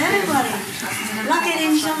everybody. Lock it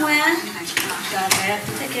in somewhere. I have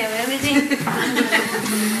to take care of everything.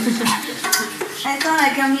 I thought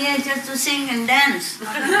I'd come here just to sing and dance.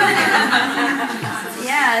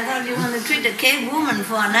 Yeah, I thought you want to treat a cave woman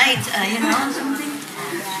for a night, you know, something.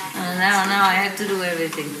 Now I have to do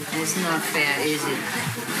everything. It's not fair, is it?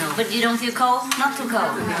 No. But you don't feel cold? Not too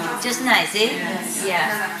cold. Just nice, eh?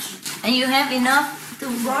 Yeah. And you have enough to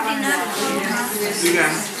brought enough? Yeah.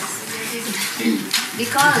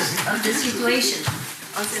 Because of the situation.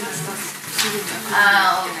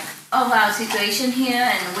 Of our situation here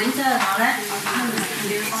and winter and all that.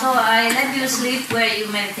 So I let you sleep where you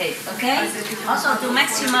meditate, okay? Also to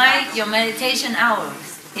maximize your meditation hours,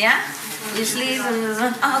 yeah? You sleep,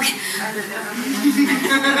 okay.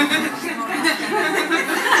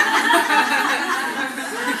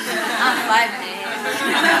 5 minutes.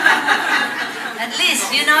 At least,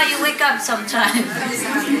 you know, you wake up sometime.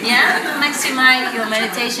 Yeah? To maximize your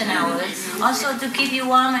meditation hours. Also to keep you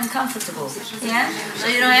warm and comfortable. Yeah? So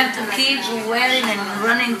you don't have to keep wearing and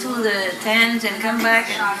running to the tent and come back.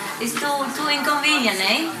 It's too inconvenient,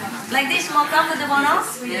 eh? Like this, more comfortable, no?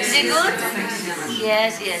 Is it good?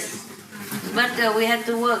 Yes, yes. But we had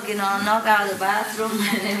to work, you know, knock out the bathroom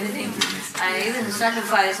and everything. I even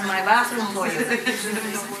sacrificed my bathroom for you.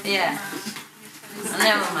 Yeah.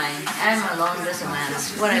 Never mind. I'm alone, doesn't matter.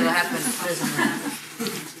 Whatever happens, doesn't matter.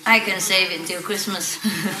 I can save it till Christmas.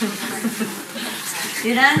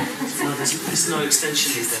 You done? No, there's no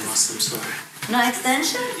extension lead there, Master. I'm sorry. No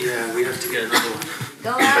extension? Yeah, we have to get another one.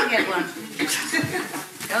 Go out and get one.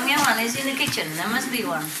 Go get one. It's in the kitchen. There must be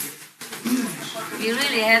one. You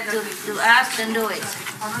really have to ask and do it.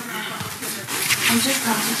 I just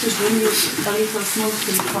wanted to bring you a little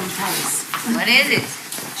smoking from Telus. What is it?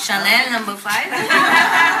 Chanel number 5?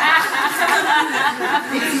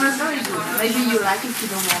 It smells very good. Maybe you like it, you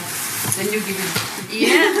don't like it. Then you give it.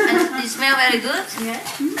 Yeah, and it smells very good. Yeah.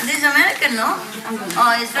 And this is American, no?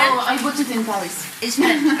 Oh, it's French? Oh, I bought it in Paris. It's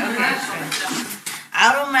French. Okay.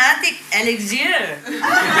 Aromatic elixir.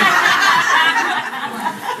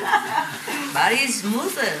 Body is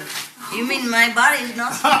smoother. You mean my body is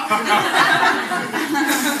not smooth?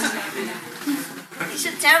 You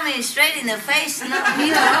should tell me straight in the face, not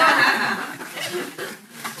me.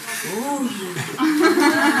 Ooh.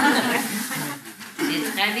 C'est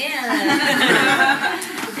très bien.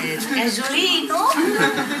 C'est très joli, non?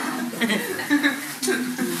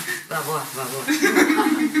 Va voir, va voir.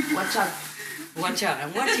 Watch out. Watch out,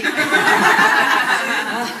 I'm watching.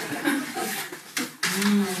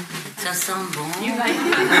 Ça sent bon. Oh,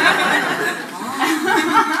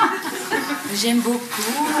 j'aime beaucoup.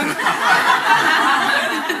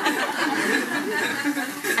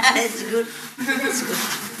 It's good. It's good.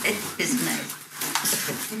 It's nice.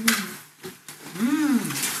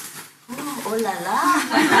 Oh la la.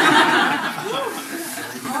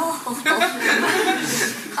 Oh.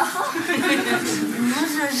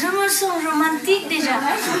 je me sens romantique déjà.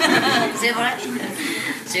 C'est vrai?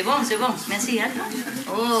 C'est bon, merci. Hein?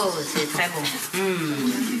 Oh, c'est très bon.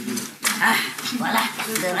 Ah, voilà,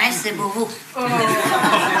 le reste c'est pour vous. Oh.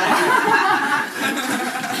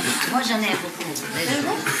 Moi j'en ai beaucoup.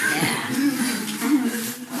 Yeah.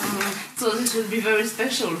 So this will be very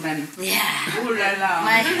special then. Yeah. Oh la la.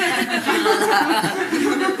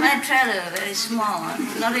 My trailer very small.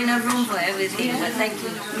 Not enough room for everything, but thank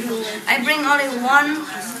you. I bring only one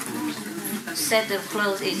set of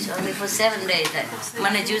clothes each, only for 7 days.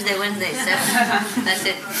 Monday, Tuesday, Wednesday, 7. That's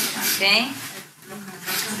it. Okay?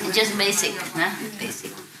 Just basic, huh?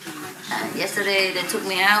 Basic. Yesterday they took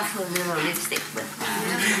me out for a little lipstick, but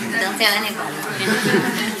don't tell anybody.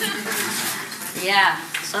 Yeah,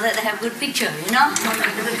 so that they have good picture, you know?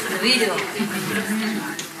 The video.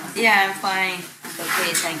 Yeah, I'm fine.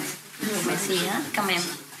 Okay, thanks. Merci, huh? Come in.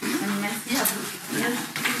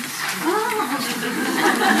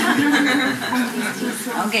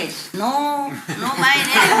 Okay, no buying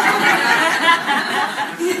it.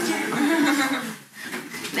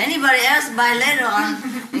 If anybody else buy later on,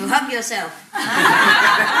 you hug yourself.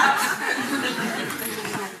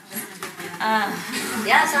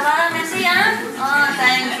 Yeah, Savara, merci, huh? Oh,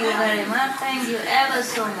 thank you very much. Thank you ever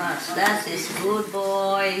so much. That is good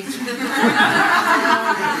boy. Good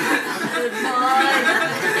boy.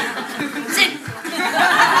 Sit.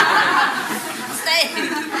 Stay.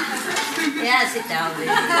 Yeah, sit down, baby.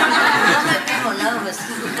 Don't make people nervous.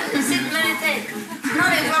 Sit, meditate.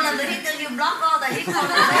 Not in front of the heater, you block all the heat from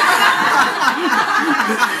the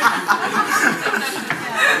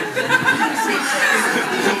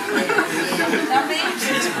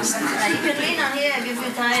you can lean on here if you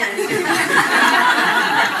feel tired.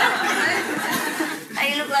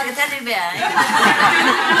 You look like a teddy bear.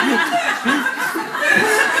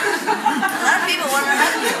 A lot of people want to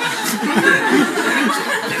hug you.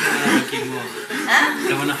 Huh?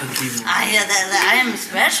 I am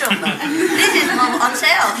special, but this is on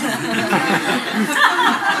sale.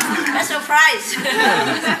 Special price.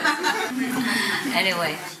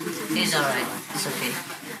 Anyway, it's alright. It's okay.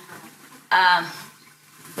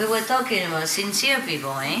 We were talking about sincere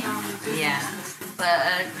people, eh? Yeah.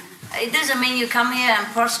 But it doesn't mean you come here and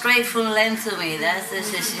prostrate full length to me. That's the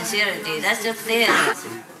sincerity. That's just theater.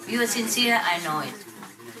 You are sincere, I know it.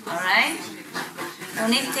 Alright? Don't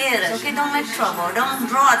need theater. Okay, don't make trouble. Don't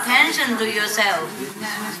draw attention to yourself.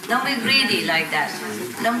 Don't be greedy like that.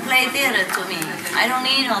 Don't play theater to me. I don't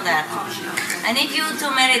need all that. I need you to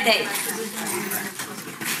meditate.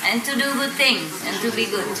 And to do good things and to be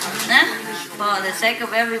good. Huh? For the sake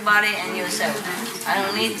of everybody and yourself. I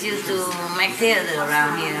don't need you to make theater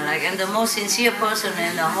around here. Like I'm the most sincere person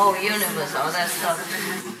in the whole universe, all that stuff.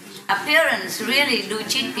 Appearance really do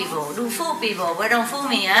cheat people, do fool people, but don't fool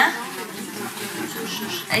me, huh?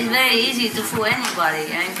 It's very easy to fool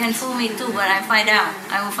anybody, and can fool me too, but I find out.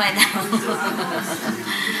 I will find out.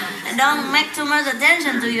 Don't make too much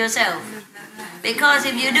attention to yourself. Because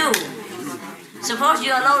if you do, suppose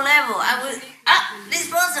you're low level, I will, this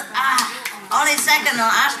person, only second or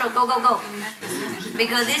astral, go.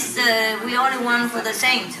 Because this, we only want for the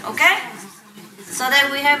saint, okay? So that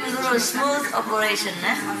we have a little smooth operation.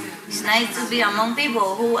 It's nice to be among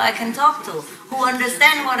people who I can talk to, who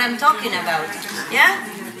understand what I'm talking about. Yeah?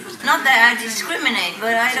 Not that I discriminate,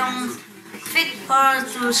 but I don't fit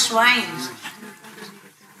pearls to swines.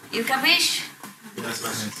 You capiche?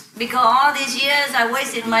 Because all these years I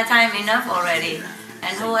wasted my time enough already.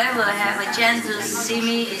 And whoever have a chance to see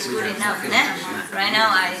me is good enough. Right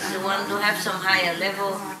now I want to have some higher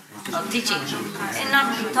level of teaching. And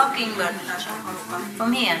not talking, but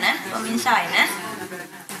from here, from inside.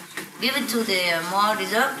 Give it to the more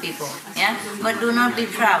deserved people, yeah? But do not be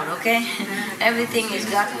proud, okay? Everything is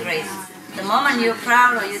God's grace. The moment you're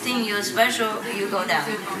proud or you think you're special, you go down.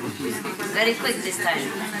 Very quick this time.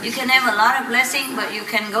 You can have a lot of blessing, but you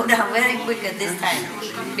can go down very quick at this time.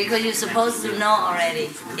 Because you're supposed to know already,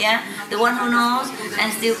 yeah? The one who knows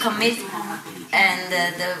and still commit, and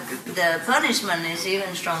the punishment is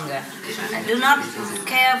even stronger. And do not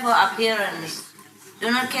care for appearance. Do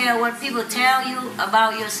not care what people tell you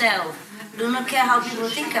about yourself. Do not care how people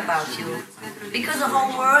think about you. Because the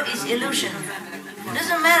whole world is illusion.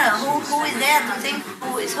 Doesn't matter who is there to think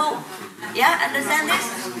who is who. Yeah, understand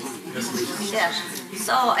this? Yeah.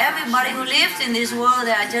 So everybody who lives in this world,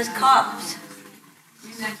 they are just corpses.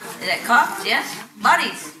 Is that corpse? Yes?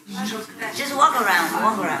 Bodies. Just walk around.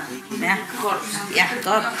 Yeah? Corpse. Yeah,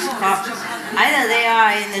 corpse. Either they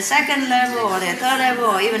are in the second level or the third level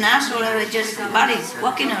or even astral level, just bodies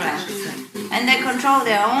walking around. And they control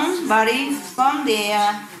their own body from the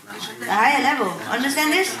higher level.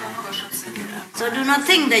 Understand this? So do not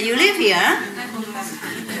think that you live here.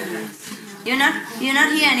 You're not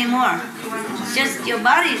here anymore. Just your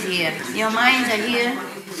body's here, your minds are here,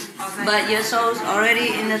 but your soul's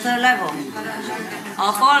already in the 3rd level, or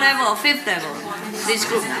 4th level, or 5th level. This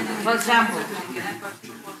group, for example.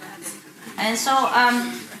 And so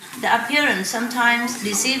the appearance sometimes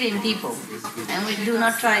deceiving people, and we do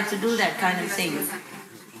not try to do that kind of thing.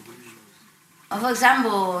 For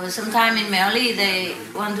example, sometime in Mali, they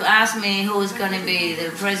want to ask me who is going to be the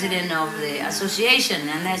president of the association,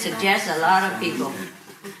 and they suggest a lot of people.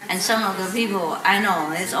 And some of the people I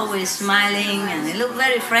know, it's always smiling and they look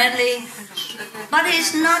very friendly, but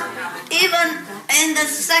it's not even in the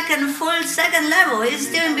full second level. It's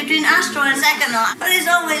still in between astro and second, but it's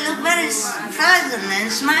always look very pleasant and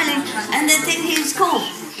smiling, and they think he's cool.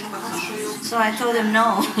 So I told them,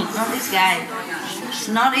 no, not this guy. It's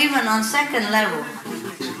not even on second level.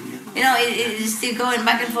 You know, it is still going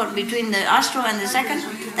back and forth between the astro and the second.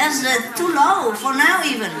 That's too low for now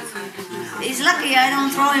even. It's lucky I don't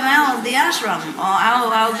throw him out of the ashram or out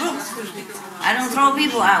of our group. I don't throw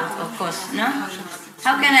people out, of course, no?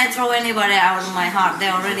 How can I throw anybody out of my heart?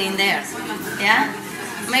 They're already in there, yeah?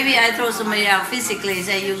 Maybe I throw somebody out physically,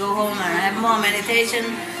 say you go home and have more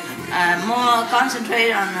meditation, more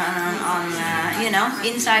concentrate on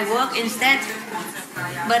inside work instead.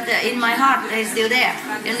 But in my heart, they're still there.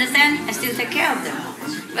 You understand? I still take care of them.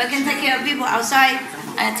 But I can take care of people outside.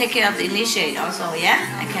 I take care of the initiate also, yeah?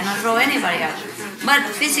 I cannot throw anybody out. But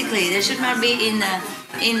physically, they should not be in the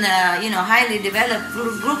highly developed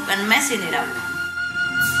group and messing it up.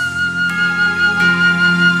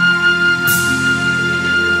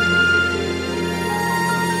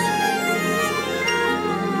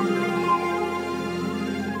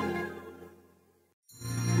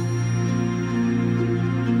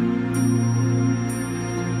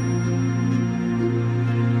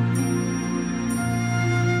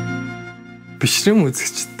 Бишрэм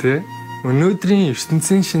үзэгчдээ өнөөдрийн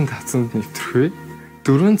ертөнцийн шин татсанд нэвтрэх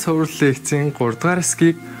 4 цовруул лекцийн 3 дугаар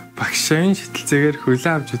хэсгийг багш шавын шидэлцээгээр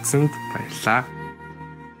хүлээн авч үзсэнд баярлалаа.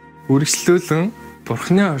 Үргэлжлүүлэн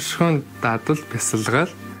Бурхны оршихуйн дадал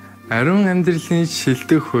бясалгал ариун амьдралын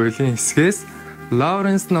шилдэг хуулийн хэсгээс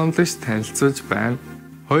Лоренс номлогч танилцуулж байна.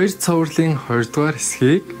 2 цовруулын 2 дугаар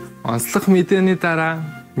хэсгийг онцлог мэдээний дараа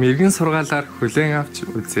мэрэгэн сургаалаар хүлээн авч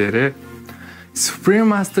үзээрэй. Supreme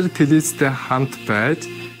Master Telus-тэй хамт байж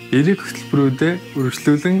эрэг хөтөлбөрүүдэд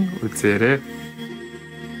үргэлжлүүлэн үзээрэй.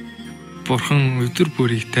 Бурхан өдөр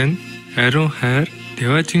бүрийг тань ариун хайр,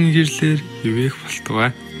 деважин гэрлэр ивэх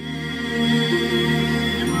болтугай.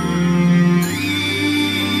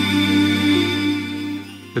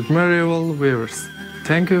 Admirable viewers,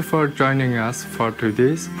 thank you for joining us for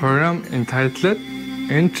today's program entitled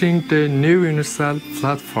Entering the New Universal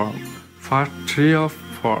Platform, Part 3 of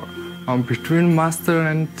 4. On between master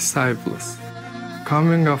and disciples.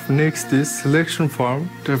 Coming up next is selection form,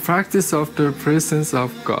 the practice of the presence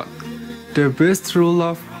of God, the best rule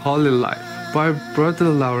of holy life by Brother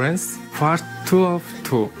Lawrence, part 2 of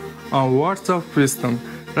 2, on words of wisdom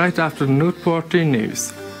right after noteworthy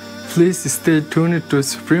news. Please stay tuned to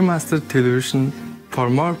Supreme Master Television for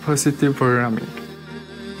more positive programming.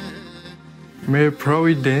 May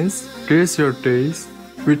Providence grace your days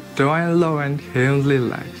with divine love and heavenly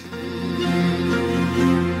light.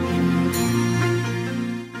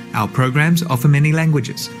 Our programs offer many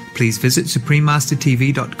languages. Please visit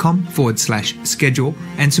suprememastertv.com/schedule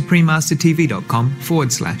and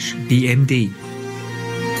suprememastertv.com/BMD.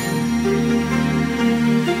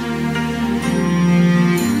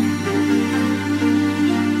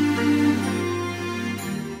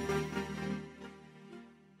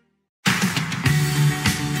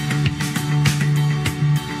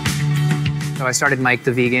 So I started Mike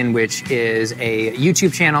the Vegan, which is a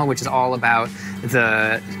YouTube channel which is all about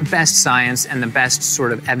the best science and the best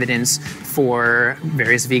sort of evidence for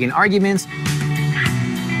various vegan arguments.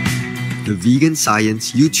 The vegan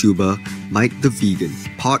science YouTuber Mike the Vegan,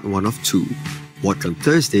 part 1 of 2. Watch on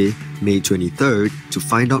Thursday, May 23rd to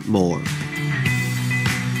find out more.